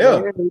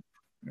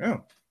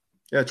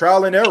 Yeah,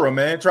 trial and error,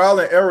 man. Trial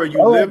and error.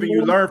 You live and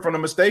you learn from the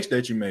mistakes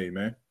that you made,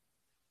 man.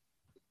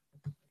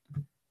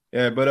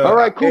 Yeah, but all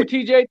right, cool,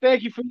 TJ.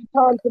 Thank you for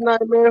your time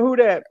tonight, man. Who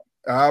that?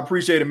 I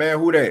appreciate it, man.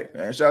 Who that?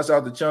 Man, shouts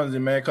out to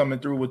Chunzy, man, coming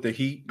through with the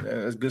heat.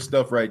 That's good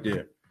stuff right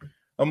there.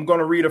 I'm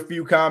gonna read a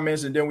few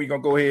comments and then we're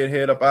gonna go ahead and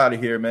head up out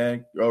of here,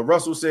 man.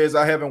 Russell says,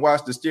 I haven't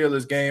watched the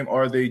Steelers game.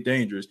 Are they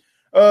dangerous?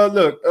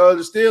 Look,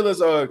 the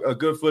Steelers are a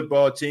good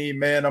football team,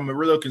 man. I'm a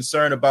real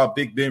concerned about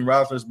Big Ben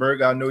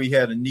Roethlisberger. I know he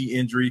had a knee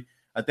injury,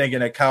 I think, in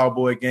that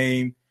Cowboy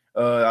game.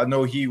 I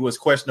know he was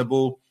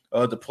questionable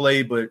to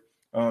play, but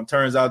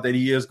turns out that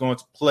he is going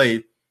to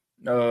play.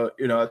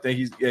 I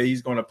think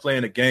he's going to play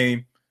in the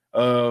game.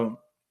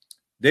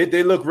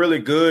 They look really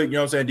good, you know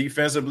what I'm saying,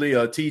 defensively.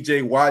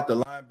 TJ Watt,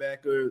 the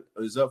linebacker,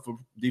 is up for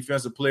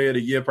defensive player of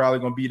the year, probably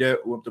going to be there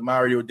with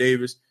Mario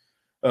Davis.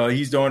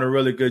 He's doing a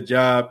really good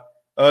job.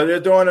 They're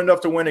doing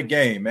enough to win a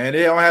game, man.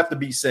 They don't have to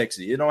be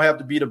sexy. It don't have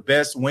to be the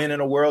best win in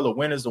the world. A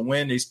win is a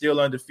win. They still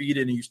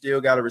undefeated, and you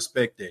still got to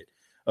respect that.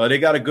 They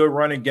got a good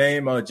running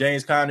game.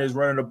 James Conner is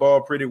running the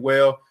ball pretty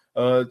well.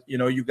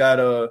 You got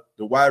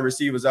the wide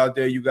receivers out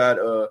there. You got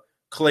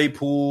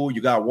Claypool.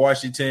 You got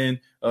Washington.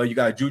 You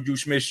got Juju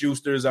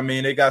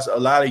Smith-Schusters. They got a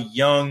lot of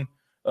young,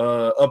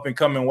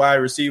 up-and-coming wide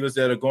receivers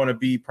that are going to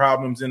be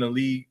problems in the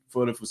league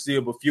for the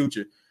foreseeable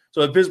future.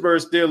 So the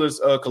Pittsburgh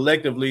Steelers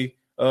collectively,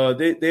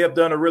 they have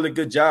done a really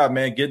good job,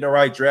 man, getting the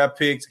right draft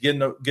picks, getting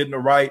the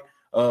right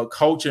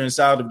culture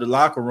inside of the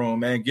locker room,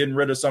 man, getting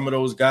rid of some of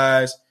those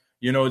guys,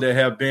 that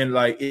have been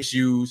like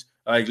issues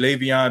like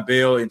Le'Veon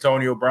Bell,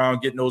 Antonio Brown,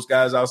 getting those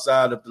guys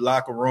outside of the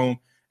locker room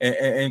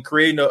and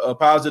creating a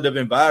positive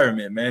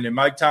environment, man. And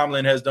Mike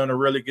Tomlin has done a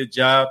really good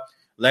job.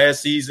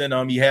 Last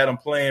season, he had them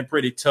playing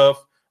pretty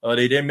tough.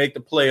 They didn't make the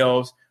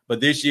playoffs, but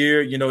this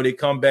year, they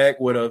come back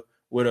with a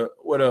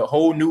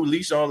whole new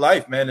leash on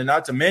life, man. And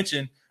not to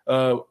mention,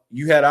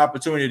 you had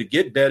opportunity to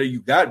get better,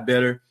 you got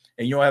better,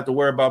 and you don't have to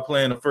worry about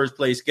playing a first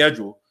place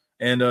schedule.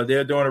 And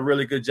they're doing a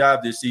really good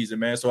job this season,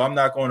 man. So I'm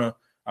not gonna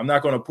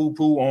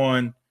poo-poo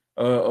on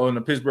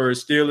the Pittsburgh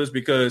Steelers,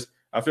 because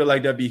I feel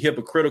like that'd be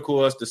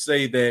hypocritical us to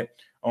say that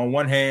on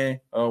one hand,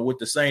 with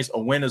the Saints, a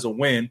win is a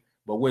win,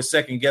 but we're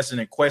second guessing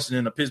and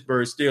questioning the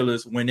Pittsburgh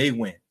Steelers when they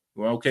win.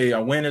 Well, okay,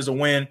 a win is a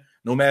win,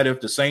 no matter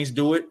if the Saints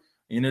do it,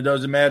 and it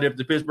doesn't matter if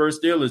the Pittsburgh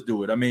Steelers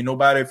do it. I mean,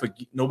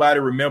 nobody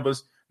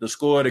remembers the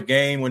score of the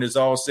game when it's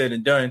all said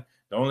and done.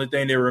 The only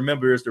thing they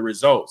remember is the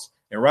results.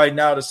 And right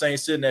now, the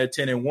Saints sitting at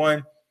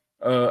 10-1,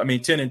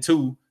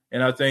 10-2,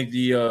 and I think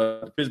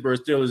the Pittsburgh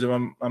Steelers,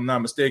 if I'm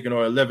not mistaken,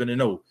 are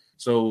 11-0.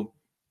 So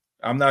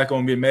I'm not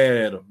going to be mad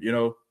at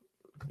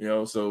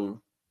them,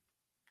 So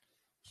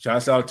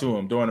shouts out to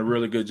them, doing a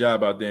really good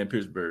job out there in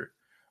Pittsburgh.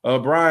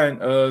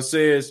 Brian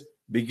says,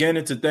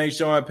 beginning to think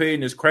Sean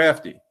Payton is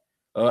crafty.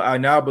 I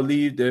now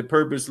believe they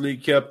purposely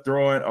kept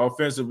throwing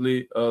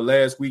offensively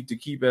last week to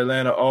keep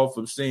Atlanta off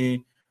of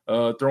seeing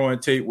throwing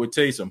tape with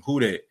Taysom. Who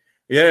that?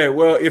 Yeah,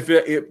 well, if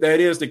that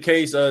is the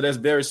case, that's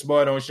very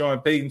smart on Sean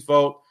Payton's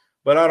fault.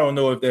 But I don't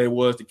know if that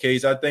was the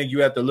case. I think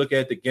you have to look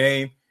at the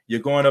game.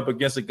 You're going up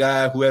against a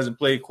guy who hasn't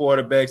played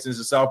quarterback since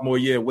the sophomore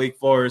year at Wake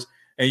Forest,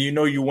 and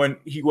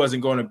he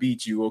wasn't going to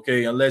beat you,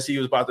 okay, unless he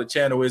was about to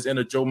channel his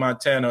inner Joe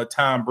Montana or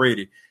Tom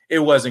Brady. It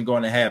wasn't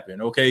going to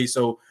happen, okay?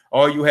 So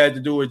all you had to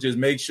do is just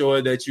make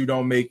sure that you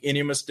don't make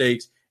any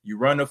mistakes. You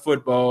run the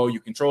football, you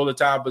control the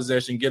time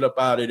possession, get up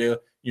out of there,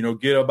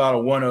 get about a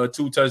 1 or a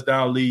 2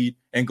 touchdown lead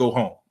and go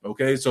home,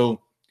 okay?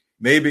 So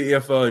maybe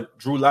if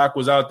Drew Lock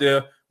was out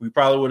there, we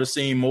probably would have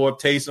seen more of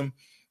Taysom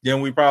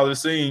than we probably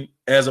seen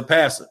as a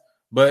passer.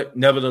 But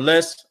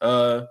nevertheless,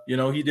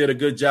 he did a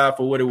good job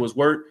for what it was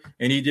worth,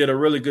 and he did a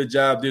really good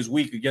job this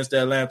week against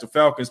the Atlanta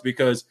Falcons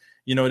because,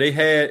 they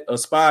had a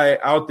spy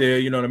out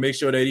there, to make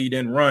sure that he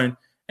didn't run,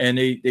 and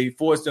they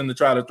forced him to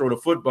try to throw the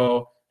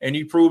football, and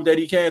he proved that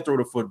he can throw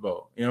the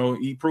football.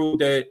 He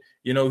proved that,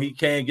 he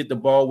can get the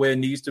ball where it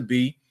needs to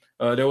be.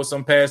 There were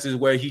some passes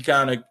where he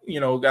kind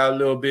of, got a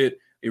little bit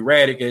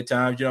erratic at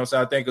times,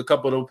 so I think a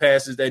couple of those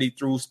passes that he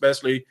threw,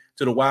 especially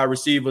to the wide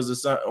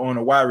receivers on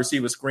a wide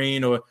receiver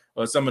screen or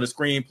some of the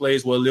screen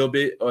plays were a little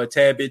bit or a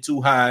tad bit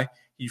too high.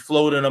 He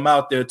floated them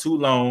out there too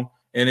long,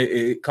 and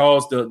it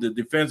caused the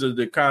defender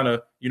to kind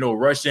of,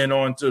 rush in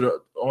onto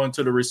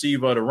the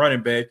receiver or the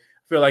running back.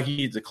 I feel like he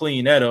needs to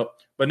clean that up.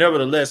 But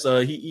nevertheless,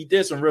 he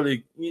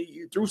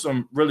threw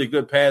some really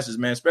good passes,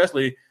 man,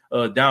 especially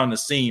down the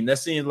seam. That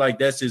seems like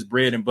that's his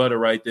bread and butter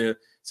right there.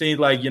 Seems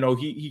like,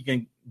 he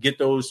can get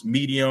those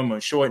medium or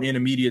short and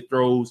intermediate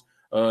throws.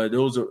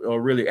 Those are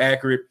really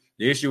accurate.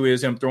 The issue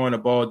is him throwing the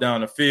ball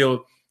down the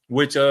field,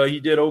 which he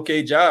did an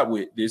okay job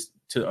with this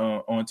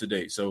on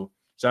today. So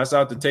shouts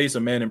out to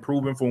Taysom, man,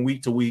 improving from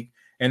week to week.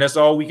 And that's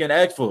all we can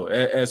ask for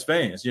as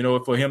fans,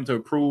 for him to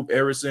improve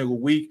every single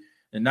week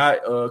and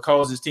not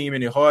cause his team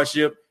any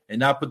hardship and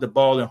not put the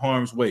ball in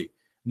harm's way.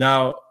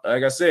 Now,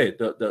 like I said,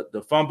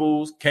 the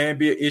fumbles can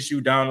be an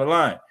issue down the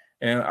line.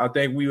 And I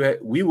think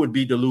we would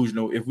be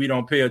delusional if we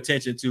don't pay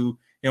attention to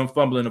him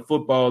fumbling the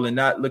football and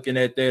not looking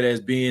at that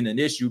as being an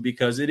issue,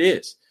 because it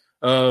is.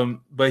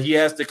 But he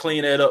has to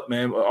clean that up,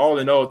 man. All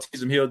in all,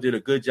 Taysom Hill did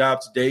a good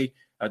job today.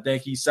 I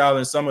think he's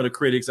silenced some of the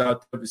critics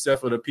out there,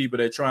 except for the people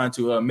that are trying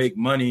to make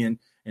money and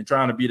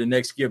trying to be the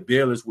next Skip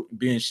Bayless,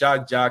 being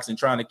shock jocks and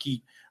trying to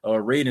keep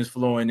ratings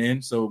flowing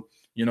in. So,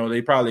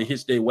 they probably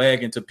hitch their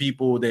wagon to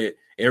people that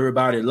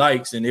everybody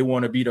likes, and they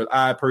want to be the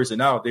odd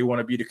person out. They want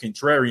to be the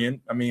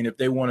contrarian. I mean, if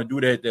they want to do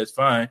that, that's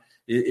fine.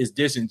 It's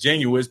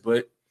disingenuous,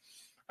 but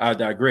I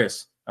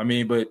digress. I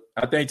mean, but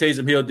I think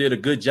Taysom Hill did a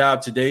good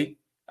job today.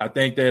 I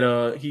think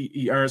that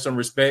he earned some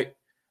respect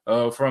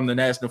from the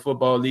National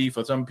Football League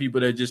for some people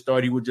that just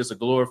thought he was just a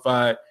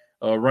glorified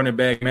running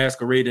back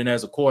masquerading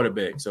as a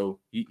quarterback. So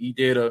he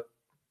did a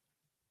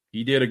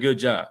good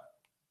job.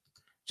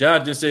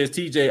 John just says,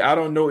 TJ, I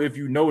don't know if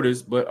you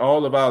noticed, but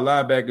all of our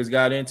linebackers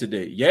got in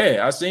today.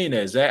 Yeah, I seen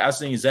that. I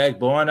seen Zach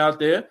Bourne out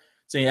there.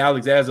 Seen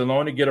Alex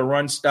Anzalone get a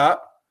run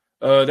stop.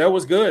 That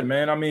was good,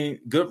 man. I mean,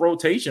 good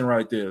rotation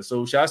right there.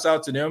 So shouts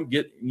out to them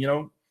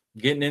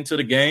getting into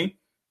the game.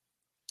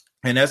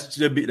 And that's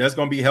going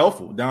to be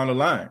helpful down the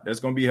line. That's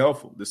going to be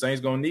helpful. The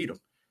Saints going to need them.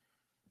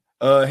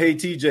 Hey,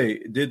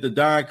 TJ, did the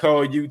Don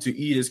call you to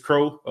eat his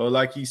crow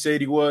like he said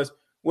he was?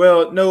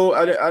 Well, no,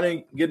 I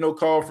didn't get no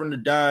call from the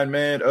Don,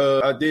 man.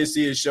 I did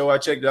see his show. I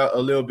checked out a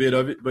little bit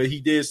of it, but he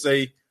did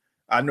say,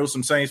 I know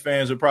some Saints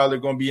fans are probably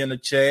going to be in the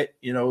chat,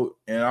 and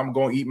I'm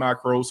going to eat my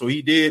crow. So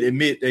he did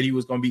admit that he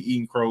was going to be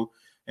eating crow.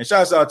 And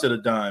shouts out to the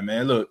Don,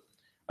 man. Look,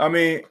 I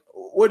mean,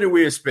 what do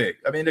we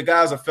expect? I mean, the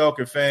guy's a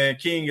Falcon fan.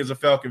 King is a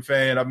Falcon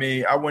fan. I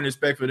mean, I wouldn't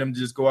expect for them to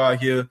just go out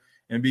here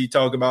and be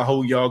talking about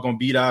how y'all going to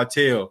beat our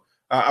tail.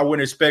 I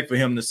wouldn't expect for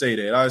him to say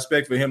that. I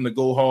expect for him to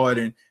go hard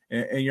and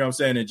you know what I'm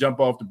saying, and jump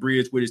off the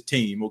bridge with his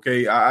team,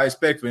 okay? I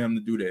expect for him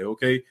to do that,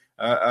 okay?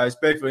 I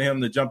expect for him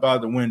to jump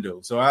out the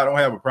window. So I don't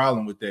have a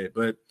problem with that.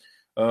 But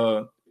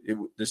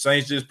the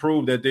Saints just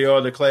proved that they are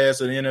the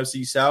class of the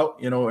NFC South,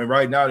 you know, and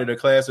right now they're the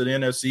class of the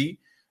NFC.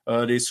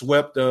 They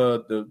swept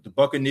the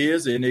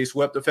Buccaneers and they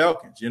swept the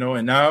Falcons, you know,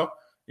 and now,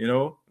 you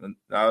know,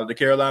 the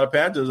Carolina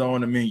Panthers are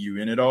on the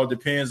menu, and it all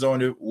depends on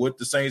what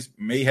the Saints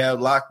may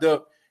have locked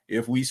up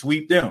if we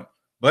sweep them.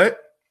 But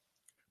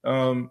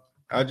I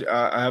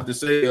have to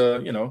say,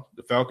 you know,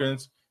 the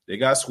Falcons, they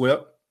got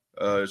swept.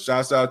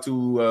 Shouts out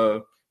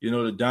to, you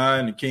know, the Don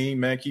and the King,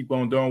 man. Keep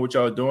on doing what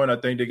y'all doing. I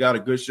think they got a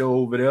good show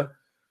over there.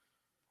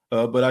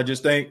 But I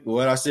just think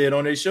what I said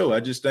on their show, I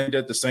just think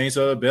that the Saints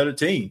are a better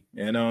team.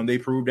 And they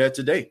proved that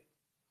today.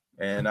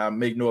 And I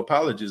make no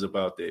apologies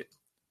about that.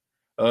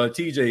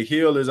 TJ,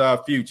 Hill is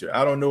our future.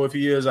 I don't know if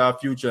he is our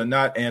future or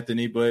not,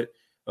 Anthony, but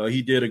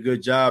he did a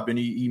good job and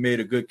he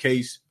made a good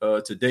case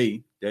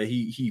today that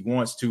he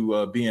wants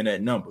to be in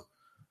that number.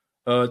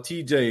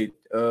 TJ,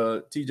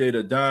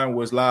 the Don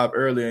was live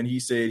earlier and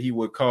he said he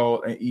would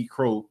call and eat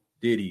crow.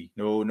 Did he?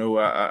 No,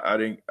 I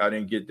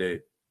didn't get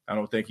that. I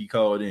don't think he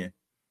called in.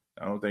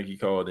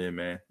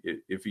 Man.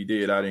 If he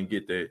did, I didn't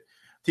get that.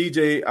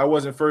 TJ, I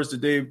wasn't first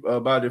today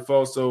by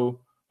default, so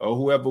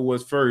whoever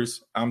was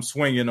first, I'm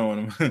swinging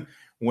on them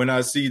when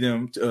I see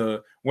them.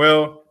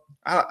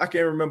 I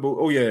can't remember.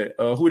 Oh, yeah.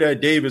 Who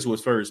that Davis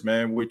was first,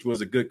 man, which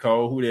was a good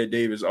call. Who that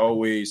Davis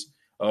always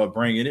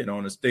bringing it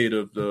on the State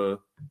of the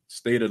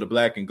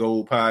Black and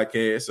Gold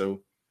podcast.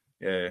 So,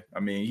 yeah, I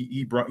mean,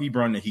 he brought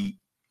the heat.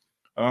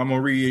 I'm going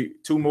to read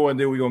two more, and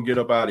then we're going to get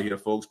up out of here,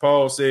 folks.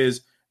 Paul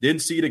says,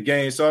 didn't see the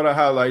game, saw the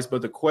highlights,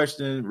 but the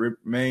question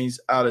remains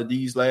out of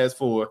these last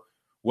four,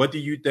 what do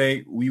you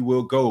think we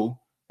will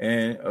go?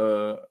 And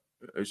a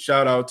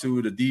shout out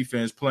to the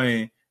defense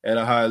playing at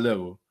a high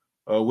level.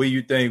 Where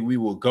you think we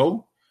will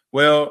go?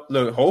 Well,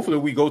 look, hopefully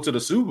we go to the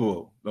Super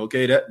Bowl.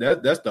 Okay,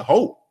 that's the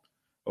hope.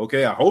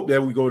 Okay, I hope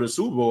that we go to the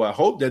Super Bowl. I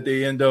hope that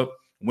they end up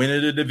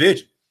winning the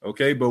division.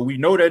 Okay, but we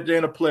know that they're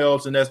in the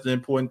playoffs, and that's the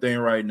important thing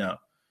right now.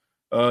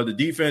 The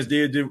defense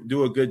did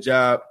do a good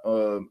job.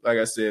 Like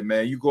I said,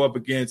 man, you go up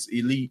against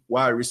elite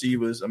wide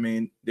receivers. I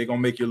mean, they're going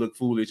to make you look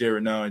foolish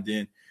every now and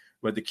then.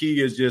 But the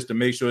key is just to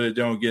make sure that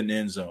they don't get in the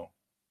end zone.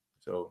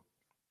 So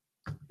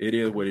it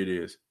is what it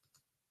is.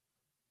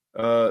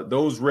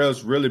 Those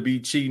refs really be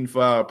cheating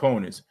for our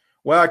opponents.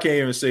 Well, I can't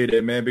even say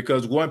that, man,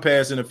 because one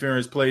pass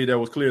interference play that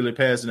was clearly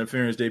pass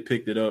interference, they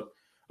picked it up.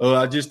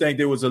 I just think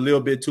there was a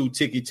little bit too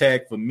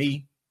ticky-tack for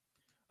me.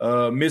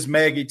 Miss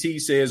Maggie T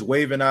says,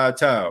 waving our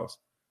towels.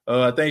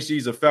 I think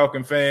she's a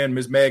Falcon fan,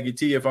 Miss Maggie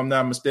T, if I'm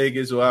not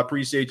mistaken. So I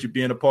appreciate you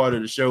being a part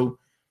of the show.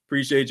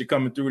 Appreciate you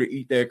coming through to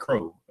eat that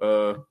crow.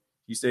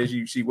 She says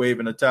she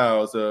waving the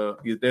towels.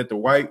 Is that the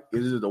white?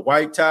 Is it the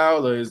white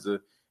towel or is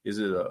it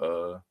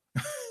a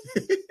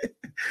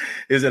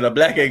is it a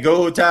black and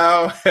gold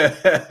towel?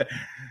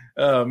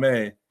 Oh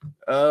man.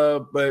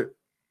 But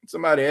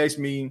somebody asked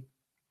me,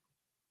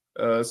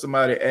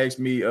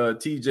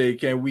 TJ,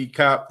 can we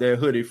cop that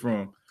hoodie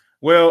from?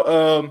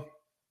 Well,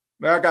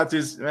 I got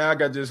this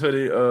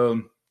hoodie.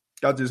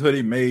 Got this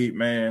hoodie made,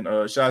 man.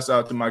 Shouts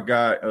out to my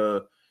guy,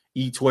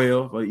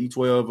 E12.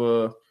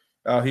 E12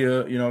 out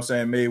here, you know what I'm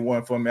saying, made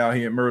one for me out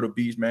here in Myrtle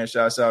Beach, man.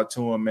 Shouts out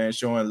to him, man,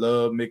 showing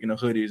love, making the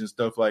hoodies and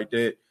stuff like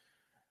that.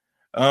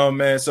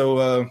 Man,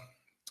 so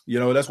you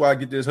know, that's where I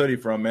get this hoodie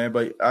from, man.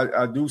 But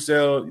I do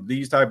sell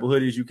these type of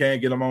hoodies. You can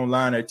get them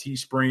online at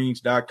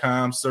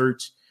teesprings.com.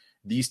 Search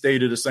the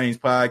State of the Saints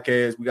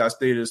podcast. We got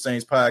State of the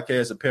Saints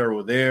podcast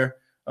apparel there.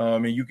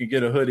 And you can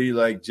get a hoodie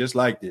just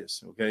like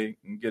this, okay?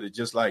 You can get it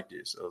just like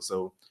this.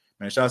 So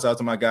man, shouts out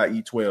to my guy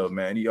E12,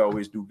 man. He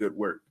always do good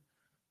work.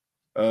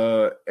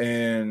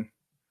 And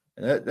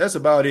that's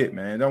about it,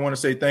 man. I want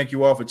to say thank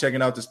you all for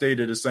checking out the State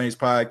of the Saints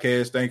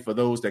podcast. Thank you for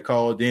those that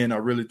called in. I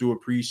really do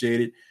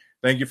appreciate it.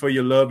 Thank you for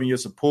your love and your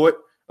support.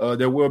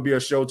 There will be a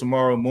show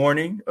tomorrow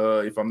morning,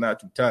 if I'm not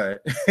too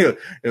tired.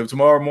 If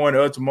tomorrow morning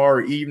or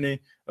tomorrow evening,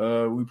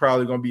 we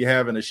probably going to be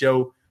having a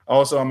show.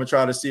 Also, I'm going to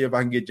try to see if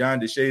I can get John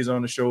DeShays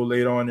on the show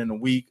later on in the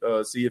week,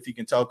 see if he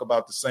can talk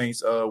about the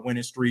Saints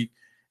winning streak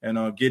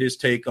and get his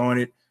take on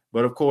it.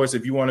 But, of course,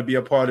 if you want to be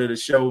a part of the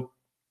show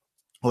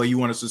or you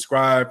want to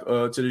subscribe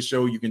to the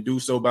show, you can do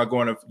so by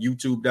going to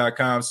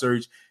youtube.com,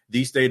 search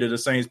The State of the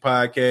Saints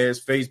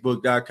Podcast,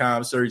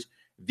 facebook.com, search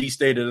The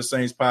State of the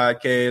Saints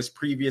Podcast.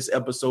 Previous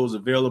episodes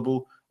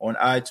available on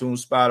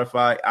iTunes,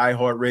 Spotify,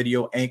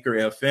 iHeartRadio, Anchor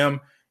FM.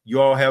 You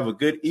all have a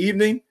good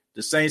evening.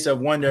 The Saints have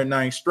won their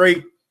 9th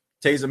straight.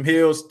 Taysom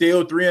Hill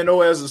still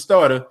 3-0 as a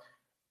starter,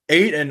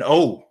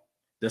 8-0.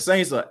 The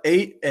Saints are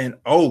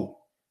 8-0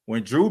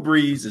 when Drew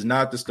Brees is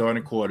not the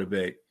starting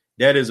quarterback.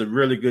 That is a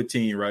really good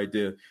team right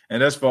there.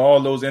 And that's for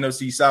all those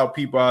NFC South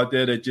people out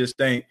there that just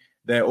think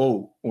that,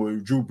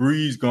 Drew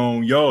Brees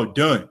gone, y'all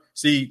done.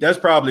 See, that's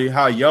probably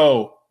how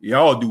y'all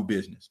Y'all do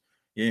business.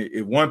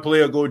 If one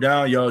player go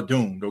down, y'all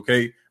doomed,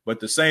 okay? But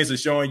the Saints are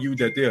showing you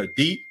that they are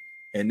deep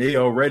and they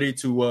are ready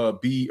to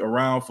be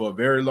around for a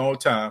very long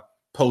time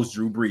post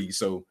Drew Brees.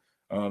 So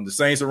the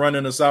Saints are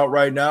running us out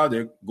right now.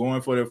 They're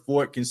going for their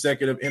 4th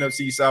consecutive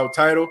NFC South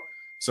title.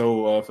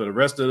 So for the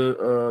rest of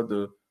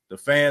the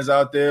fans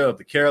out there of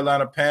the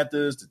Carolina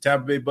Panthers, the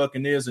Tampa Bay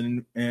Buccaneers,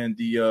 and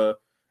the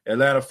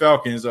Atlanta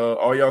Falcons,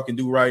 all y'all can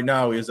do right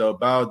now is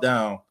bow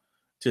down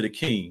to the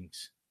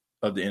kings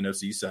of the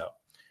NFC South.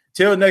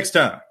 Till next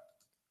time,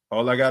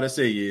 all I got to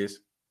say is,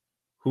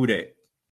 who dat?